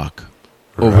glam rock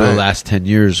over the Right. last 10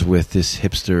 years with this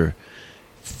hipster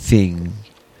thing.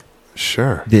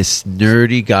 Sure. This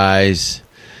nerdy guys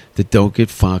that don't get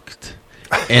fucked,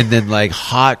 and then like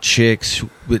hot chicks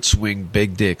that swing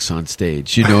big dicks on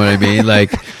stage. You know what I mean?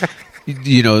 Like,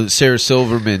 Sarah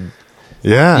Silverman,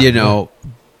 Yeah.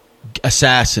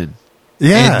 assassin.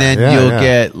 Yeah. And then yeah, you'll yeah.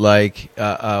 get like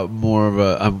more of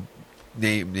a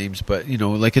names, but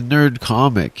like a nerd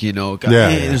comic. Yeah.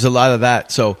 There's a lot of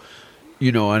that. So,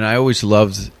 and I always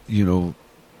loved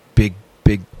big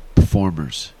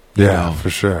performers. Yeah, for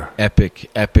sure.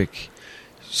 Epic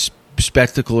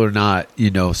spectacle or not,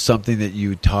 something that you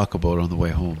would talk about on the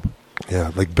way home.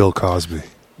 Yeah, like Bill Cosby.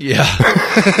 Yeah.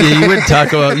 You wouldn't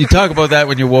you talk about that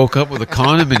when you woke up with a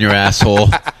condom in your asshole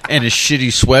and a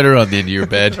shitty sweater on the end of your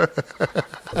bed.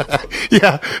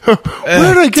 Yeah.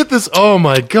 Where did I get this? Oh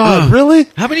my God, really?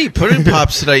 How many pudding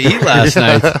pops did I eat last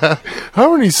night?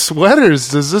 How many sweaters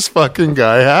does this fucking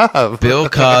guy have? Bill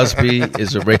Cosby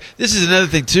is a This is another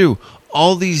thing too.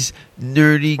 All these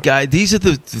nerdy guys, these are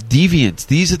the deviants.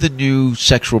 These are the new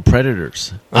sexual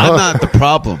predators. I'm not the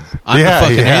problem. I'm the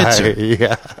fucking answer.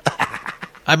 Yeah.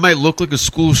 I might look like a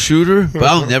school shooter, but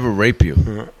I'll never rape you.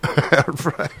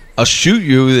 Right. I'll shoot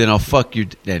you, then I'll fuck you.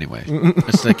 Anyway,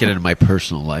 let's not get into my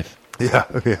personal life. Yeah.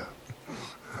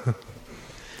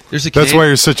 There's a That's why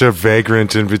you're such a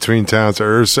vagrant in between towns.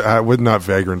 Or not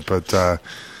vagrant, but the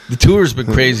tour's been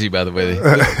crazy, by the way.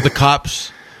 The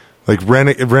cops, like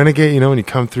renegade. When you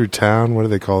come through town, what do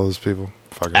they call those people?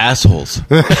 Fucking assholes.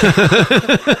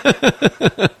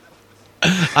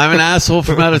 I'm an asshole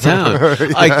from out of town.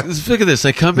 Look at this.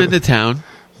 I come into town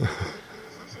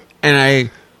and I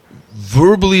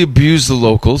verbally abuse the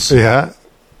locals. Yeah.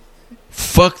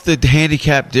 Fuck the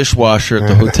handicapped dishwasher at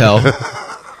the hotel.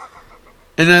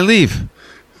 And I leave.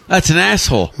 That's an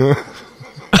asshole.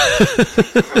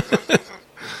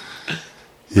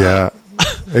 Yeah.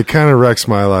 It kind of wrecks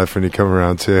my life when you come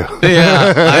around too.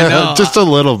 Yeah, I know. Just a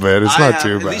little bit. It's not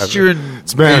too bad. At least you're in.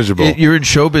 It's manageable. You're in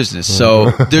show business,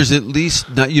 so there's at least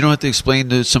you don't have to explain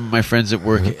to some of my friends at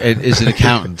work as an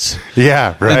accountants.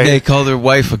 Yeah, right. And they call their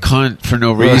wife a cunt for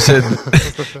no reason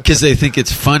because they think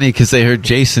it's funny because they heard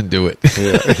Jason do it.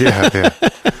 Yeah.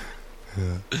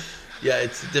 Yeah,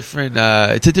 it's a different.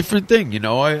 It's a different thing,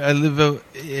 I live out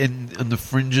on the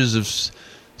fringes of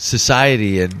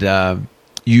society, and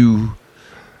you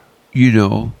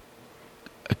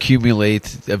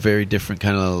accumulate a very different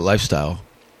kind of lifestyle.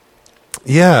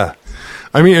 Yeah.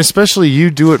 I mean, especially you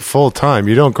do it full time.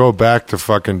 You don't go back to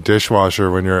fucking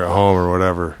dishwasher when you're at home or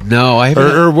whatever. No, I haven't.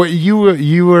 Or what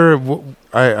you were.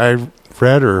 I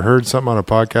read or heard something on a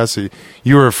podcast that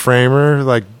you were a framer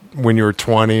like when you were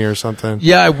 20 or something.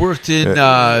 Yeah, I worked in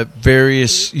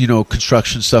various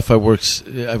construction stuff. Worked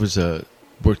as a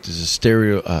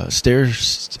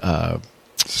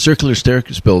circular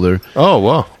staircase builder. Oh,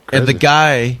 wow. And the Crazy.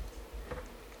 guy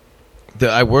that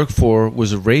I worked for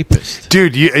was a rapist.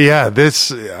 Dude,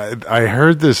 I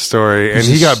heard this story, and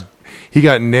he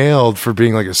got nailed for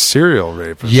being like a serial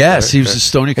rapist. Yes, right? he was a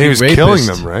Stony Creek and he was rapist. killing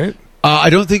them, right?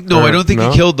 I don't think No? he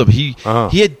killed them. He Oh.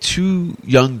 he had 2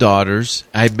 young daughters.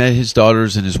 I had met his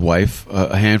daughters and his wife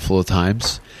a handful of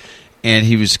times, and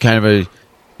he was kind of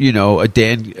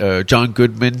a John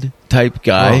Goodman type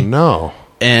guy. Oh, no.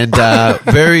 And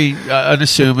very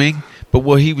unassuming. But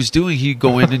what he was doing, he'd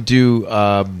go in and do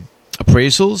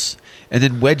appraisals and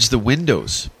then wedge the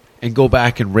windows and go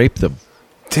back and rape them.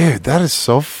 Dude, that is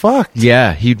so fucked.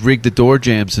 Yeah, he'd rig the door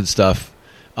jams and stuff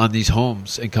on these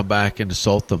homes and come back and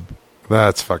assault them.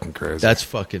 That's fucking crazy. That's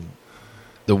fucking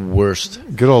the worst.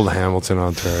 Good old Hamilton,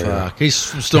 Ontario. Fuck. He's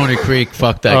from Stony Creek.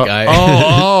 Fuck that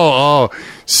guy.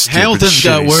 Stupid, Hamilton's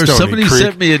got shitty worse. Stony Somebody Creek.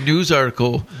 sent me a news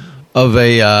article of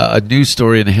a news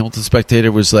story in the Hamilton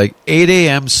Spectator. Was like 8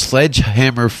 a.m.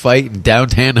 sledgehammer fight in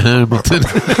downtown Hamilton.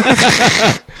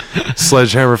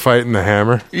 Sledgehammer fighting the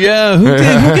hammer. Yeah, who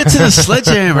gets in a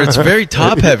sledgehammer? It's very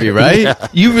top heavy, right? Yeah.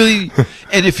 You really,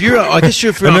 and if you're, I guess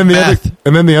you're from And then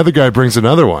the math. other guy brings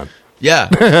another one. Yeah,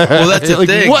 well, that's the Like,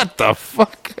 thing. what the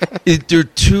fuck? They're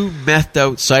two methed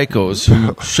out psychos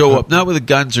who show up not with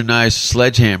guns or knives,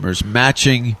 sledgehammers,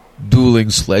 matching dueling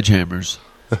sledgehammers.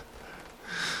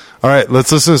 All right,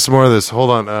 let's listen to some more of this. Hold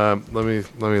on, let me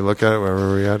look at it. Where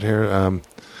are we at here?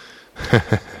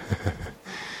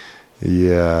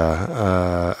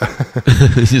 Yeah,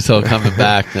 It's just all coming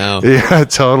back now. yeah,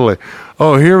 totally.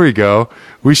 Oh, here we go.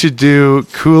 We should do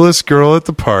coolest girl at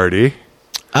the party,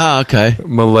 Ah, okay.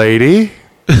 Milady,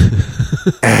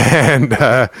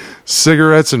 and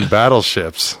cigarettes and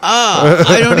battleships. Ah,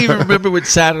 I don't even remember what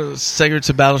cigarettes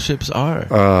and battleships are.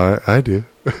 I do.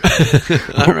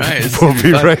 All right. We'll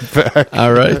be right back.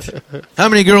 All right. How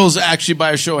many girls actually,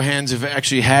 by a show of hands, have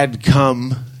actually had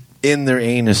cum in their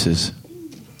anuses?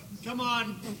 Come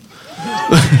on.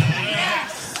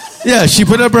 Yeah, she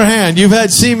put up her hand. You've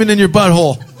had semen in your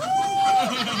butthole.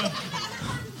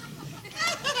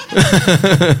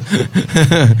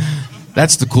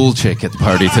 That's the cool chick at the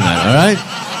party tonight, all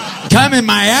right? Come in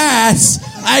my ass.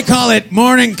 I call it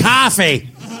morning coffee.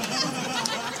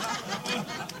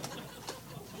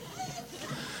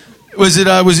 Was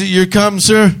it your cum,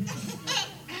 sir?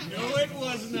 No, it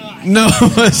was not. No,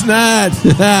 it was not.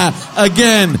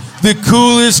 Again, the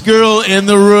coolest girl in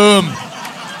the room.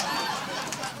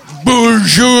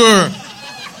 Bonjour.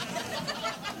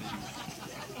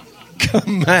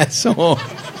 Come asshole.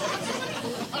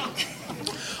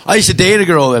 I used to date a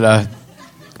girl that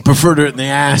preferred her in the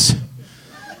ass.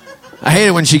 I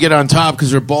hated when she'd get on top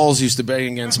because her balls used to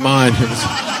bang against mine. It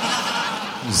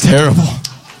was terrible.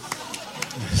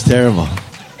 It's terrible.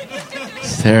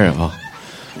 It's terrible.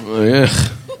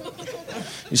 Ugh.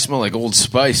 You smell like Old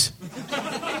Spice.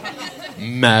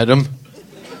 Madam.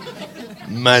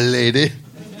 My lady.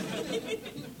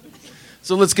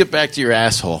 So let's get back to your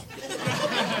asshole.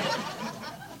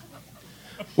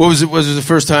 What was it the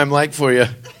first time like for you?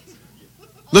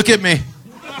 Look at me.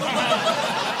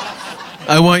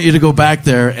 I want you to go back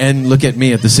there and look at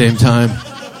me at the same time.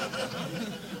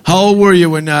 How old were you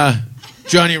when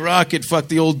Johnny Rocket fucked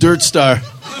the old dirt star?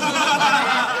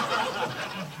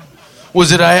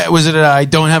 Was it I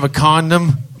don't have a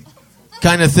condom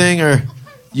kind of thing, or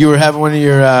you were having one of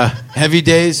your heavy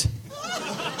days?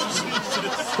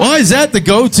 Why is that the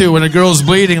go-to when a girl's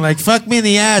bleeding? Like, fuck me in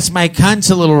the ass, my cunt's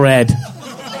a little red.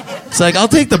 It's like, I'll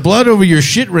take the blood over your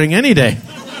shit ring any day.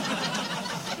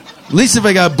 At least if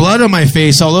I got blood on my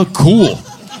face, I'll look cool.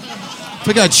 If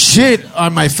I got shit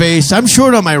on my face, I'm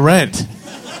short on my rent.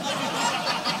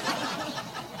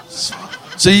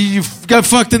 So you got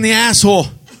fucked in the asshole.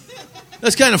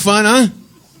 That's kind of fun, huh?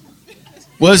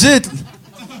 Was it?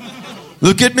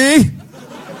 Look at me.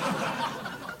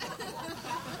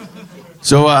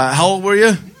 So, how old were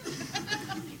you?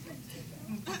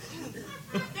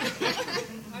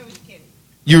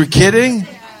 You were kidding?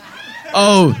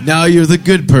 Oh, now you're the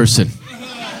good person.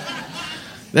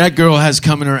 That girl has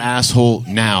cum in her asshole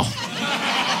now.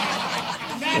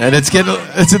 And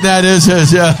that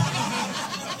is, yeah.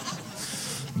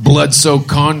 Blood-soaked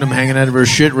condom hanging out of her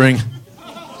shit ring.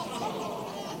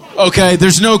 Okay,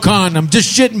 there's no condom. Just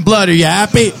shit and blood. Are you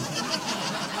happy?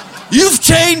 You've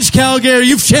changed, Calgary.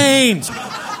 You've changed.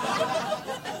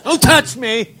 Don't touch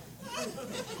me.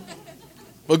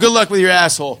 Well, good luck with your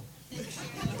asshole.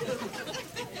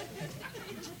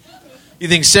 You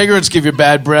think cigarettes give you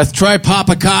bad breath? Try pop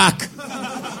a cock.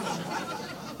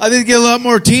 I think get a lot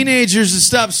more teenagers to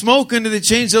stop smoking. They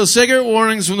change those cigarette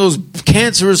warnings from those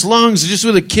cancerous lungs just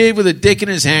with a kid with a dick in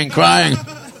his hand crying.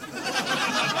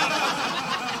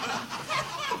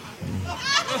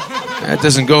 That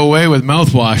doesn't go away with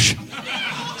mouthwash.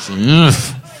 Ugh.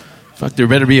 Fuck, there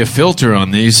better be a filter on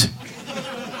these.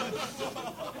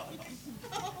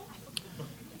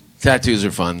 Tattoos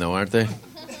are fun, though, aren't they?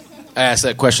 I asked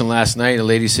that question last night. A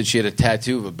lady said she had a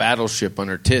tattoo of a battleship on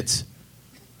her tits.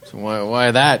 So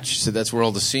why that? She said that's where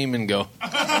all the seamen go.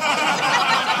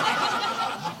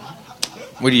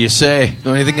 What do you say? The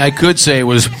only thing I could say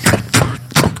was...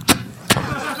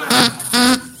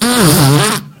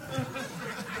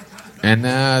 And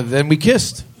then we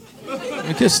kissed.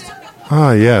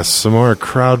 Ah, yes, some more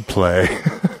crowd play.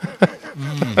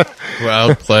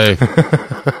 Crowd play.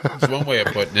 That's one way of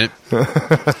putting it.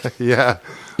 Yeah.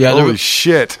 Yeah, there Holy was-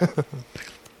 shit.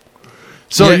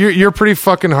 So Yeah. you're a pretty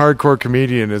fucking hardcore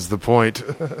comedian is the point.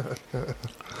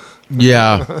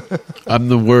 Yeah, I'm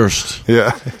the worst.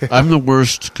 Yeah. I'm the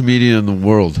worst comedian in the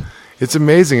world. It's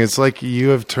amazing. It's like you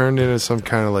have turned into some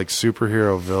kind of like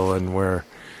superhero villain where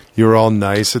you were all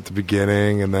nice at the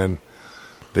beginning and then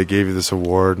they gave you this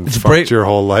award and fucked break- your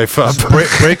whole life up.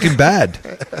 Breaking Bad.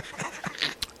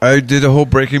 I did a whole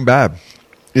Breaking Bad.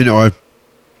 You know,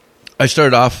 I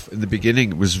started off in the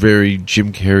beginning. It was very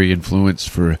Jim Carrey influence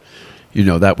for, you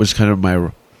know, that was kind of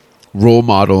my role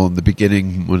model in the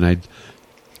beginning when I'd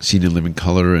seen In Living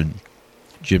Color and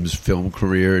Jim's film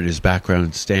career and his background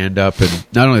in stand-up. And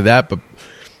not only that, but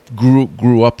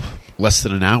grew up less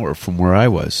than an hour from where I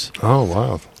was. Oh,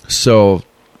 wow. So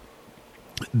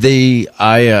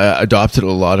I adopted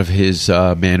a lot of his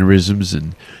mannerisms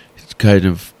and his kind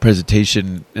of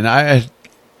presentation, and I had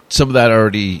some of that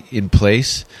already in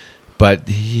place, but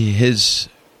just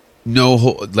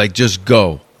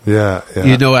go. Yeah, yeah.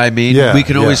 You know what I mean? Yeah, We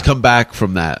can always yeah. come back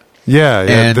from that. Yeah, yeah.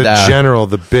 And,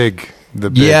 the big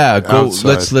Yeah, go.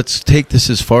 outside. Let's take this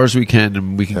as far as we can,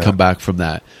 and we can Yeah. come back from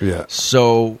that. Yeah.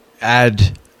 So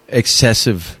add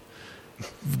excessive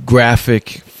graphic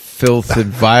filth and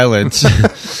violence,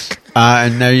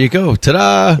 and there you go.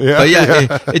 Ta-da! Yeah, But yeah,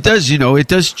 yeah. it does. You know, it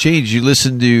does change. You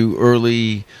listen to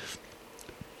early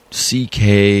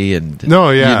CK, and No,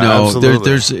 yeah, you know,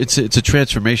 absolutely. it's a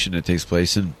transformation that takes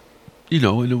place, and you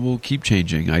know, and it will keep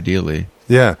changing. Ideally,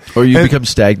 Yeah. or you And- become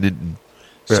stagnant, and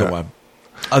so Yeah. on.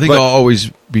 I think But- I'll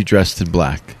always be dressed in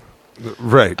black.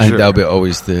 Right. I think sure. that'll be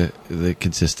always the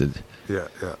consistent. Yeah,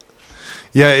 yeah.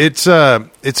 Yeah,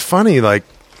 it's funny, like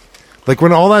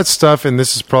when all that stuff, and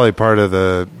this is probably part of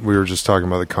we were just talking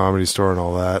about the Comedy Store and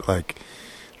all that, like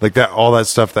that, all that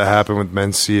stuff that happened with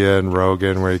Mencia and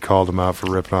Rogan, where he called him out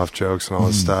for ripping off jokes and all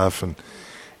this stuff,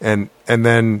 and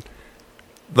then,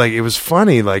 like, it was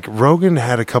funny, like, Rogan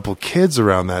had a couple kids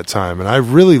around that time, and I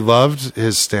really loved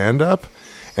his stand-up,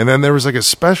 and then there was, like, a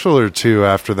special or two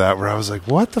after that where I was like,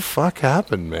 what the fuck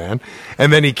happened, man?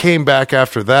 And then he came back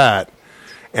after that,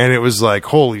 and it was like,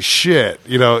 holy shit,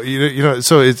 you know.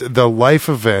 So it's the life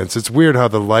events. It's weird how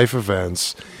the life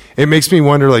events. It makes me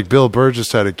wonder. Like Bill Burr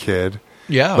just had a kid.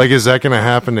 Yeah. Like, is that going to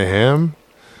happen to him?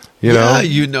 You know, Yeah,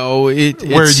 you know, where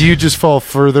it's, you just fall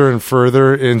further and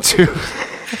further into.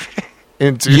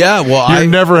 Yeah, well, you're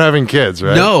never having kids,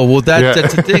 right? No, well, Yeah.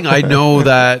 that's the thing. I know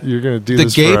that You're gonna do the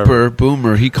this gaper forever.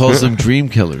 boomer. He calls them dream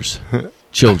killers,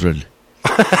 children.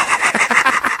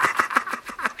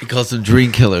 He calls them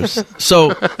dream killers.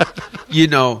 So, you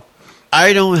know,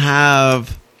 I don't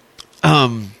have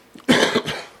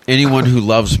anyone who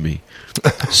loves me.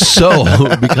 So,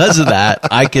 because of that,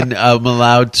 I'm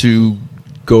allowed to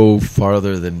go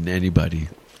farther than anybody.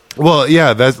 Well,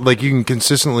 yeah, that's like you can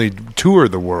consistently tour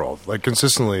the world, like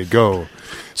consistently go.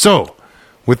 So,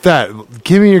 with that,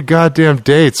 give me your goddamn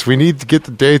dates. We need to get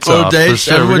the dates off. Dates.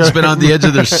 For sure. Everyone's been on the edge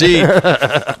of their seat.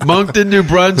 Moncton, New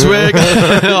Brunswick,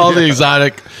 all the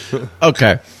exotic.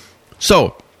 Okay,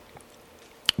 so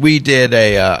we did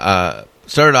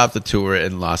started off the tour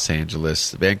in Los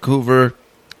Angeles, Vancouver,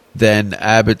 then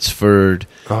Abbotsford.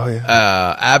 Oh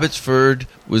yeah. Abbotsford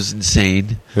was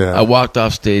insane. Yeah. I walked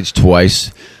off stage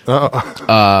twice.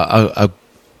 A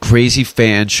crazy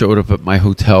fan showed up at my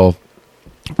hotel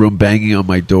room banging on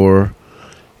my door.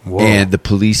 Whoa. And the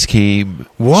police came.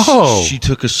 Whoa. She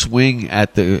took a swing and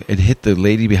hit the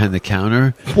lady behind the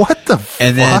counter. What the fuck?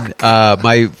 And then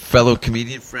my fellow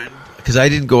comedian friend, because I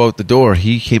didn't go out the door,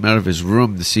 he came out of his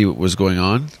room to see what was going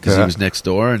on because he Yeah. was next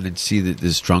door, and then see that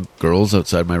there's drunk girls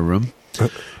outside my room,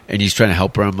 and he's trying to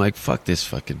help her. I'm like, fuck this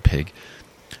fucking pig.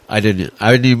 I didn't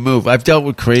even move. I've dealt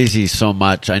with crazy so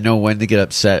much. I know when to get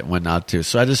upset and when not to.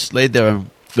 So I just laid there and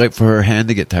wait for her hand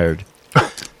to get tired.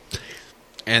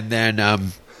 And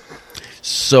then,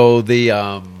 so the,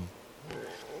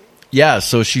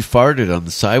 so she farted on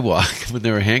the sidewalk when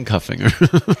they were handcuffing her.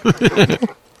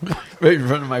 Right in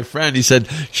front of my friend. He said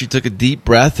she took a deep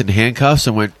breath in handcuffs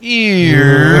and went,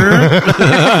 ear.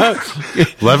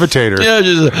 Levitator. Yeah,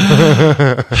 just,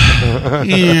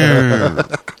 ear.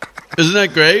 Isn't that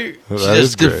great? She That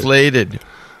is just great. deflated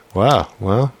Wow.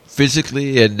 Well,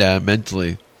 physically and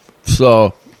mentally.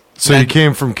 So you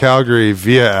came from Calgary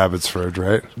via Abbotsford,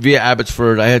 right? via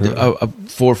Abbotsford, I had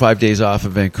 4 or 5 days off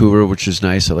in Vancouver, which is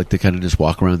nice. I like to kind of just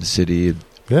walk around the city and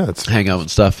Yeah, it's a hang out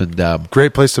and stuff. And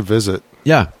great place to visit.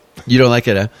 yeah, you don't like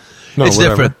it, huh? No, it's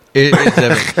whatever. different. It's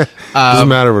different. Doesn't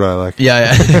matter what I like.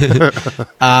 Yeah.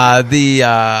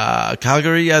 The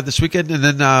Calgary this weekend, and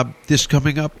then this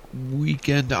coming up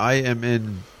weekend, I am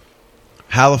in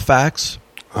Halifax.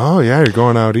 Oh, yeah, you're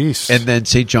going out east. And then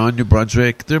St. John, New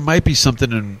Brunswick. There might be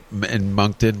something in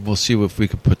Moncton. We'll see if we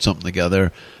can put something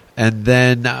together. And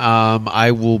then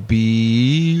I will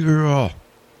be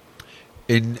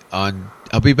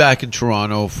I'll be back in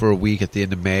Toronto for a week at the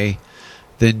end of May.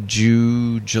 Then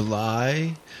June,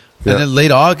 July, Yeah. and then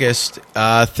late August,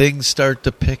 things start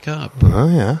to pick up. Oh,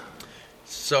 yeah.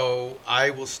 So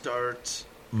I will start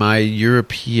my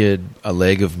European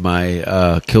leg of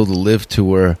my Kill to Live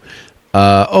tour.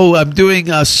 I'm doing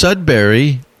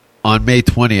Sudbury on May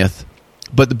 20th,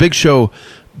 but the big show,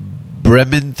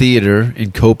 Bremen Theater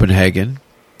in Copenhagen,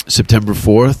 September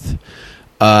 4th.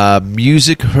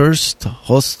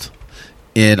 Host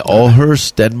in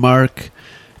Aarhus, Denmark.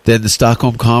 Then the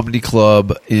Stockholm Comedy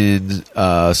Club in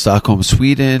Stockholm,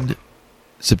 Sweden,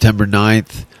 September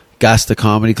 9th. Gasta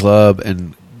Comedy Club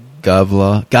in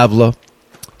Gavla,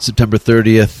 September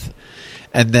 30th.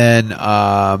 And then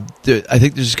I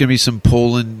think there's going to be some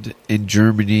Poland and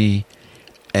Germany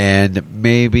and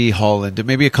maybe Holland. And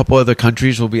maybe a couple other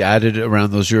countries will be added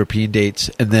around those European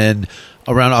dates. And then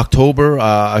around October,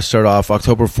 I start off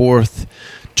October 4th,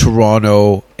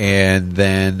 Toronto, and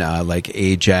then like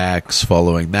Ajax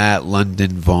following that,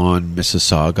 London, Vaughan,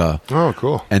 Mississauga. Oh,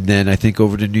 cool. And then I think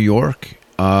over to New York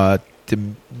early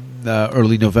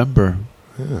November.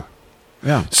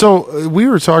 Yeah. So we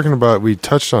were talking about, we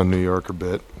touched on New York a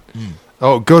bit.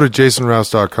 Oh, go to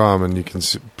jasonrouse.com and you can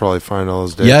probably find all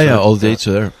those dates. Yeah, all the dates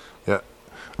are there.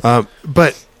 Yeah.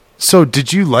 But, so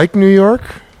did you like New York?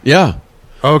 Yeah.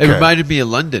 Okay. It reminded me of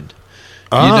London.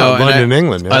 Ah, and London,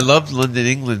 England. Yeah. I loved London,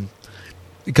 England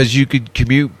because you could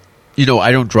commute.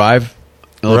 I don't drive.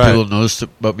 A lot of people don't know this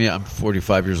about me. I'm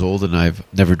 45 years old and I've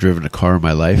never driven a car in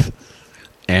my life.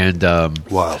 And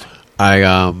wild.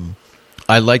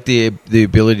 I like the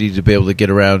ability to be able to get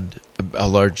around a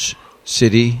large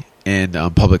city and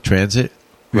public transit.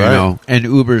 Right. And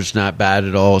Uber's not bad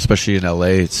at all, especially in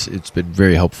LA. It's been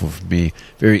very helpful for me.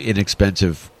 Very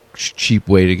inexpensive, cheap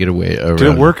way to get away around.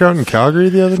 Did it work out in Calgary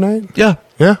the other night? Yeah.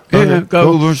 Yeah? Yeah,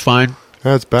 Cool. Uber's fine.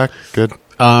 That's back. Good.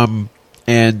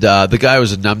 And the guy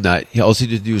was a numbnut. All he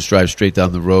did do was drive straight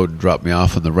down the road and drop me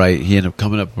off on the right. He ended up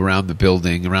coming up around the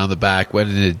building, around the back, went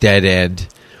in a dead end.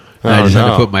 And I just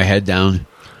had to put my head down.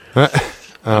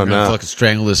 I'm going to fucking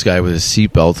strangle this guy with his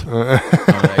seatbelt.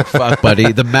 I'm like, fuck,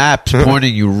 buddy. The map's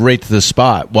pointing you right to the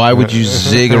spot. Why would you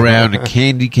zig around a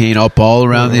candy cane up all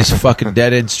around these fucking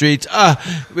dead-end streets?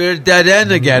 We're at dead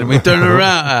end again. We turn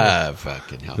around.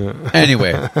 Fucking hell.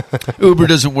 Anyway, Uber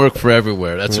doesn't work for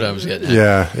everywhere. That's what I was getting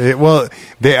at. Yeah. Well,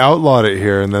 they outlawed it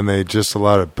here, and then they just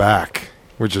allowed it back,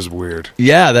 which is weird.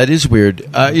 Yeah, that is weird.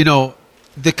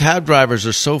 The cab drivers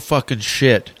are so fucking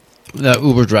shit. That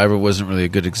Uber driver wasn't really a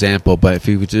good example, but if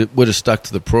he would have stuck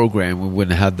to the program, we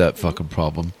wouldn't have had that fucking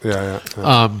problem. Yeah.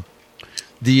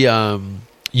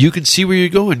 You can see where you're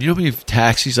going. You know how many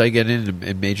taxis I get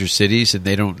in major cities and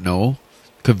they don't know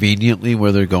conveniently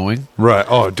where they're going? Right.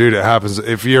 Oh, dude, it happens.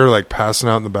 If you're like passing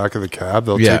out in the back of the cab,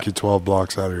 they'll take you 12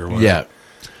 blocks out of your way. Yeah.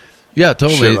 Yeah,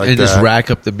 totally. Shit like and just that.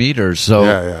 rack up the meters.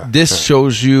 So this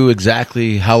shows you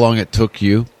exactly how long it took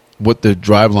you, what the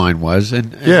drive line was,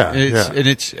 and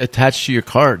it's attached to your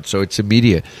card, so it's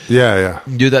immediate. Yeah.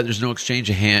 You do that, there's no exchange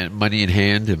of money in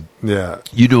hand, and Yeah.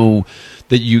 you know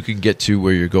that you can get to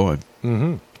where you're going.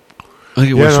 Mm-hmm. I think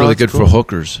it works really good for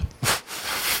hookers.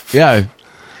 Yeah,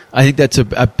 I think that's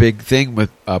a big thing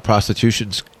with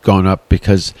prostitution's gone up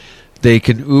because they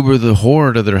can Uber the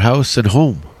whore to their house and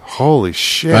home. Holy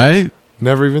shit. Right?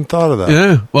 Never even thought of that.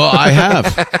 Yeah. Well, I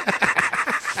have.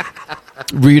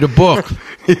 Read a book.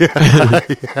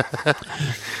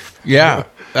 Yeah.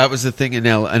 That was the thing in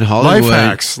Hollywood.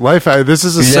 Life hacks. This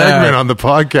is a segment on the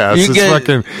podcast. You It's get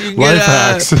life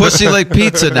hacks. Pussy like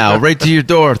pizza now, right to your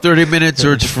door. 30 minutes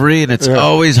or it's free, and it's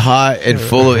always hot and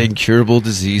full of incurable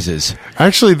diseases.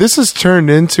 Actually, this has turned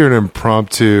into an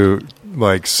impromptu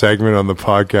segment on the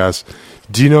podcast.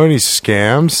 Do you know any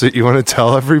scams that you want to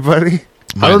tell everybody?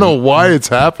 I don't know why it's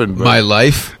happened. But. My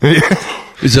life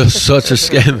is such a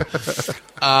scam.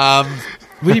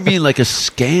 What do you mean, like a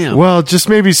scam? Well, just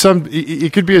maybe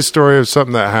it could be a story of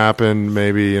something that happened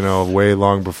maybe, way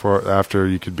long after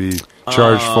you could be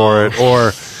charged for it,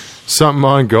 or something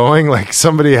ongoing, like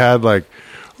somebody had you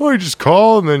just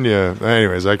call and then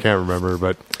anyways, I can't remember,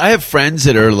 but I have friends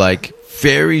that are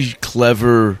very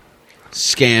clever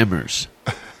scammers.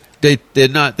 They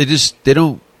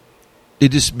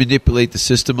just manipulate the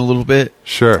system a little bit,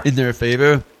 sure, in their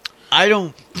favor. I'd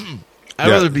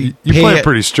rather be. You play it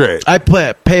pretty straight. I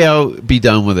pay out, be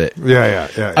done with it.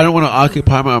 Yeah. I don't want to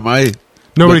occupy my.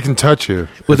 Nobody can touch you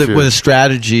with a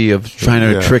strategy of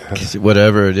trying to trick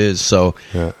whatever it is. So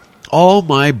all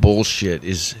my bullshit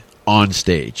is on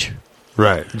stage.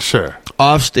 Right. Sure.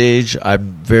 Off stage,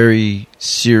 I'm very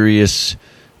serious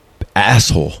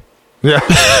asshole. Yeah.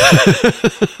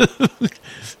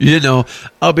 You know,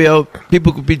 I'll be out.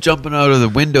 People could be jumping out of the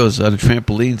windows on the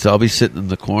trampolines. I'll be sitting in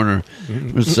the corner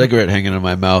with a cigarette hanging in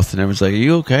my mouth, and everyone's like, "Are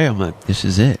you okay?" I'm like, "This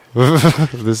is it.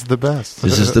 This is the best.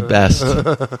 This is the best."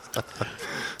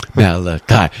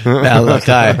 Malachi.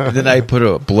 And then I put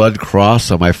a blood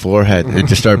cross on my forehead and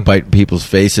just start biting people's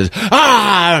faces.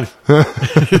 Ah!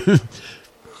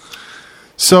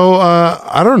 So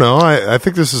I don't know. I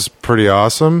think this is pretty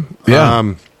awesome.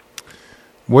 Yeah.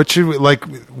 What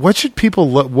should people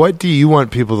look? What do you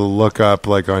want people to look up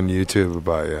like on YouTube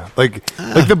about you? Like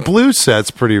the blue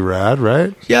set's pretty rad,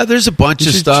 right? Yeah, there's a bunch You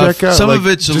of should stuff. check out, Some like, of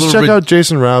it's a just little check out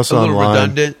Jason Rouse a little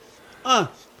online. redundant.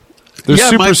 There's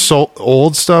Yeah, super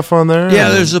old stuff on there.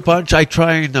 Yeah, there's a bunch. I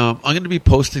try and I'm going to be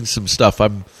posting some stuff.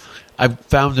 I've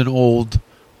found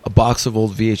a box of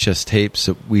old VHS tapes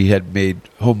that we had made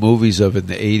home movies of in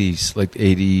the 80s, like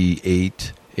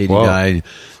 88, 89. Whoa.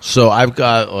 So I've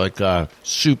got like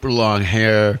super long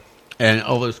hair and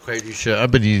all this crazy shit. I've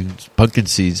been eating pumpkin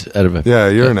seeds out of it. Yeah,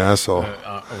 you're an asshole.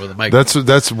 Over the mic.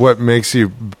 That's what makes you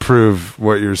prove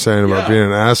what you're saying about being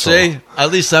an asshole. See,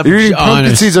 at least I'm You're eating pumpkin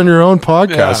honest. seeds on your own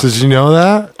podcast. Yeah. Did you know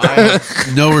that? I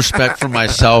have no respect for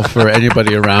myself or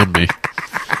anybody around me.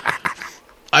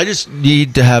 I just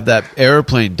need to have that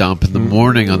airplane dump in the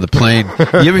morning on the plane.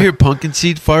 You ever hear pumpkin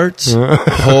seed farts?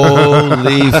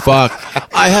 Holy fuck!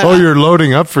 You're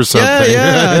loading up for something.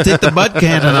 Yeah. I take the mud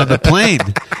cannon on the plane,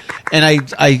 and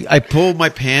I pull my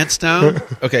pants down.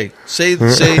 Okay, say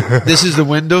this is the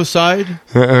window side.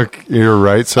 Your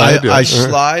right side. I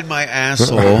slide my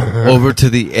asshole over to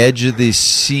the edge of the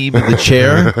seam of the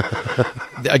chair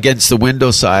against the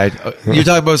window side. You're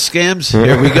talking about scams?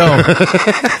 Here we go.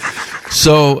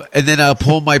 So, and then I'll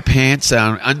pull my pants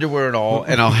down, underwear and all,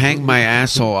 and I'll hang my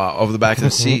asshole out over the back of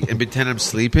the seat and pretend I'm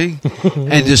sleeping,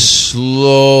 and just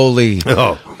slowly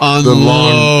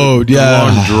unload. The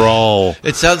long drawl.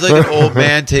 It sounds like an old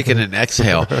man taking an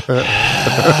exhale.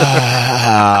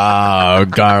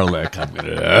 Garlic. I'm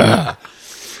gonna.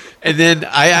 And then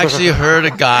I actually heard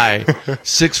a guy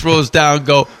 6 rows down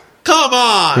go, "Come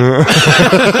on!"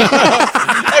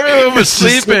 Everyone was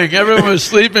sleeping. Everyone was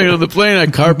sleeping on the plane. I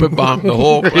carpet bombed the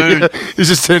whole plane. He's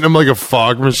just hitting him like a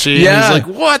fog machine. Yeah. He's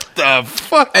like, "What the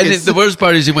fuck?" And the worst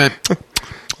part is he went,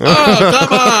 "Oh,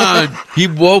 come on!" He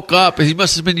woke up and he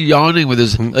must have been yawning with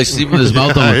his sleeping with his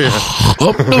mouth on.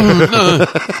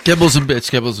 Kibbles and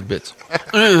bits.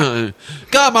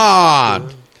 Come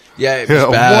on! Yeah, it was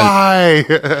bad. Why?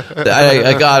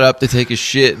 I got up to take a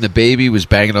shit, and the baby was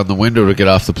banging on the window to get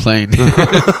off the plane.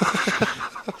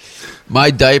 My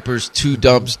diaper's 2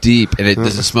 dumps deep, and it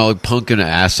doesn't smell like pumpkin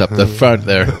ass up the front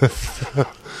there.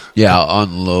 Yeah, I'll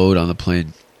unload on the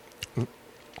plane.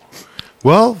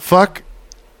 Well, fuck.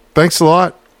 Thanks a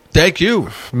lot. Thank you.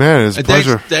 Man, it's a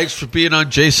pleasure. Thanks for being on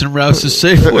Jason Rouse's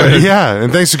Safeway. Yeah,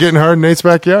 and thanks for getting hard in Nate's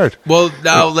backyard. Well,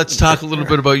 now let's talk a little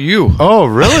bit about you. Oh,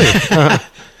 really?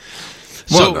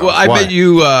 I Why? met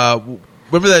you.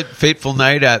 Remember that fateful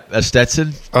night at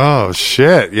Stetson? Oh,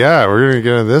 shit. Yeah, we're going to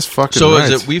get into this fucking So night.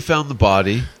 is it We Found the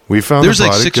Body? We Found There's the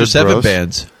Body. like 6 or Good 7 bros.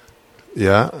 bands.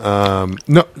 Yeah.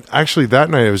 No, actually, that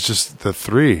night it was just the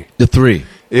 3. The 3.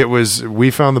 It was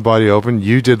We Found the Body open.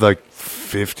 You did like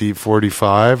 50,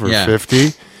 45 or Yeah.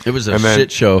 50. It was a And then,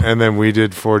 shit show. And then we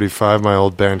did 45, my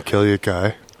old band Kill Ya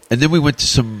Kai. And then we went to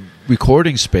some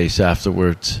recording space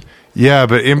afterwards. Yeah,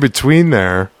 but in between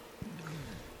there,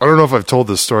 I don't know if I've told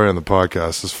this story on the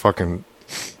podcast. It's fucking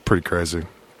pretty crazy.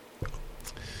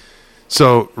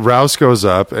 So Rouse goes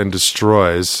up and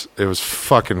destroys. It was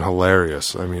fucking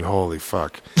hilarious. I mean, holy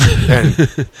fuck. And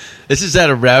This is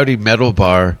at a rowdy metal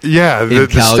bar. yeah, In the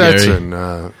Calgary. Stetson.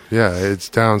 Yeah, it's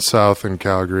down south in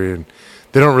Calgary, and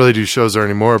they don't really do shows there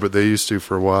anymore, but they used to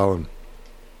for a while. And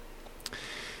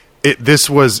it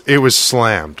was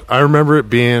slammed. I remember it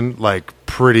being like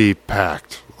pretty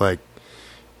packed. Like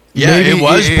Yeah, it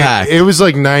was packed. It was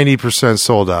like 90%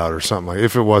 sold out or something, like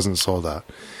if it wasn't sold out.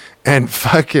 And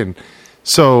fucking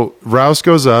so Rouse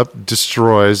goes up,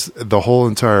 destroys the whole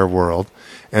entire world,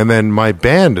 and then my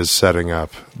band is setting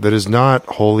up that is not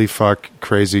holy fuck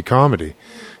crazy comedy.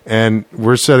 And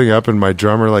we're setting up, and my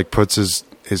drummer like puts his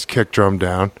kick drum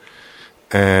down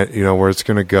and you know where it's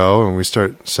gonna go, and we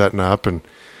start setting up, and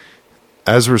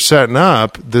as we're setting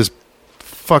up, this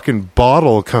fucking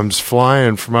bottle comes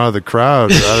flying from out of the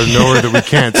crowd out of nowhere that we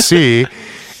can't see,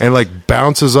 and like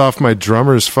bounces off my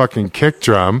drummer's fucking kick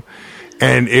drum.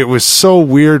 And it was so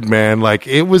weird, man. Like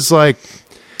it was like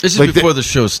This is like before the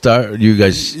show started. You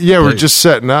guys. yeah, we're just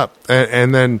setting up,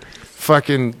 and then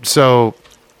fucking so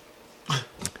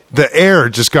the air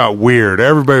just got weird.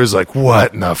 Everybody was like,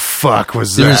 what in the fuck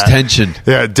was that? There was tension.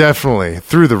 Yeah, definitely.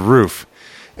 Through the roof.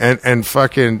 And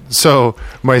fucking, so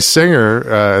my singer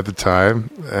at the time,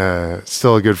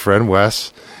 still a good friend,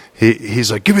 Wes,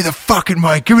 he's like, give me the fucking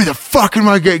mic, give me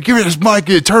this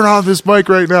mic, turn off this mic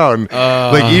right now. And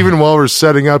like, even while we're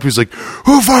setting up, he's like,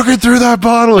 who fucking threw that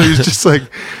bottle? He's just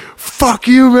like, fuck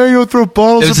you, man, you don't throw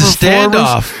bottles It was at a performers.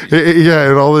 standoff. Yeah,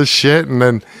 and all this shit. And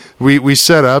then we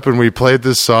set up and we played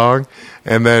this song,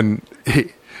 and then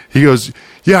he goes,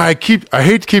 yeah, I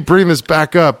hate to keep bringing this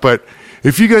back up, but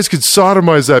if you guys could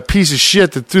sodomize that piece of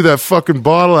shit that threw that fucking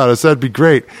bottle at us, that'd be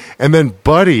great. And then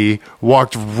Buddy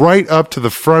walked right up to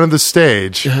the front of the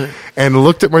stage and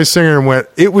looked at my singer and went,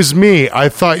 it was me. I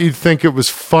thought you'd think it was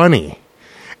funny.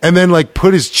 And then like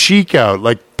put his cheek out,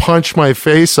 like punched my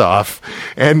face off.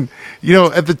 And, you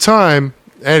know, at the time,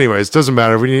 anyways, doesn't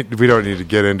matter. We don't need to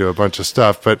get into a bunch of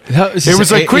stuff, but it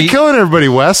was like, quit killing everybody,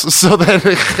 Wes. So then,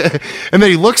 and then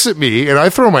he looks at me, and I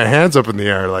throw my hands up in the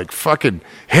air, like fucking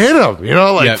hit him, you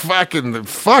know, like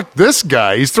fuck this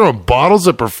guy. He's throwing bottles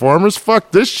at performers.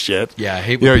 Fuck this shit. Yeah, I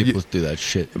hate when people do that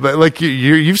shit. But like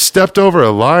you've stepped over a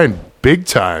line big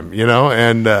time, you know,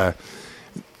 and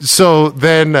so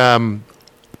then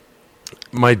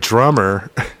my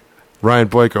drummer. Ryan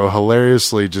Boyko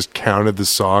hilariously just counted the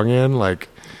song in like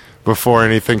before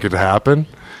anything could happen.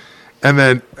 And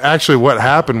then actually what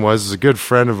happened was a good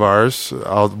friend of ours,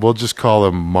 we'll just call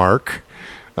him Mark.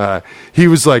 He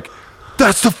was like,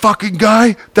 that's the fucking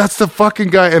guy. That's the fucking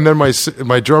guy. And then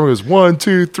my drummer goes 1,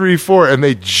 2, 3, 4. And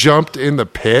they jumped in the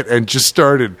pit and just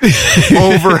started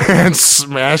overhand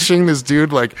smashing this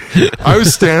dude. Like I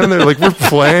was standing there like we're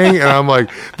playing and I'm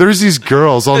like, there's these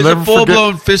girls. I'll never forget.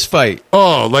 Full-blown fist fight.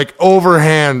 Oh, like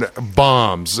overhand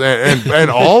bombs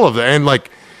and all of that. And like,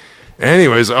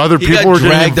 anyways, other He people got were getting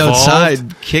dragged involved.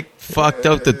 outside, kicked, fucked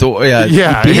out the door. Yeah,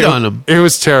 Yeah, beat on him. It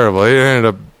was terrible. It ended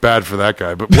up bad for that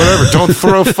guy, but whatever. Don't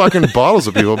throw fucking bottles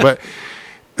at people. But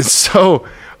so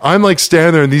I'm like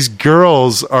standing there, and these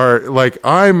girls are like,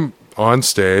 I'm on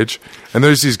stage, and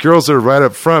there's these girls that are right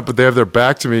up front, but they have their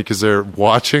back to me because they're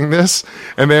watching this,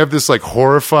 and they have this like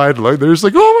horrified look. They're just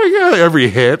like, oh my god, every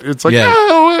hit. It's like,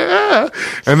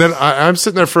 and then I'm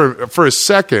sitting there for a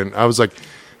second. I was like,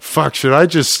 fuck, should I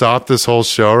just stop this whole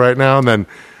show right now? And then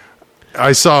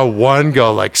I saw one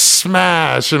go like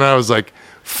smash, and I was like,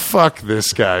 fuck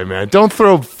this guy, man. Don't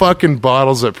throw fucking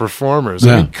bottles at performers.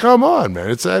 I mean, come on, man.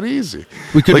 It's that easy.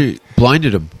 We could have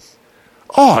blinded him.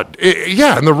 Oh,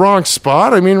 yeah, in the wrong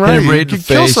spot. I mean, right? Hit him right You in the could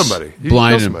kill face, somebody. You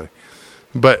blind could him. kill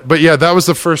somebody. But yeah, that was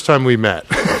the first time we met.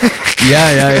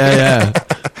 Yeah.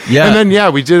 And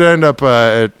then, we did end up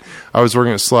I was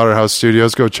working at Slaughterhouse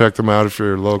Studios. Go check them out if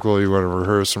you're local. You want to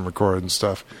rehearse and record and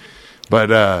stuff.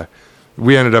 But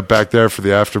we ended up back there for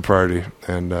the after party.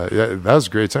 And, that was a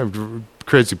great time.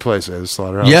 Crazy place, the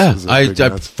Slaughterhouse. Yeah, It was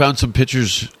I found some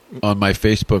pictures on my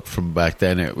Facebook from back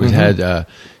then. It was had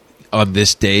on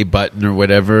this day button or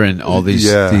whatever, and all these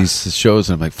shows.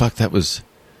 And I'm like, fuck, that was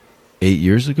 8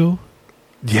 years ago.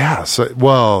 Yeah. So,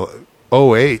 well,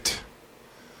 08.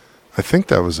 I think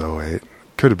that was 08.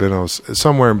 Could have been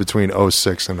somewhere in between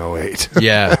 06 and 08.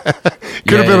 Yeah,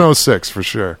 Could have been 06 for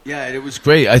sure. Yeah, and it was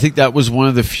great. I think that was one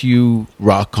of the few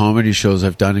rock comedy shows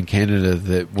I've done in Canada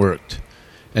that worked.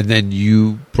 And then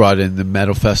you brought in the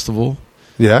Metal Festival.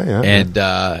 Yeah. And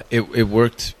it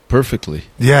worked perfectly.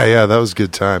 Yeah, that was a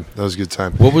good time.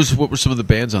 What were some of the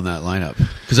bands on that lineup?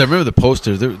 Because I remember the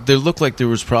poster. There looked like there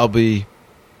was probably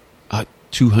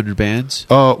 200 bands.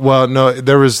 Oh, well, no,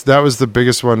 that was the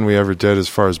biggest one we ever did as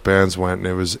far as bands went, and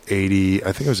it was 80,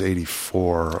 I think it was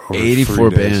 84.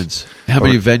 84 bands. How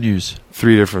many venues?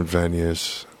 3 different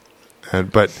venues.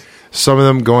 But some of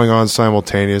them going on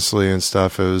simultaneously and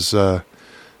stuff. It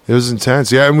was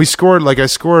intense. Yeah, and we scored, I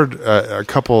scored a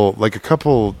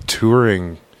couple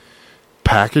touring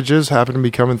packages happened to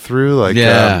be coming through. Like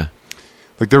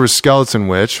there was Skeleton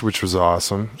Witch, which was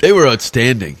awesome. They were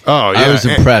outstanding. Oh, yeah. I was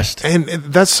impressed. And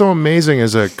that's so amazing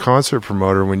as a concert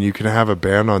promoter when you can have a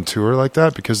band on tour like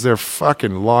that because they're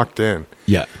fucking locked in.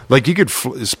 Yeah. Like you could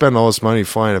spend all this money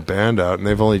flying a band out and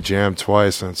they've only jammed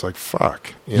twice and it's like,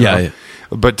 fuck. You know? Yeah.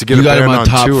 But to get you a got band them on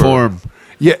top tour, form.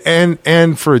 Yeah,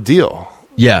 and for a deal.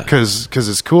 Yeah. Because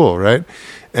it's cool, right?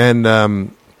 And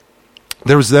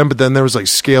there was them, but then there was like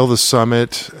Scale the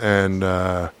Summit and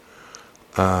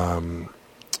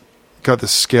got the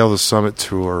Scale the Summit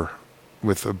tour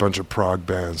with a bunch of prog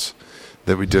bands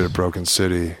that we did at Broken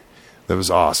City. That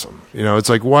was awesome. You know, it's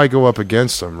like, why go up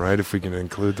against them, right? If we can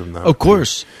include them, of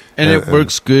course. And it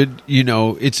works good. You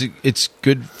know, it's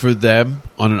good for them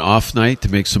on an off night to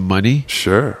make some money.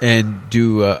 Sure. And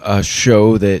do a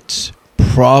show that's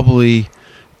probably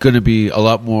going to be a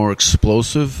lot more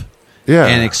explosive Yeah.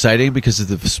 and exciting because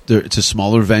of it's a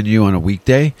smaller venue on a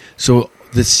weekday. So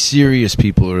the serious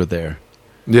people are there.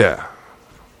 Yeah.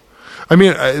 I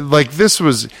mean, like this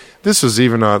was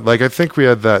even on, like, I think we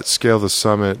had that Scale the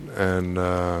Summit and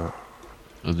On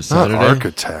the not Saturday.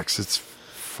 Architects. It's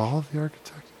Fall of the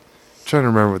Architects. I'm trying to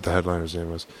remember what the headliner's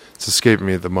name was. It's escaping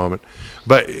me at the moment.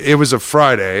 But it was a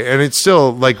Friday, and it's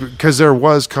still, like, because there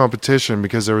was competition,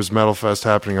 because there was Metal Fest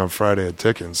happening on Friday at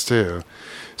Dickens, too.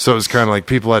 So it was kind of like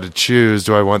people had to choose,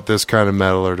 do I want this kind of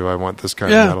metal or do I want this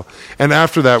kind of metal? And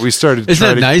after that, we started Isn't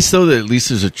trying that nice, though, that at least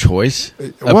there's a choice?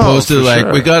 Well, Opposed to, for like,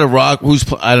 sure. we got a rock,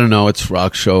 I don't know, it's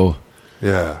rock show,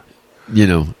 Yeah. you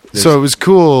know. So it was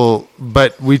cool,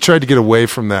 but we tried to get away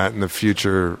from that in the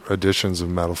future editions of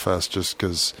Metal Fest just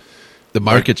because... The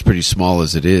market's pretty small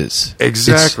as it is.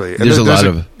 Exactly. There's a lot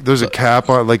of... There's a cap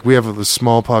on, like, we have a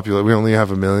small population. We only have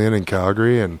 1 million in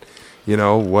Calgary, and, you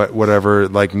know, whatever,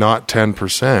 like, not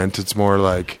 10%. It's more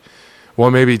like, well,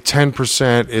 maybe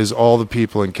 10% is all the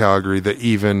people in Calgary that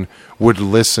even would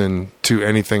listen to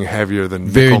anything heavier than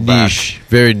Very Nickelback.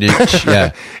 very niche,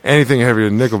 yeah. Anything heavier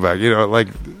than Nickelback, you know, like,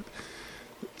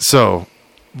 so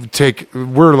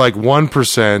we're like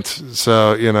 1%,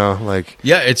 so, you know, like,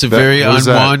 Yeah, it's a That- very what was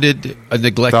that? unwanted, a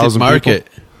neglected 1,000 market.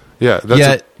 people? Yeah,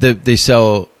 that's Yet they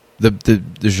sell, the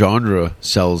genre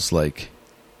sells like,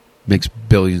 makes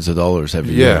billions of dollars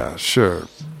every year. yeah, sure.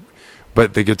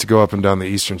 But they get to go up and down the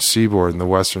eastern seaboard and the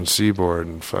western seaboard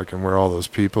and fucking where all those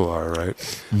people are, right?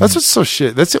 Mm-hmm. That's what's so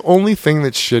shit. That's the only thing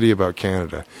that's shitty about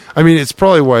Canada. I mean, it's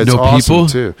probably why it's No awesome people?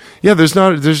 too. Yeah, there's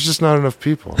just not enough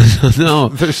people. No,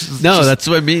 There's no, just- that's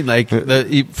what I mean. Like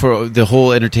for the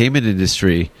whole entertainment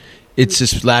industry, it's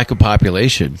just lack of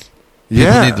population. People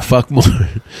Yeah. need to fuck more,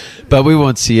 but we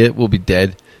won't see it. We'll be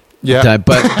dead. Yeah.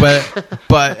 But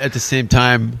at the same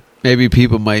time, maybe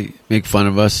people might make fun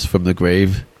of us from the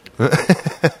grave.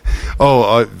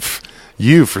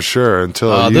 You for sure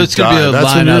until you there's gonna die. be a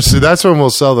That's lineup. that's when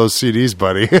we'll sell those CDs,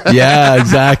 buddy. Yeah,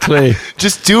 exactly.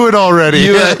 Just do it already.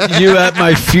 You at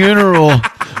my funeral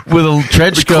with a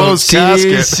trench The coat, closed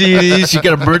CDs. You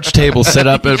got a merch table set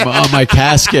up on my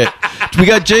casket. We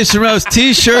got Jason Rouse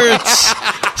T-shirts,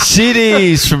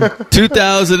 CDs from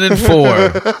 2004.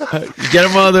 You get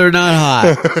them while they're not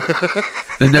hot.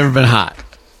 They've never been hot.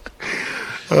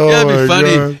 Yeah, it'd be my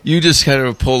funny. God. You just kind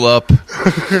of pull up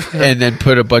and then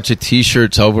put a bunch of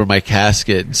T-shirts over my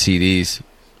casket and CDs.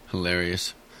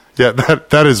 Hilarious. Yeah,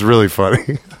 that is really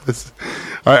funny.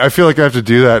 I feel like I have to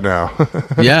do that now.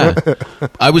 Yeah,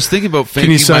 I was thinking about faking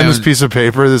Can you sign my this own. piece of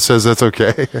paper that says that's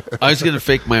okay? I was going to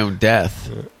fake my own death,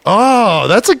 Oh,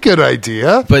 that's a good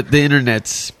idea. but the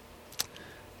internet's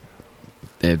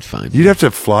they'd find me. You'd have to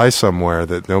fly somewhere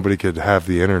that nobody could have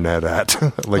the internet at.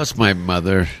 Like, Plus, my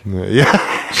mother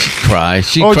yeah. she'd cry.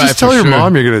 She'd Oh, cry just tell for your sure.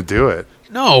 mom you're going to do it.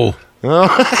 No.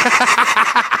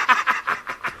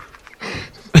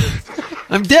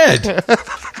 I'm dead.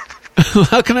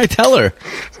 How can I tell her?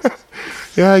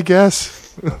 Yeah, I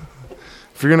guess.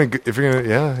 If you're gonna,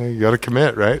 yeah, you got to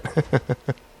commit, right?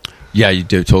 Yeah, you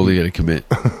do totally got to commit.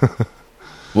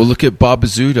 Well, look at Bob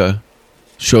Azuda.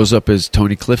 Shows up as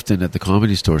Tony Clifton at the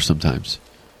Comedy Store sometimes.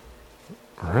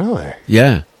 Really?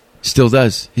 Yeah, still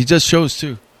does. He does shows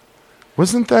too.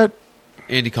 Wasn't that?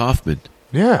 Andy Kaufman.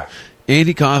 Yeah.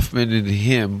 Andy Kaufman and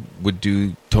him would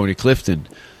do Tony Clifton.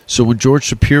 So when George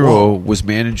Shapiro was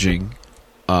managing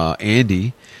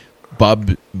Andy,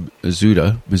 Bob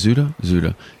Azuda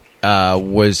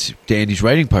was Andy's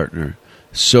writing partner.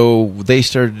 So they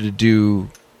started to do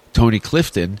Tony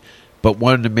Clifton, but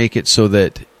wanted to make it so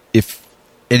that if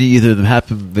either of them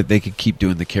happened, that they could keep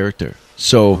doing the character.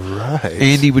 So Right.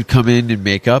 Andy would come in and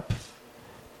make up,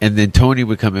 and then Tony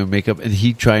would come in and make up, and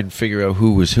he'd try and figure out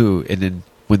who was who. And then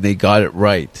when they got it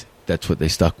right, that's what they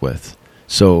stuck with.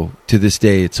 So to this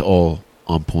day, it's all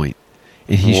on point.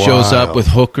 And he shows up Wow. with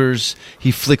hookers.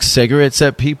 He flicks cigarettes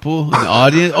at people in the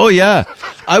audience. Oh yeah,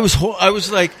 I was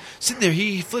like sitting there.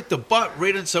 He flicked a butt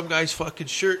right on some guy's fucking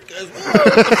shirt. Guys, what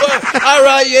the fuck? All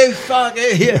right, you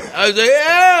fucking here. I was like,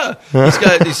 yeah. He's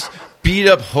got these beat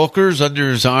up hookers under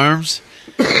his arms.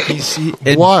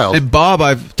 Wild. And Bob,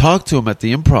 I've talked to him at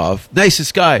the Improv.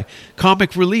 Nicest guy.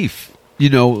 Comic relief. You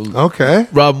know. Okay.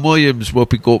 Robin Williams,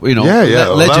 Whoopi Goldberg. You know. Yeah.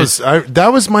 Well, legend. that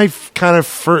was my kind of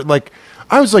first, like,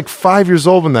 I was like 5 years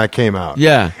old when that came out.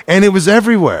 Yeah. And it was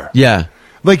everywhere. Yeah.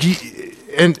 Like,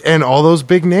 and all those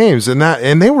big names and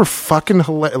they were fucking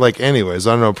hilarious. Like, anyways,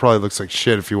 I don't know. It probably looks like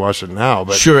shit if you watch it now,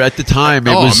 but Sure, at the time,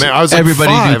 it Oh, was, man, I was like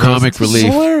everybody 5. knew I was like, Comic this is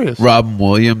Relief. hilarious. Robin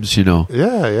Williams, you know.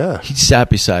 yeah. He sat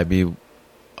beside me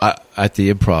at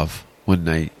the Improv one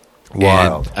night.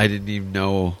 Wild. And I didn't even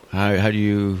know how do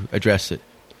you address it.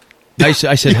 I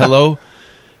said hello.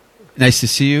 Nice to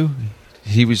see you.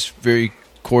 He was very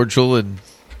cordial, and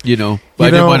but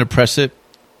I didn't want to press it.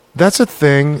 That's a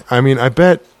thing. I mean, I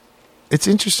bet it's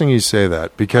interesting you say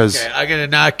that because I'm gonna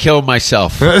not kill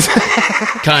myself.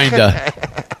 Kinda.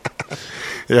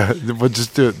 Yeah, but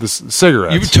just do it. The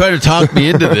cigarettes. You try to talk me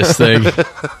into this thing.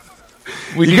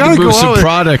 We need to move some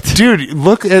product. Dude,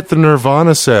 look at the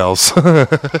Nirvana sales.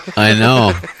 I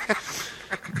know.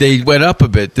 They went up a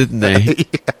bit, didn't they? Yeah.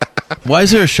 Why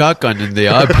is there a shotgun in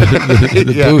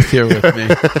the booth here with me?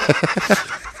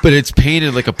 But it's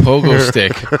painted like a pogo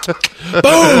stick.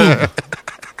 Boom!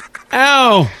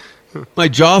 Ow! My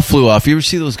jaw flew off. You ever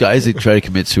see those guys that try to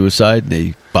commit suicide and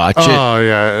they botch it? Oh,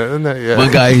 yeah.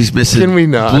 One guy, he's missing. Can we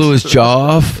not? Blew his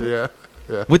jaw off. Yeah.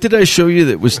 What did I show you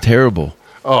that was terrible?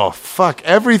 Oh, fuck.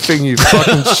 Everything you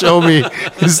fucking show me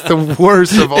is the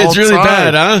worst of all time. It's really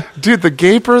bad, huh? Dude, the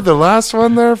gaper, the last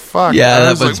one there, fuck.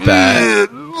 Yeah, that one's bad.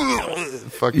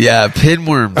 Fuck yeah,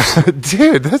 pinworms.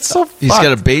 Dude, that's so fucked. He's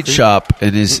got a bait shop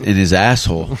in his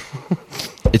asshole.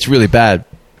 It's really bad.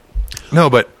 No,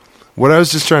 but what I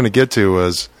was just trying to get to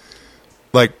was,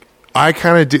 like, I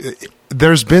kind of do.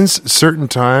 There's been certain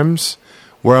times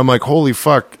where I'm like, holy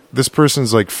fuck, this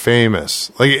person's like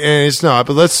famous. Like, and it's not,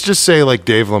 but let's just say like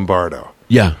Dave Lombardo.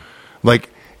 Yeah. Like,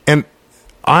 and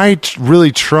I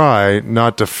really try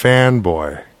not to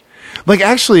fanboy. Like,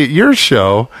 actually, at your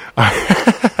show,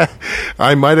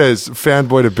 I might have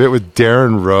fanboyed a bit with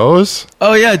Darren Rose.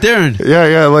 Oh, yeah, Darren.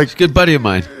 Yeah, like... He's a good buddy of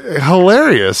mine.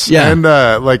 Hilarious. Yeah. And,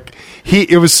 like,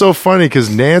 it was so funny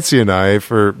because Nancy and I,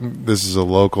 this is a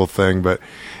local thing, but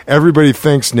everybody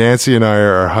thinks Nancy and I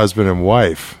are husband and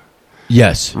wife.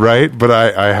 Yes. Right? But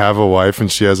I have a wife and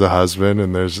she has a husband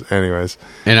and anyways.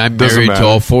 And I'm married to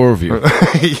all four of you.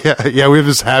 yeah, we have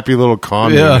this happy little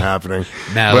commune happening.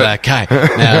 Malachi.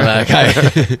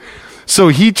 So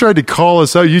he tried to call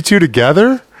us out, you two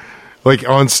together, like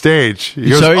on stage.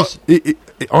 He goes,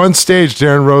 on stage,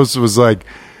 Darren Rose was like,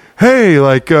 hey,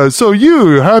 like, so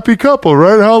you, happy couple,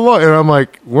 right? How long? And I'm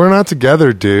like, we're not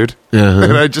together, dude. Uh-huh.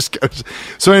 And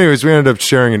so anyways, we ended up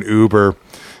sharing an Uber.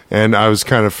 And I was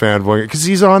kind of fanboying because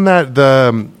he's on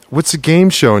what's the game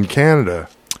show in Canada?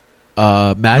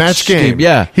 Match Game.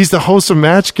 Yeah, he's the host of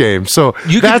Match Game. So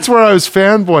that's where I was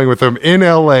fanboying with him in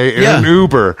LA in an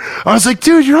Uber. I was like,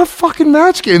 dude, you're on fucking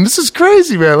Match Game. This is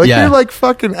crazy, man. Like you're like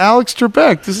fucking Alex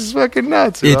Trebek. This is fucking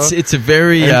nuts. It's a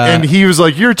very and he was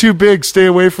like, you're too big. Stay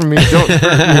away from me. Don't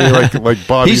hurt me like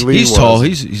Bobby Lee. He's tall.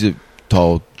 He's a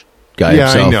tall guy. Yeah,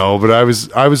 himself. I know, but I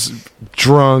was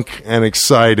drunk and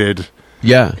excited.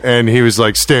 Yeah. And he was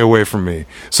like, stay away from me.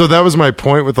 So that was my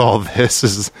point with all this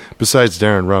is, besides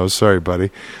Darren Rose, sorry, buddy,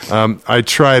 I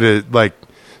try to, like,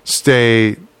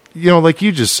 stay, like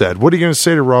you just said, what are you going to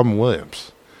say to Robin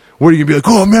Williams? What are you going to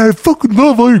be like, oh, man, I fucking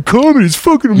love all your comedy. It's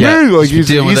fucking amazing. Like, he's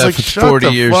like, for shut 40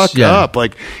 the years. fuck up.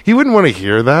 Like, he wouldn't want to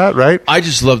hear that, right? I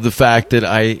just love the fact that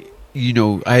I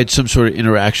had some sort of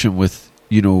interaction with,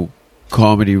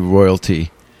 comedy royalty.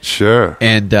 Sure.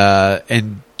 And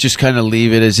just kind of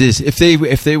leave it as is. If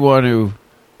they want to,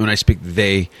 when I speak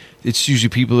they, it's usually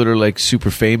people that are like super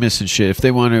famous and shit. If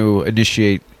they want to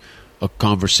initiate a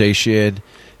conversation,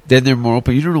 then they're more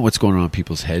open. You don't know what's going on in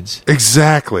people's heads.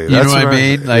 Exactly. You know what I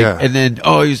mean? Like, and then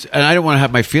and I don't want to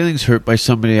have my feelings hurt by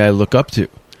somebody I look up to.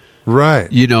 Right.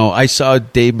 I saw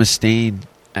Dave Mustaine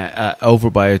over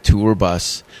by a tour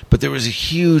bus, but there was a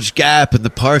huge gap in the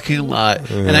parking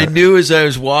lot, and I knew as I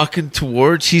was walking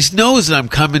towards, he knows that I'm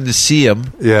coming to see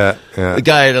him. Yeah. The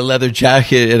guy in a leather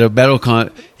jacket and a metal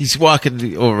he's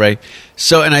walking over, right?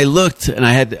 So, and I looked, and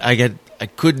I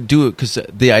couldn't do it because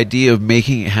the idea of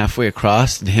making it halfway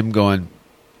across and him going,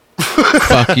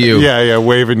 "Fuck you,"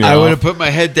 waving you. I would have put my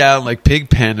head down like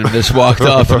Pigpen and just walked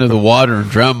off into the water and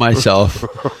drowned myself.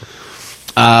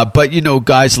 But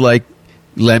guys like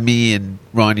Lemmy and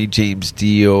Ronnie James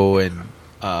Dio and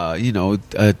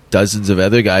dozens of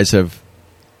other guys have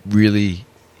really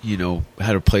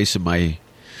had a place in my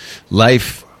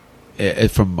life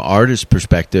from artist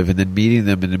perspective, and then meeting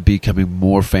them and then becoming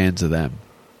more fans of them.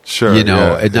 Sure. And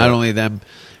not only them,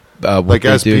 like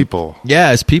as people. Yeah,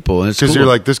 as people. Because cool. you're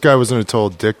like, this guy wasn't a total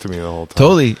dick to me the whole time.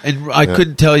 Totally. And I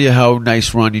couldn't tell you how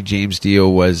nice Ronnie James Dio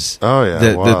was. Oh,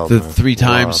 yeah. Wild, the 3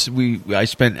 times I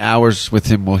spent hours with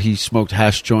him while he smoked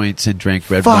hash joints and drank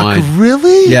red wine.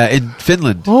 Really? Yeah, in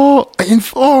Finland.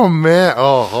 Oh man.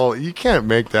 Oh, you can't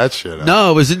make that shit up.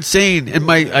 No, it was insane. And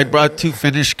I brought 2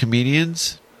 Finnish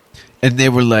comedians, and they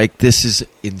were like, this is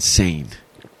insane.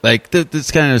 Like,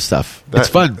 this kind of stuff. It's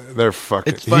fun. They're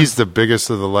fucking... It's fun. He's the biggest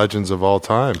of the legends of all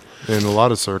time in a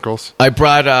lot of circles. I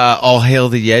brought All Hail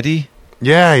the Yeti.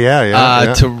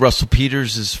 Yeah. to Russell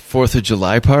Peters' 4th of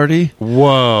July party.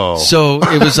 Whoa. So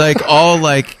it was like all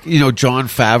like, you know, John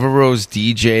Favreau's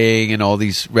DJing and all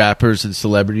these rappers and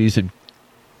celebrities, and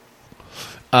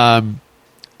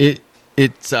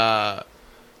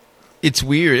it's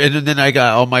weird. And then I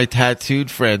got all my tattooed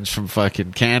friends from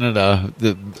fucking Canada,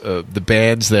 the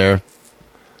bands there.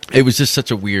 It was just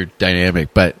such a weird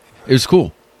dynamic, but it was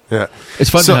cool. Yeah. It's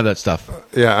fun to have that stuff.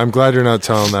 Yeah, I'm glad you're not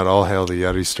telling that All Hail the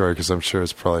Yeti story, because I'm sure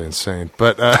it's probably insane.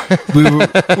 But we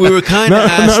were kind of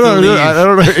asked to leave. I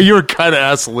don't know. You were kind of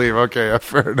asked to leave. Okay,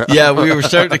 fair enough. Yeah, we were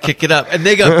starting to kick it up. And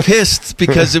they got pissed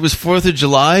because it was 4th of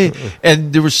July,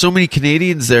 and there were so many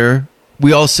Canadians there.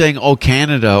 We all sang "Oh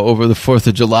Canada" over the 4th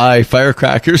of July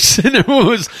firecrackers, and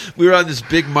we were on this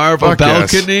big marble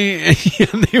balcony, and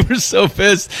they were so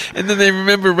pissed. And then they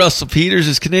remember Russell Peters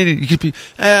is Canadian. You could be keep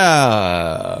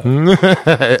that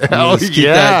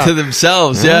to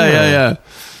themselves. Yeah.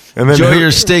 And then enjoy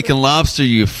your steak and lobster,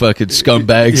 you fucking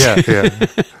scumbags. Yeah.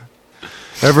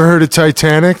 Ever heard of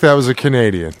Titanic? That was a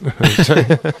Canadian.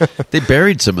 They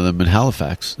buried some of them in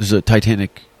Halifax. There's a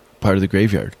Titanic part of the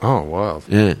graveyard. Oh wow.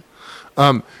 Yeah.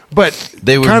 But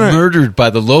they were murdered by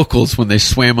the locals when they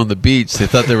swam on the beach. They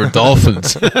thought they were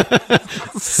dolphins.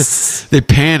 They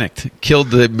panicked, killed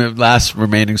the last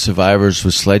remaining survivors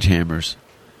with sledgehammers.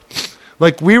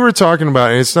 Like we were talking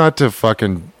about, and it's not to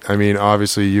fucking, I mean,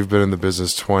 obviously you've been in the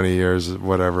business 20 years,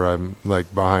 whatever, I'm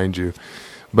like behind you.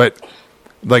 But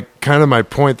like kind of my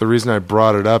point, the reason I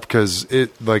brought it up, because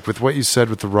it, like with what you said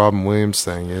with the Robin Williams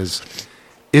thing isn't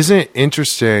it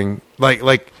interesting?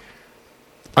 Like,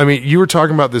 I mean, you were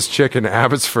talking about this chick in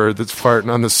Abbotsford that's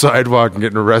farting on the sidewalk and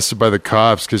getting arrested by the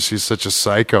cops because she's such a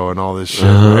psycho and all this shit,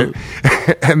 right?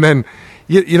 And then,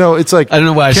 you know, it's like... I don't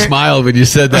know why I smiled when you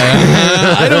said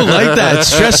that. I don't like that. It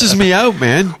stresses me out,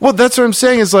 man. Well, that's what I'm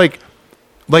saying is like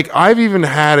I've even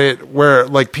had it where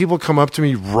like people come up to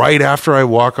me right after I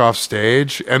walk off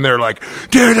stage and they're like,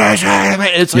 dude,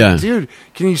 it's like, dude,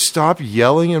 can you stop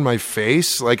yelling in my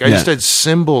face? Like I just had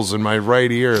cymbals in my right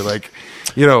ear. Like,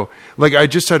 you know, like I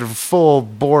just had a full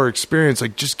bore experience.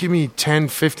 Like just give me 10,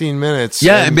 15 minutes.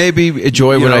 Yeah, and maybe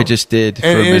enjoy what I just did for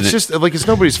a minute. It's just like, it's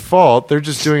nobody's fault. They're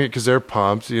just doing it because they're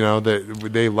pumped, you know,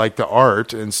 that they like the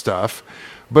art and stuff.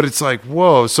 But it's like,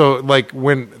 whoa. So, like,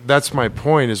 that's my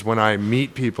point, is when I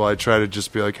meet people, I try to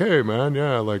just be like, hey, man,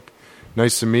 yeah, like,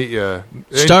 nice to meet you.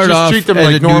 Start just off treat them at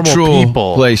like a normal neutral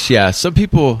people. Place, yeah. Some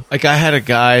people, like, I had a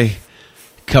guy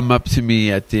come up to me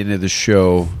at the end of the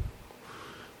show.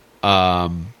 I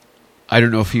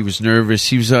don't know if he was nervous.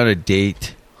 He was on a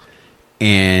date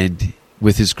and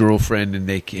with his girlfriend, and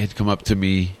they had come up to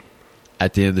me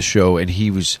at the end of the show, and he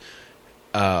was,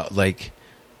 like...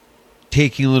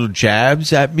 taking little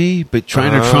jabs at me, but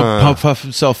trying to puff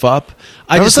himself up.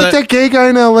 I was like that gay guy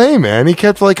in LA, man. He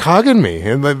kept like hugging me,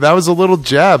 and that was a little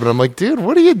jab. And I'm like, dude,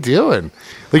 what are you doing?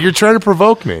 Like you're trying to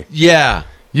provoke me. Yeah,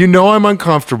 you know I'm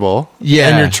uncomfortable. Yeah,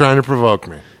 and you're trying to provoke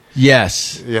me.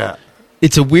 Yes. Yeah.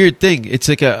 It's a weird thing. It's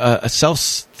like a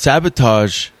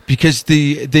self-sabotage because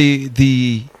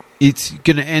the it's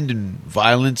going to end in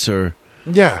violence or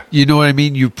you know what I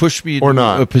mean. You push me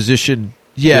into a position.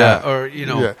 Yeah, or, you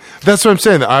know. Yeah. That's what I'm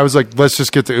saying. I was like, let's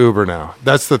just get the Uber now.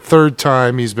 That's the third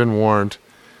time he's been warned.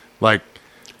 Like,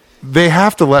 they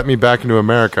have to let me back into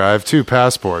America. I have 2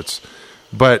 passports.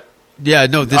 But yeah,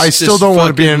 no, I still don't want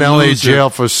to be in LA loser. Jail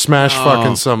for smash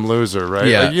fucking some loser, right?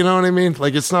 Yeah. Like, you know what I mean?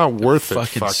 Like, it's not worth it.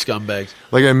 Fucking scumbags.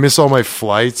 Like, I miss all my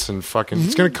flights and fucking...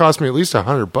 It's going to cost me at least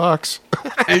 $100.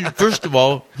 And first of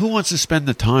all, who wants to spend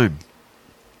the time?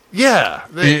 Yeah.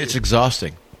 It's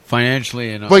exhausting.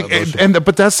 Financially and like,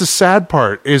 but that's the sad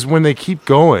part is when they keep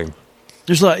going.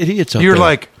 There's a lot of idiots out You're there.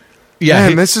 like,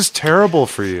 man, this is terrible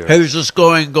for you. He was just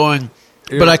going,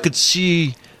 but I could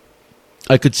see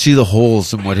the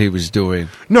holes in what he was doing.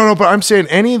 No, but I'm saying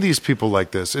any of these people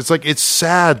like this, it's like it's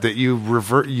sad that you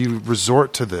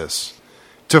resort to this.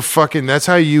 To fucking that's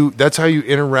how you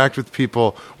interact with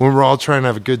people when we're all trying to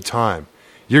have a good time.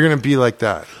 You're gonna be like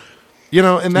that. You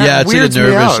know, and that weirds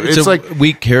me out. It's like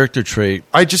weak character trait.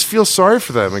 I just feel sorry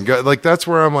for them, and like that's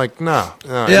where I'm like, no,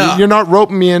 yeah. You're not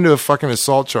roping me into a fucking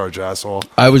assault charge, asshole.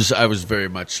 I was very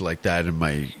much like that in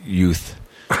my youth,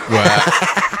 where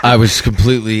I was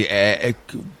completely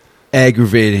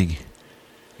aggravating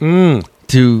to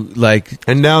like,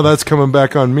 and now that's coming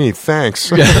back on me.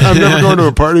 Thanks. I'm never going to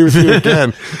a party with you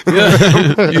again.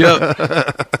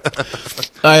 Yeah.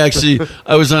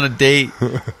 I was on a date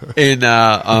in.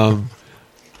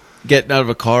 Getting out of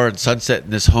a car in Sunset,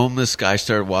 and this homeless guy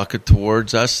started walking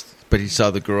towards us, but he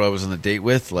saw the girl I was on a date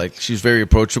with. Like, she was very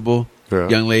approachable,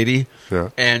 young lady. Yeah.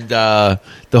 And the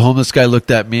homeless guy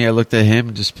looked at me. I looked at him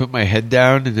and just put my head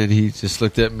down, and then he just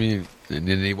looked at me, and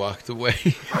then he walked away.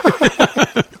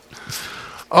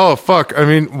 Oh, fuck. I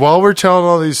mean, while we're telling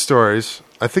all these stories,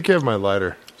 I think you have my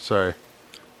lighter. Sorry.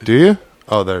 Do you?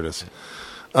 Oh, there it is.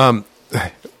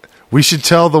 We should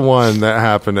tell the one that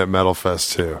happened at Metal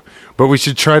Fest too, but we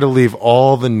should try to leave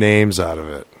all the names out of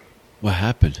it. What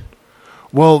happened?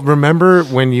 Well, remember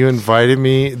when you invited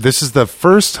me? This is the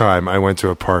first time I went to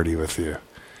a party with you.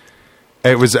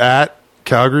 It was at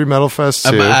Calgary Metal Fest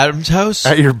too. At Adam's house?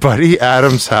 At your buddy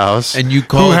Adam's house. And you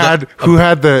called who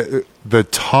had the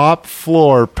top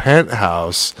floor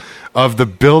penthouse of the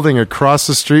building across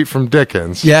the street from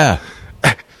Dickens. Yeah.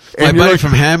 My And buddy you're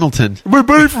from Hamilton. My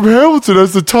buddy from Hamilton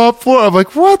has the top floor. I'm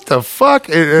like, what the fuck?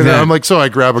 And Yeah. I'm like, so I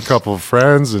grab a couple of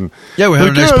friends and Yeah, we had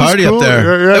a nice it was party up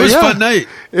there. It was a fun night.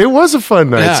 It was a fun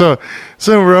night. Yeah.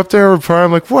 So we're up there, we're partying.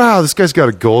 I'm like, wow, this guy's got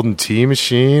a golden tea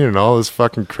machine and all this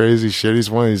fucking crazy shit. He's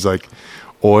one of these like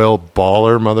oil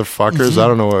baller motherfuckers. I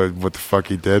don't know what the fuck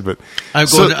he did, but I'm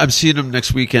seeing him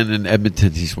next weekend in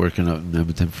Edmonton. He's working out in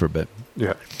Edmonton for a bit.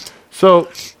 yeah. So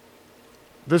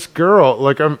this girl,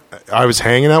 like I was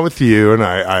hanging out with you and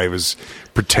I was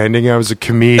pretending I was a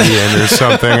comedian or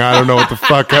something. I don't know what the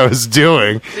fuck I was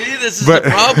doing. See, this is the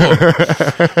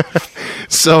problem.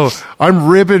 So I'm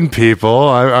ribbing people.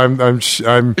 I'm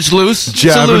It's loose. It's a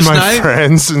jabbing loose my knife.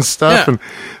 friends and stuff. Yeah. And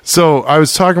so I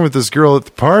was talking with this girl at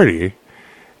the party,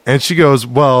 and she goes,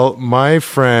 "Well, my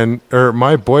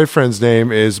boyfriend's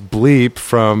name is Bleep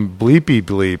from Bleepy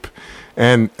Bleep,"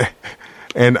 and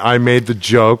I made the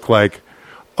joke like,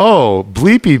 "Oh,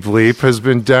 Bleepy Bleep has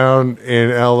been down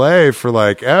in L.A. for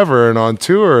like ever and on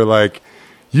tour. Like,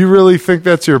 you really think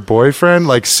that's your boyfriend?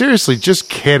 Like, seriously, just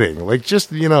kidding. Like,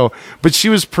 just, you know." But she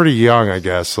was pretty young, I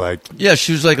guess. Like, Yeah,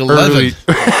 she was like 11. early.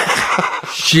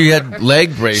 She had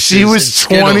leg braces. She was and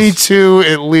Skittles. 22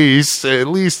 at least. At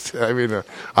least, I mean,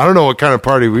 I don't know what kind of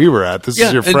party we were at. This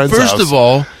is your and friend's first house. of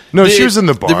all, No, she was in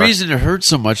the bar. The reason it hurt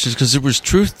so much is because there was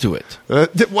truth to it.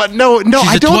 What? No, She's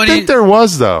I a don't 20 think there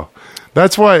was though.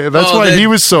 That's why Then- he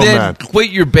was so then mad.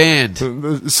 Quit your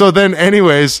band. So then,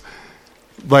 anyways,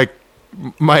 like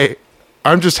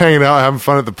I'm just hanging out, having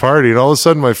fun at the party, and all of a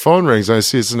sudden my phone rings, and I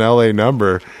see it's an LA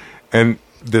number, and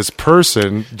this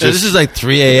person just Now, this is like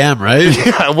 3 a.m., right?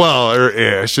 yeah, well, or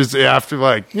ish. It's after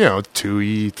like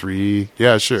 2 3,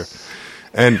 yeah, sure,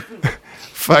 and.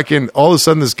 Fucking all of a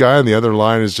sudden this guy on the other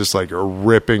line is just like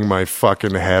ripping my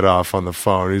fucking head off on the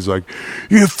phone. He's like,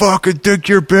 "You fucking think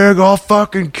you're big, I'll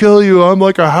fucking kill you. I'm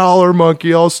like a howler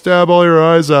monkey, I'll stab all your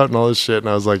eyes out," and all this shit. And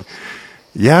I was like,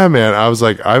 yeah, man. I was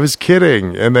like, I was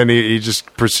kidding. And then he just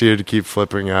proceeded to keep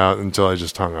flipping out until I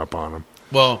just hung up on him.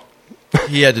 Well,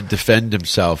 he had to defend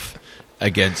himself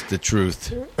against the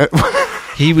truth.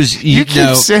 He was You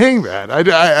keep saying that.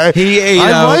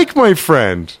 I like my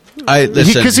friend.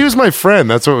 Because he was my friend.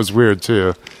 That's what was weird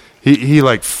too. He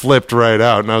like flipped right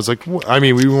out, and I was like, I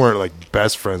mean, we weren't like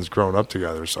best friends growing up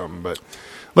together or something, but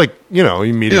like you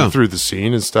meet him through the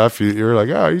scene and stuff. You're like,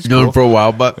 oh, he's known cool. him for a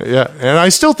while, but yeah, and I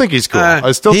still think he's cool.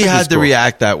 I still he think had he's to cool.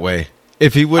 react that way.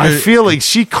 If he would, I feel like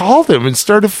she called him and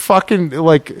started fucking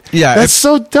like, yeah, that's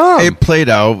so dumb. It played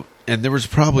out, and there was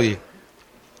probably,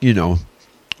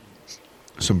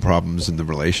 some problems in the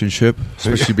relationship,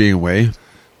 especially being away.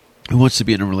 Who wants to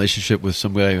be in a relationship with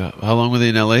some guy? How long were they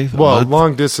in LA? Well,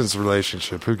 long distance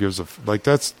relationship. Who gives a like?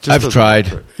 That's just I've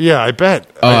tried. Yeah, I bet.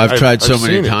 Oh, I've tried so I've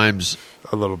many seen it times.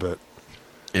 A little bit.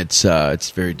 It's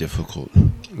very difficult.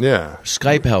 Yeah,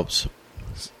 Skype helps.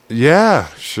 Yeah,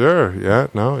 sure. Yeah,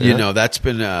 no. Yeah. That's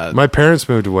been. My parents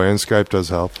moved away, and Skype does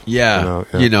help. Yeah,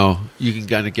 you can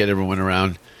kind of get everyone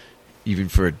around. Even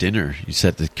for a dinner, you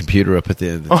set the computer up at the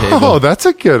end of the table. Oh, that's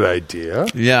a good idea.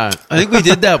 Yeah, I think we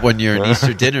did that one year at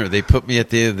Easter dinner. They put me at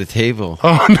the end of the table.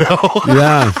 Oh, no.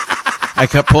 Yeah. I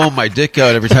kept pulling my dick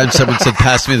out every time someone said,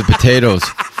 "Pass me the potatoes."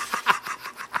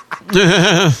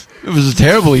 It was a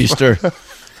terrible Easter.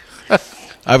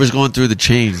 I was going through the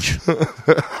change.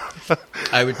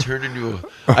 I would turn into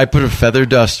I put a feather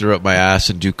duster up my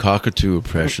ass and do cockatoo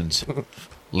impressions.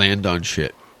 Land on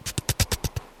shit.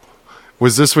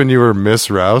 Was this when you were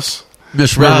Miss Rouse?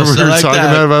 Miss Rouse, we were I like talking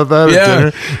that. about that at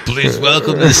dinner. Please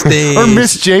welcome to the stage. Or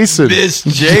Miss Jason. Miss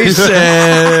Jason.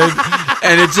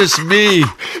 And it's just me,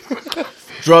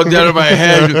 drugged out of my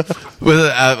head with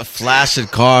a flaccid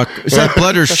cock. Is that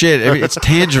blood or shit? I mean, it's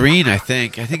tangerine, I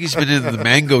think. I think he's been into the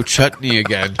mango chutney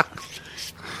again.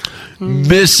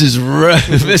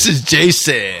 Mrs.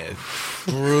 Jason.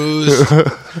 Bruce.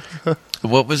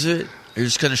 What was it? You're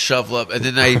just going to shovel up. And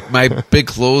then my big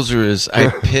closer is I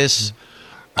piss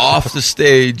off the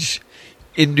stage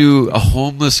into a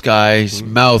homeless guy's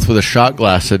mouth with a shot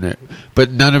glass in it,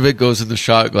 but none of it goes in the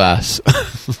shot glass.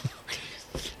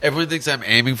 Everyone thinks I'm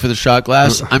aiming for the shot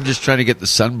glass. I'm just trying to get the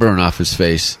sunburn off his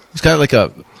face. It's kind of like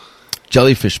a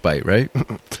jellyfish bite, right?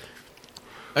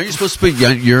 Are you supposed to put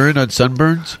urine on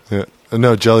sunburns? Yeah.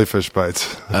 No, jellyfish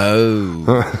bites.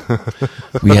 Oh.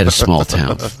 We had a small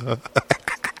town.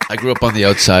 I grew up on the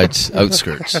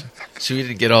outskirts. So we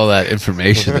didn't get all that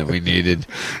information that we needed.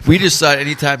 We just thought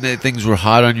anytime that things were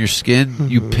hot on your skin,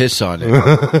 you piss on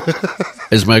it.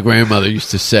 As my grandmother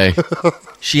used to say.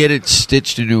 She had it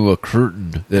stitched into a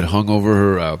curtain that hung over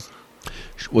her.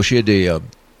 She had a.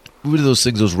 What are those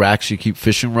things, those racks you keep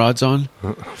fishing rods on?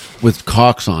 With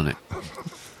cocks on it.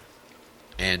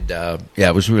 And,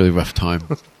 it was a really rough time.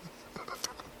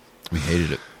 We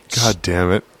hated it. God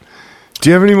damn it. Do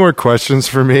you have any more questions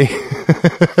for me?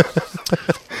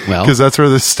 Well, because that's where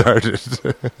this started.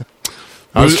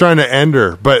 I was trying to end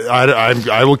her, but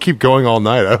I will keep going all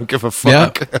night. I don't give a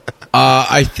fuck. Yeah.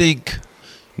 I think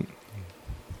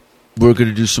we're going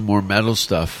to do some more metal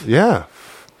stuff. Yeah.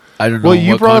 I don't know. Well,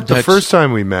 you what brought up the context. first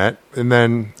time we met, and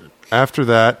then after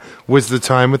that was the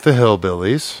time with the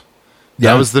Hillbillies.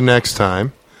 That was the next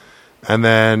time. And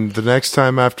then the next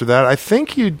time after that, I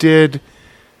think you did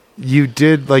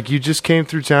like you just came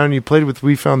through town and you played with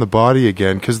We Found the Body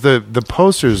again, because the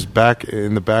poster's back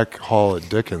in the back hall at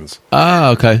Dickens.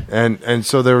 Ah, okay. And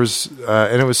so there was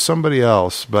and it was somebody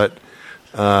else, but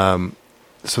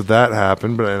so that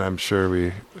happened, but and I'm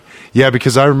sure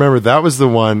because I remember that was the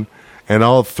one, and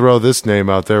I'll throw this name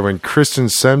out there, when Kristen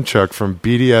Semchuk from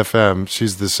BDFM,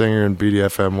 she's the singer in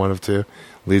BDFM, one of two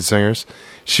lead singers,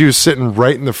 she was sitting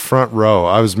right in the front row.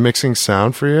 I was mixing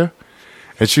sound for you,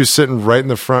 and she was sitting right in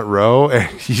the front row, and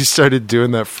you started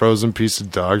doing that frozen piece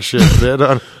of dog shit bit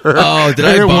on her. Oh, did and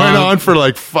I it bomb? went on for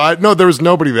like 5. No, there was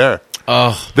nobody there.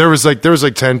 Oh, There was like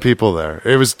 10 people there.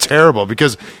 It was terrible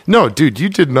because no, dude, you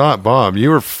did not bomb. You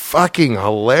were fucking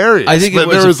hilarious. I think it But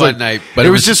was there a fun night, but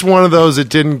it was just one of those. It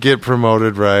didn't get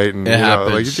promoted right, and It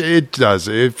happens. it does.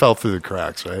 It fell through the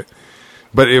cracks, right?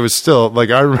 But it was still like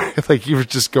I remember, like you were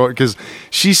just going because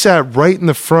she sat right in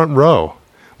the front row.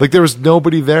 Like there was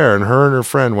nobody there, and her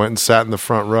friend went and sat in the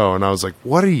front row, and I was like,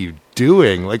 "What are you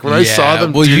doing?" Like when I saw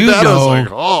them do that, I was like,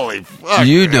 "Holy fuck!"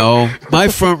 You know, my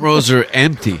front rows are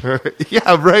empty.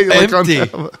 Yeah, right. Like Empty.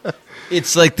 on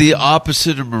It's like the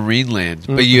opposite of Marineland,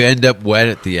 but you end up wet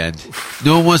at the end.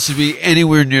 No one wants to be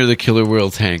anywhere near the killer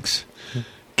whale tanks.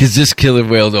 Because this killer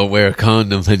whale don't wear a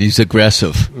condom and he's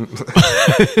aggressive.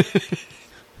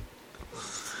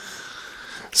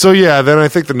 So yeah, then I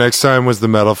think the next time was the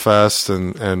Metal Fest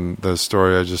and the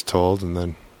story I just told, and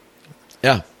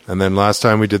then last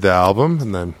time we did the album,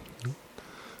 and then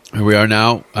Here we are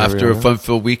now. After are a now.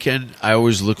 fun-filled weekend, I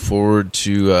always look forward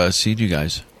to seeing you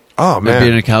guys. oh And being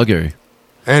man, in Calgary.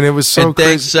 and it was so and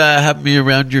thanks crazy. having me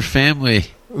around your family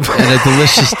and a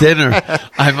delicious dinner.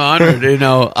 I'm honored. You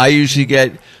know, I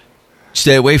usually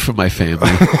stay away from my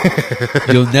family.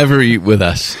 You'll never eat with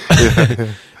us.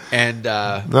 And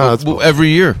that's cool. every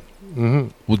year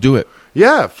we'll do it.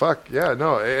 Yeah, fuck yeah,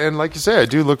 no, and like you say, I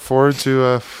do look forward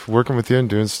to working with you and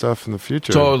doing stuff in the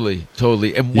future. Totally.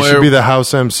 And You should be the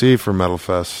house MC for Metal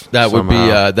Fest. that would be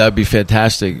somehow. that would be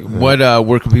fantastic. What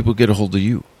where can people get a hold of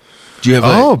you? Do you have a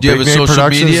social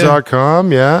media?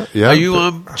 BigNameProductions.com, yeah. Are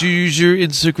you do you use your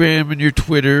Instagram and your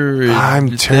Twitter? And I'm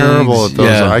terrible at things?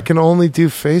 those. Yeah. I can only do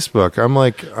Facebook. I'm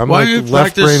like Why don't you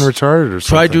left practice- brain retarded or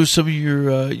something. Try do some of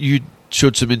your. You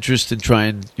showed some interest in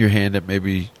trying your hand at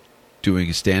maybe doing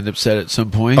a stand-up set at some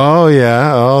point. Oh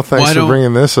yeah. Oh, thanks Why for don't-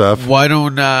 bringing this up. Why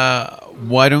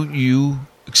don't you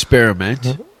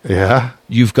experiment? Yeah.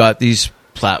 You've got these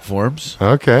platforms.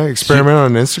 Okay. Experiment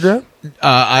on Instagram.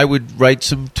 I would write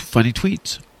some funny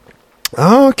tweets.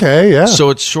 Oh, okay. Yeah. So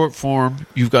it's short form.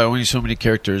 You've got only so many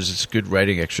characters. It's a good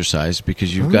writing exercise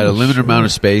because you've got a limited amount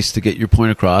of space to get your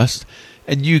point across.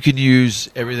 And you can use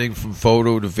everything from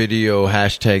photo to video,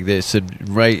 hashtag this, and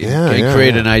write and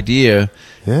create an idea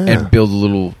and build a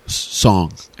little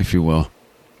song, if you will.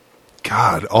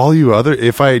 God, all you other,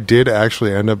 if I did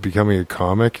actually end up becoming a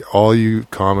comic, all you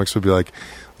comics would be like,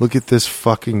 look at this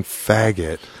fucking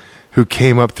faggot who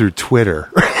came up through Twitter.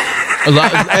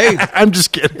 Hey, I'm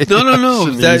just kidding. no.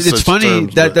 Shouldn't That, use it's such funny.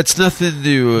 terms, but- That's nothing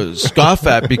to scoff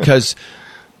at because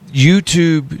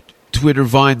YouTube, Twitter,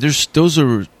 Vine. These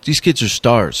kids are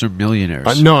stars. They're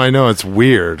millionaires. No, I know it's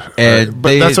weird, And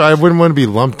but that's why I wouldn't want to be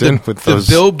lumped in with the those.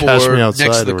 billboard Cash Me Outside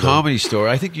next to or the whatever. Comedy Store.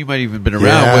 I think you might have even been around.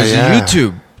 Yeah, was yeah. a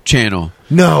YouTube channel.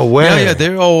 No way. Yeah,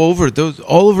 they're all over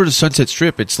the Sunset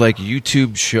Strip. It's like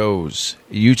YouTube shows.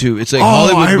 It's like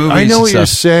Hollywood movies. I know and what you're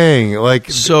stuff. saying. Like,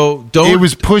 So it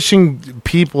was pushing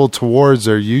people towards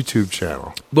their YouTube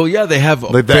channel. Well, yeah, they have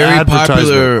Like the very advertisement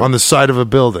popular on the side of a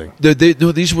building. No,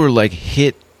 these were like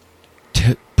hit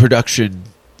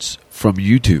productions from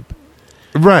YouTube.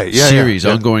 Right, yeah. Series,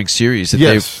 yeah. ongoing series that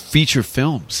Yes. they feature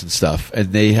films and stuff.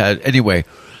 And they had, anyway,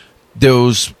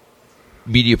 those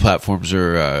media platforms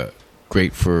are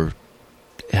great for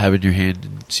having your hand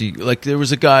and see. Like, there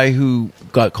was a guy who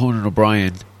got Conan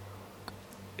O'Brien,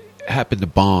 happened to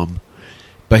bomb,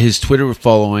 but his Twitter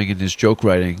following and his joke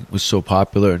writing was so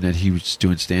popular, and that he was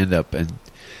doing stand-up and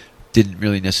didn't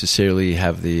really necessarily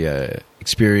have the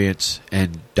experience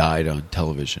and died on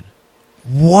television.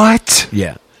 What?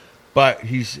 Yeah. But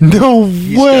he's No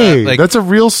he's way. got, like- That's a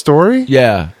real story?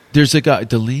 yeah. There's a guy, not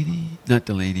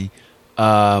Delaney.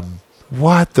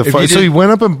 What the If fuck? you So he didn't-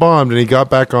 went up and bombed and he got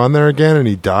back on there again and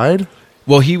he died?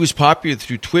 Well, he was popular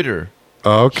through Twitter.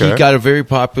 Oh, okay. He got a very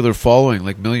popular following,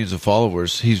 like millions of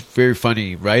followers. He's a very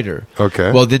funny writer.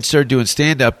 Okay. Well, then started doing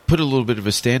stand-up, put a little bit of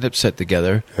a stand-up set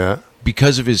together. Yeah.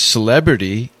 Because of his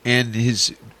celebrity and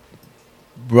his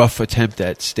rough attempt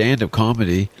at stand-up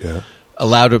comedy, Yeah.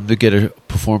 allowed him to get a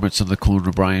performance on the Conan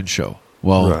O'Brien show.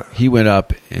 Well, Right. he went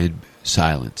up in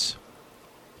silence.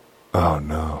 Oh,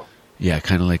 no. Yeah,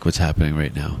 kind of like what's happening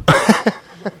right now.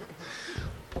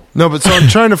 No, but so I'm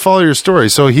trying to follow your story.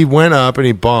 So he went up and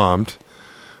he bombed,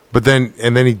 but then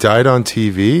he died on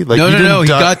TV? Like no. didn't He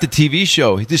die- got the TV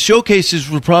show. The showcases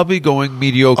were probably going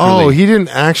mediocrely. Oh, he didn't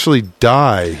actually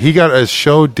die. He got a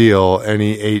show deal and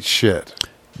he ate shit.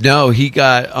 No, he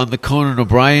got on the Conan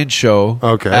O'Brien show.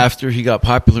 Okay. After he got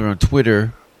popular on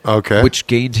Twitter, Okay. which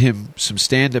gained him some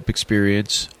stand-up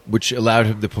experience, which allowed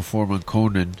him to perform on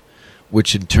Conan,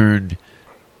 which in turn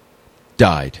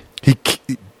died. He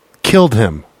killed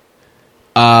him.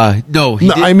 No, he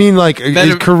No, didn't. I mean, like his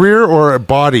Better- career or a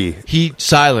body. He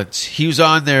silence. He was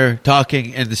on there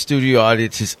talking, and the studio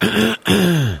audience is.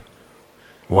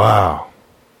 Wow.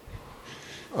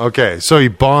 Okay, so he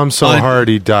bombed so hard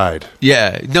he died.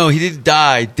 Yeah, no, he didn't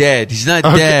die. Dead. He's not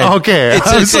Okay, dead. okay. It's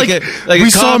I was like we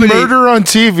a saw comedy. murder on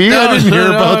TV. I didn't hear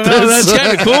about this. That's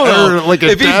kind of cool. Though. Or like a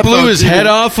If he death blew on his TV. head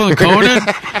off on Conan,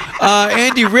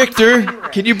 Andy Richter,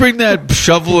 can you bring that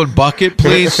shovel and bucket,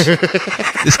 please?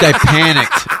 This guy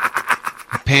panicked.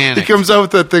 He comes out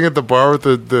with that thing at the bar with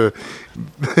the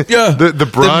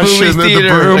brush movie and the theater,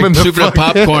 broom like and the soup and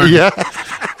fucking- popcorn.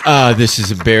 Yeah. This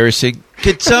is embarrassing.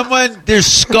 Can someone? There's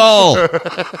skull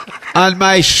on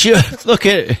my shoe. Look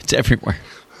at it. It's everywhere.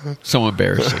 So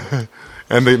embarrassing.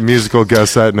 And the musical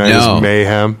guest that night No. is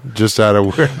Mayhem, just out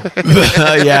of where.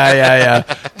 Yeah.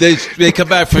 They come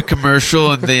back for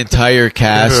commercial, and the entire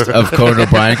cast of Conan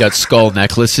O'Brien got skull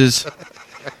necklaces,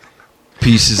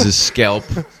 pieces of scalp,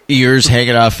 ears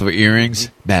hanging off of earrings.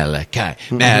 Malachi.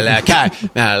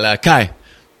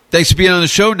 Thanks for being on the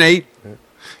show, Nate.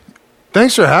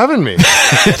 Thanks for having me.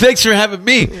 Thanks for having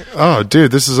me. Oh,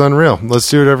 dude, this is unreal. Let's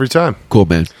do it every time. Cool,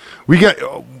 man.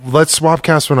 Let's swap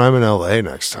cast when I'm in LA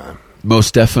next time.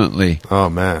 Most definitely. Oh,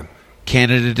 man.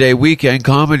 Canada Day weekend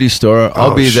comedy store.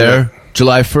 I'll Oh, be shit. there.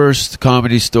 July 1st,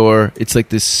 comedy store. It's like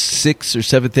the 6th or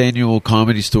 7th annual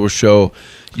comedy store show.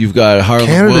 You've got Harlan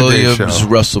Canada Day Williams, show.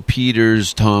 Russell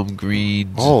Peters, Tom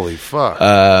Green, Holy fuck.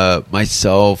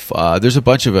 myself. There's a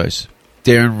bunch of us.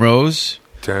 Darren Rose.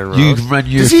 Darren Rose. You can run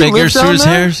your Does he fingers live through down his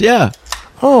there? hairs. Yeah.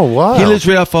 Oh, wow. He lives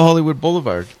right off of Hollywood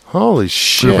Boulevard. Holy I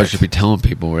don't know if I shit. should be telling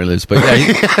people where he lives, but yeah,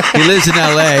 he lives in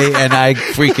L.A. and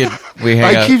we hang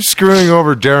I out. keep screwing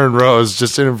over Darren Rose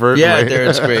just inadvertently. Yeah,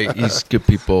 Darren's great. He's good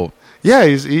people. Yeah,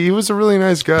 he was a really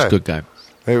nice guy. He's a good guy.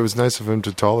 It was nice of him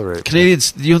to tolerate.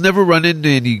 Canadians, you'll never run into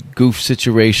any goof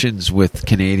situations with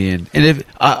Canadian, and if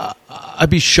I'd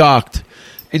be shocked.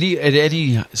 At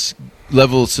any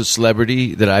level of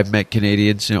celebrity that I've met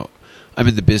Canadians, I'm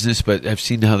in the business, but I've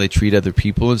seen how they treat other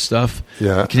people and stuff.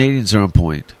 Yeah. Canadians are on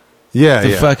point. Yeah,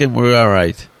 We're all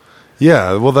right.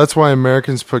 Yeah, well, that's why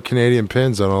Americans put Canadian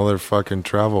pins on all their fucking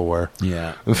travel wear.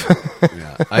 Yeah.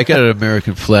 Yeah. I got an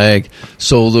American flag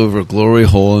sold over a glory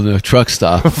hole in a truck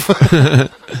stop.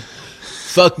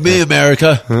 Fuck me,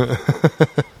 America.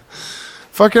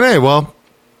 Fucking A. Well,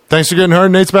 thanks for getting hard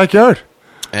in Nate's backyard.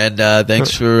 And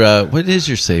thanks for what is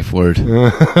your safe word?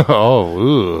 Oh,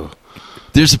 ooh.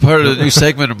 There's a part of the new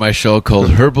segment of my show called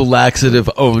Herbal Laxative.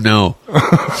 Oh no!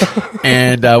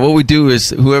 And what we do is,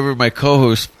 whoever my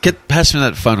co-host, pass me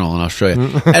that funnel and I'll show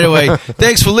you. Anyway,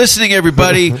 thanks for listening,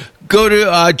 everybody. Go to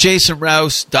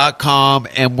jasonrouse.com,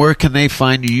 and where can they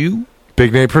find you?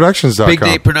 BigNateProductions.com. Big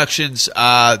Nate Productions.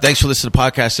 Thanks for listening to the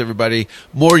podcast, everybody.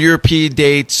 More European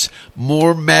dates,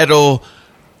 more metal,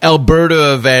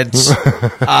 Alberta events.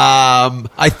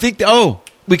 I think,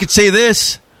 we could say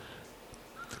this.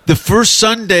 The first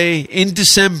Sunday in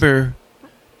December,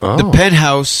 the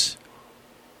Penthouse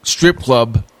Strip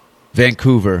Club,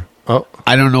 Vancouver. Oh.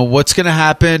 I don't know what's going to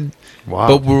happen. Wow.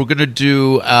 But we're going to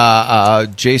do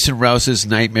Jason Rouse's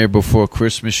Nightmare Before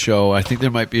Christmas show. I think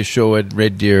there might be a show at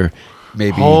Red Deer,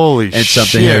 maybe. Holy and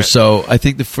something shit. here. So I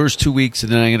think the first 2 weeks,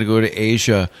 and then I'm going to go to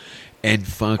Asia and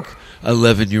fuck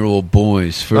 11-year-old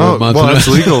boys for a month. Well, it's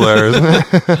legal there, isn't it?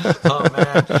 Oh,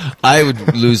 man. I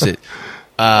would lose it.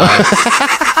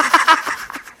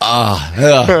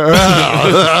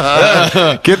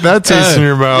 Get that taste in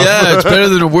your mouth. Yeah, it's better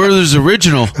than a Werther's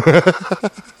Original.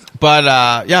 But,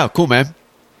 yeah, cool, man.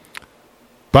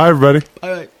 Bye, everybody. All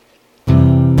right.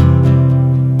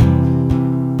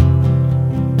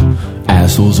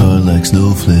 Assholes are like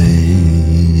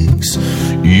snowflakes.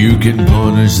 You can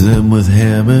punish them with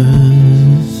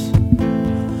hammers.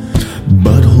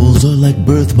 Buttholes are like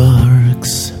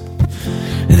birthmarks.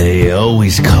 They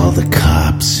always call the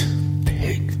cops.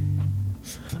 Pig.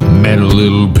 Met a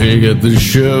little pig at the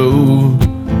show.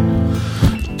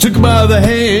 Took her by the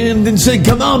hand and said,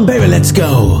 "Come on, baby, let's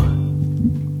go."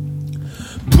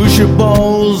 Push your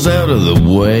balls out of the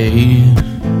way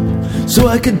so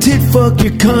I can tit fuck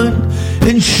your cunt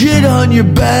and shit on your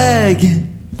bag.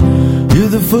 You're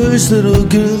the first little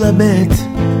girl I met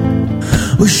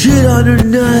with shit on her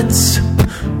nuts.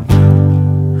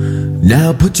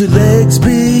 Now put your legs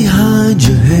behind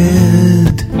your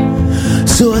head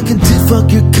so I can tit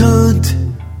fuck your cunt.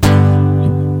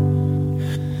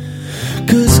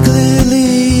 'Cause clearly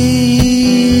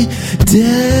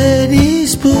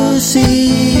Daddy's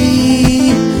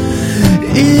pussy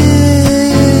is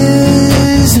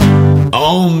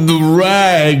on the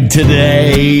rag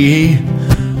today.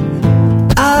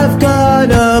 I've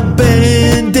got a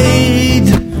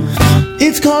Band-Aid.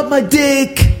 It's called my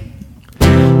dick.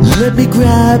 Let me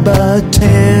grab a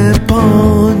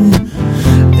tampon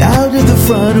out of the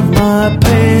front of my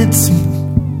pants.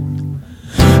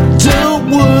 Don't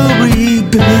worry,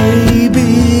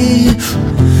 baby,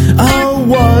 I'll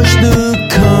wash the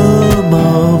cum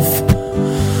off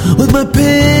with my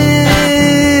pants.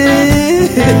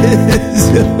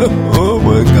 Oh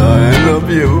my God, I love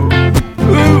you.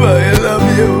 Oh, I love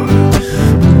you.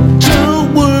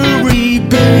 Don't worry,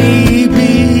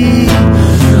 baby,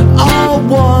 I'll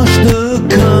wash the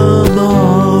cum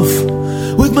off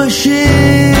with my shit.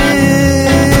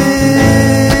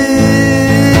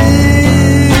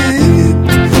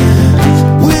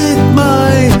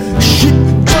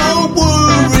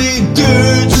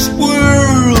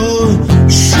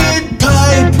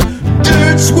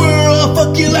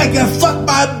 Like I fuck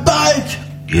my bike.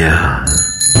 Yeah,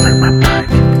 like my bike.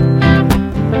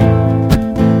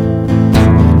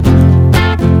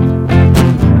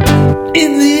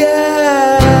 In the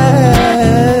ass.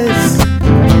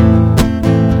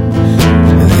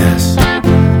 Yes.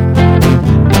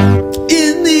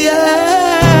 In the ass.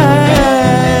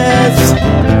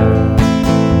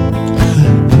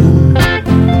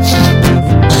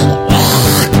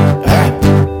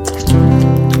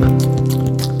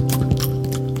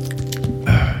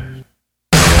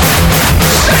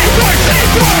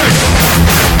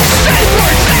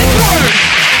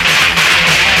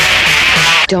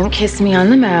 Don't kiss me on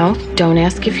the mouth. Don't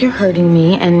ask if you're hurting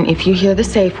me. And if you hear the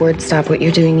safe word, stop what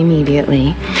you're doing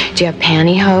immediately. Do you have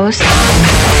pantyhose?